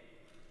can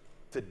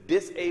to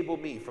disable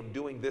me from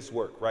doing this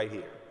work right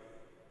here.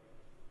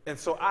 And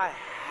so I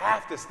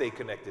have to stay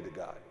connected to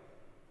God,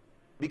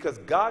 because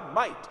God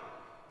might.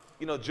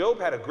 You know, Job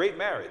had a great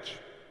marriage,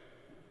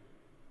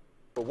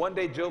 but one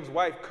day Job's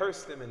wife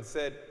cursed him and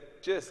said,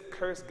 just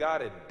curse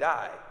God and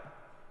die.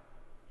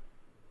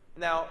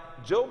 Now,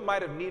 Job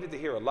might have needed to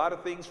hear a lot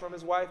of things from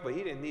his wife, but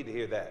he didn't need to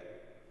hear that.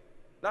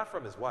 Not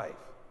from his wife.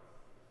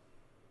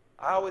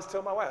 I always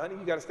tell my wife, honey,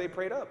 you got to stay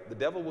prayed up. The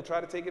devil will try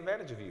to take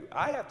advantage of you.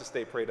 I have to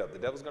stay prayed up. The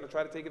devil's going to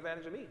try to take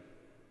advantage of me.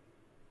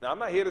 Now, I'm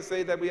not here to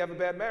say that we have a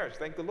bad marriage.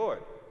 Thank the Lord.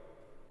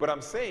 But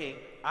I'm saying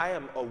I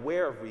am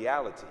aware of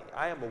reality.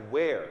 I am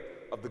aware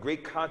of the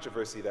great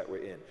controversy that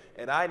we're in.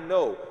 And I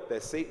know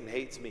that Satan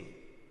hates me.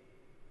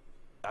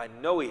 I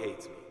know he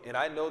hates me. And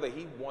I know that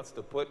he wants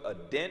to put a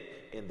dent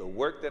in the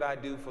work that I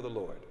do for the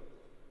Lord,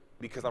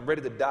 because I'm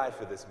ready to die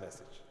for this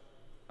message.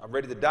 I'm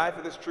ready to die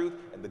for this truth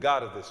and the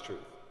God of this truth.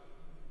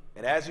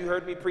 And as you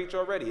heard me preach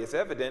already, it's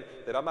evident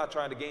that I'm not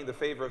trying to gain the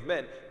favor of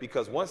men,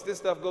 because once this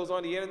stuff goes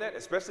on the internet,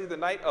 especially the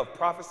night of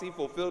prophecy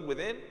fulfilled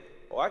within,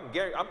 I can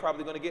guarantee I'm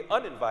probably going to get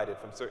uninvited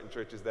from certain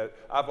churches that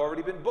I've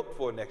already been booked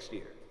for next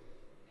year.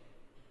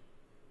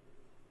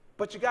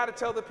 But you got to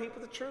tell the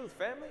people the truth,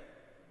 family.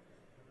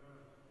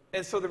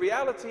 And so the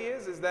reality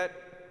is that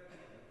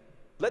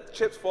let the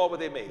chips fall where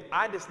they may.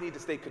 I just need to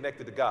stay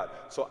connected to God.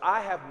 So I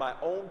have my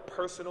own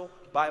personal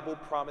Bible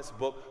promise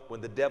book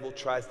when the devil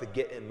tries to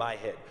get in my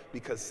head,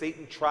 because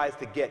Satan tries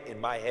to get in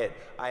my head.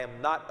 I am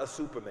not a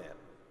Superman.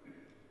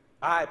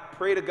 I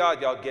pray to God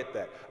y'all get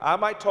that. I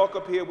might talk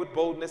up here with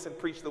boldness and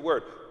preach the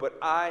word, but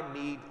I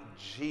need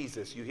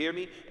Jesus. You hear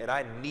me? And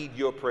I need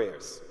your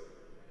prayers.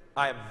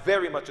 I am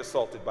very much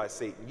assaulted by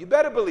Satan. You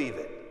better believe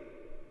it.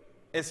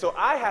 And so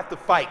I have to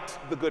fight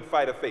the good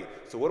fight of faith.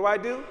 So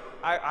what do?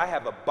 I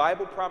have a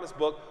Bible promise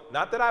book,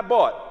 not that I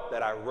bought,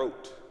 that I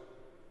wrote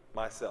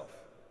myself.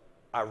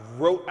 I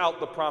wrote out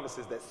the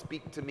promises that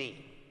speak to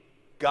me,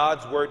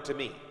 God's word to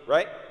me,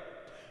 right?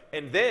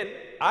 And then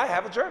I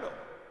have a journal.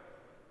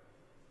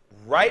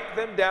 Write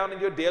them down in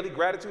your daily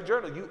gratitude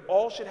journal. You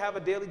all should have a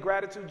daily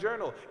gratitude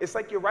journal. It's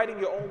like you're writing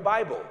your own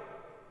Bible.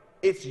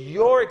 It's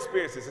your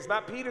experiences. It's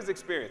not Peter's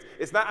experience.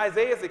 It's not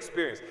Isaiah's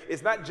experience.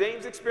 It's not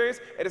James' experience,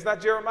 and it's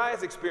not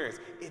Jeremiah's experience.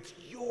 It's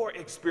your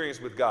experience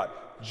with God.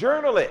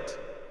 Journal it.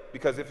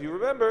 Because if you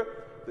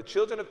remember, the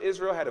children of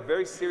Israel had a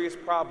very serious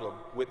problem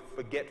with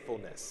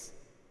forgetfulness.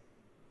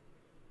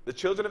 The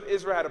children of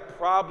Israel had a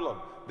problem.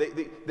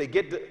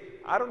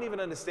 I don't even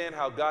understand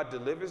how God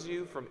delivers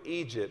you from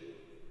Egypt,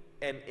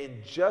 and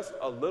in just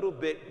a little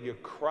bit, you're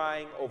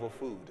crying over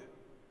food.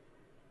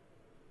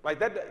 Like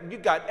that, you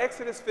got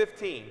Exodus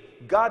 15,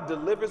 God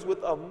delivers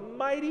with a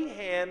mighty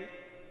hand,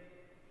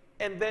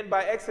 and then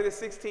by Exodus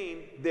 16,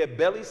 their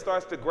belly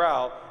starts to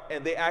growl,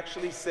 and they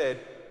actually said,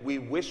 we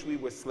wish we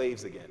were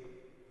slaves again,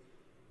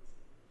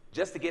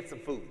 just to get some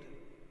food.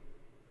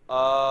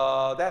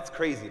 That's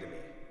crazy to me.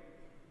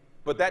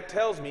 But that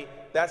tells me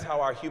that's how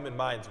our human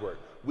minds work.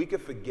 We can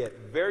forget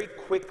very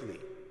quickly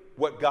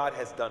what God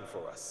has done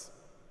for us.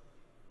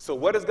 So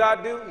what does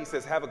God do? He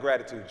says, have a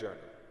gratitude journal.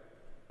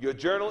 Your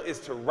journal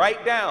is to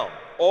write down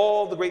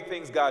all the great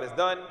things God has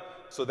done,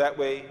 so that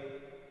way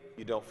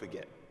you don't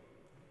forget.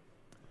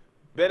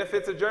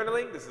 Benefits of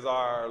journaling. This is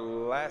our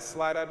last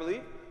slide, I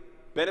believe.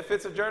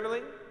 Benefits of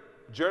journaling.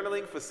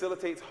 Journaling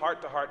facilitates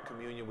heart-to-heart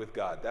communion with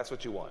God. That's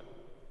what you want.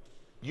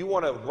 You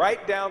want to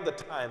write down the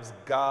times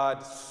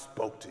God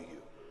spoke to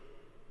you.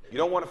 You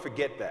don't want to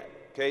forget that,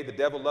 okay? The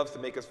devil loves to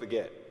make us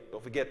forget.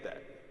 Don't forget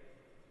that.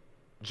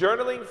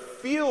 Journaling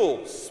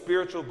fuels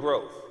spiritual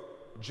growth.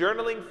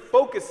 Journaling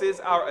focuses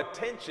our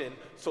attention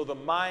so the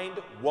mind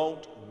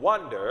won't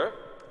wander.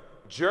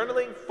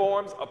 Journaling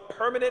forms a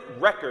permanent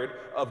record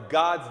of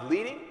God's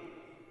leading.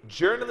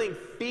 Journaling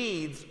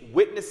feeds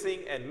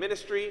witnessing and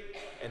ministry.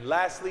 And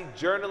lastly,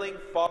 journaling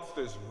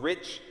fosters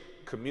rich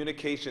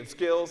communication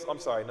skills.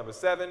 Number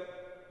 7,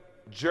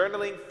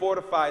 journaling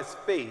fortifies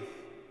faith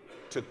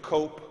to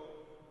cope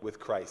with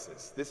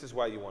crisis. This is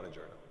why you want to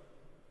journal,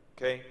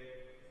 okay?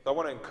 So I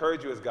want to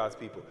encourage you as God's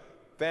people.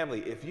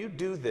 Family, if you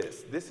do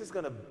this, this is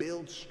going to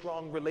build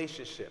strong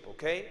relationship,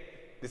 okay?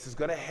 This is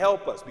going to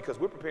help us because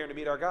we're preparing to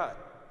meet our God.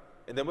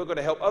 And then we're going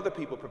to help other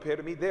people prepare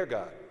to meet their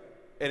God.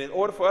 And in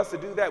order for us to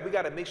do that, we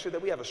got to make sure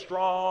that we have a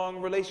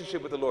strong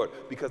relationship with the Lord,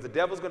 because the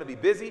devil's going to be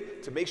busy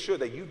to make sure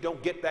that you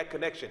don't get that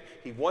connection.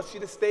 He wants you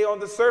to stay on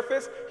the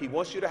surface. He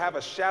wants you to have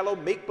a shallow,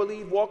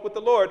 make-believe walk with the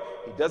Lord.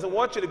 He doesn't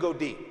want you to go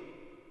deep.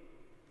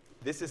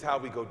 This is how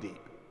we go deep.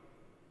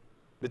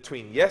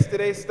 Between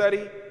yesterday's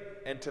study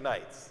and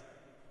tonight's,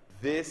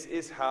 this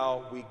is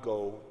how we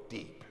go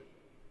deep.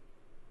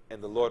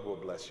 And the Lord will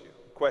bless you.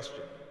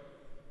 Question: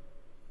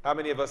 how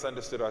many of us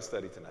understood our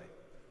study tonight?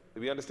 Did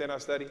we understand our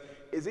study?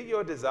 Is it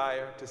your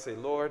desire to say,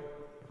 Lord,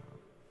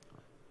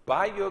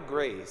 by your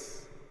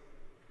grace,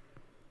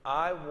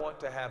 I want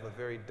to have a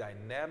very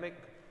dynamic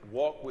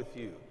walk with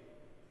you.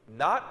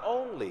 Not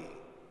only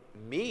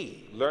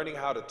me learning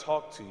how to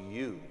talk to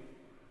you,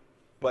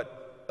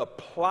 but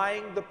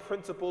applying the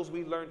principles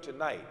we learned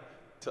tonight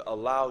to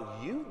allow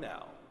you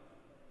now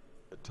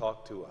to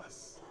talk to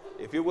us.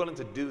 If you're willing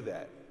to do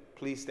that,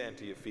 please stand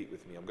to your feet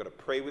with me. I'm going to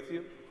pray with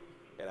you,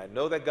 and I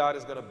know that God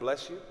is going to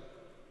bless you.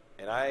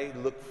 And I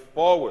look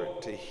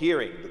forward to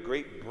hearing the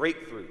great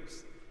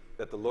breakthroughs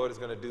that the Lord is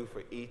going to do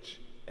for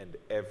each and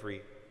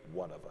every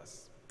one of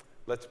us.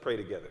 Let's pray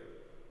together.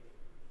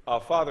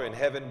 Our Father in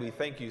heaven, we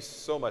thank you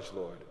so much,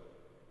 Lord,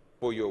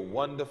 for your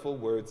wonderful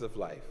words of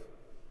life.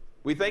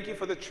 We thank you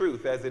for the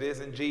truth as it is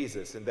in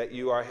Jesus, and that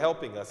you are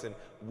helping us and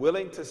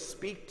willing to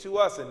speak to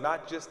us and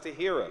not just to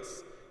hear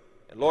us.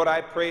 And Lord,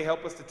 I pray,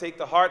 help us to take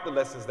to heart the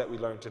lessons that we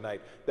learned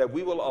tonight, that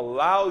we will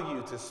allow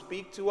you to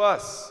speak to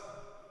us,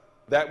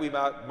 that we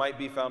might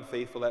be found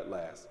faithful at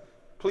last.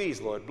 Please,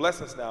 Lord, bless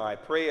us now, I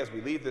pray, as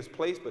we leave this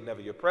place, but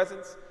never your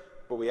presence.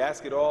 For we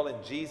ask it all in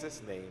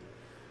Jesus' name.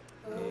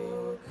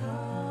 Oh,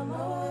 come,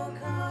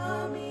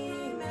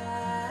 Emmanuel,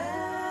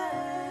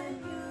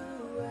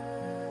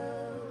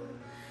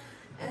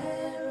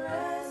 and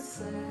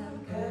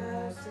ransom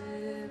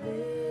captive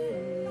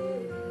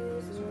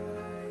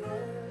Israel,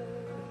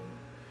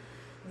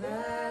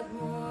 that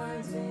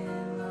mourns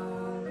in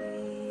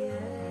lonely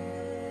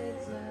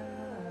exile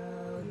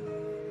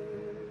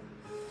here,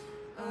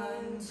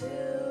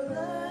 until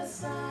the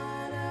sun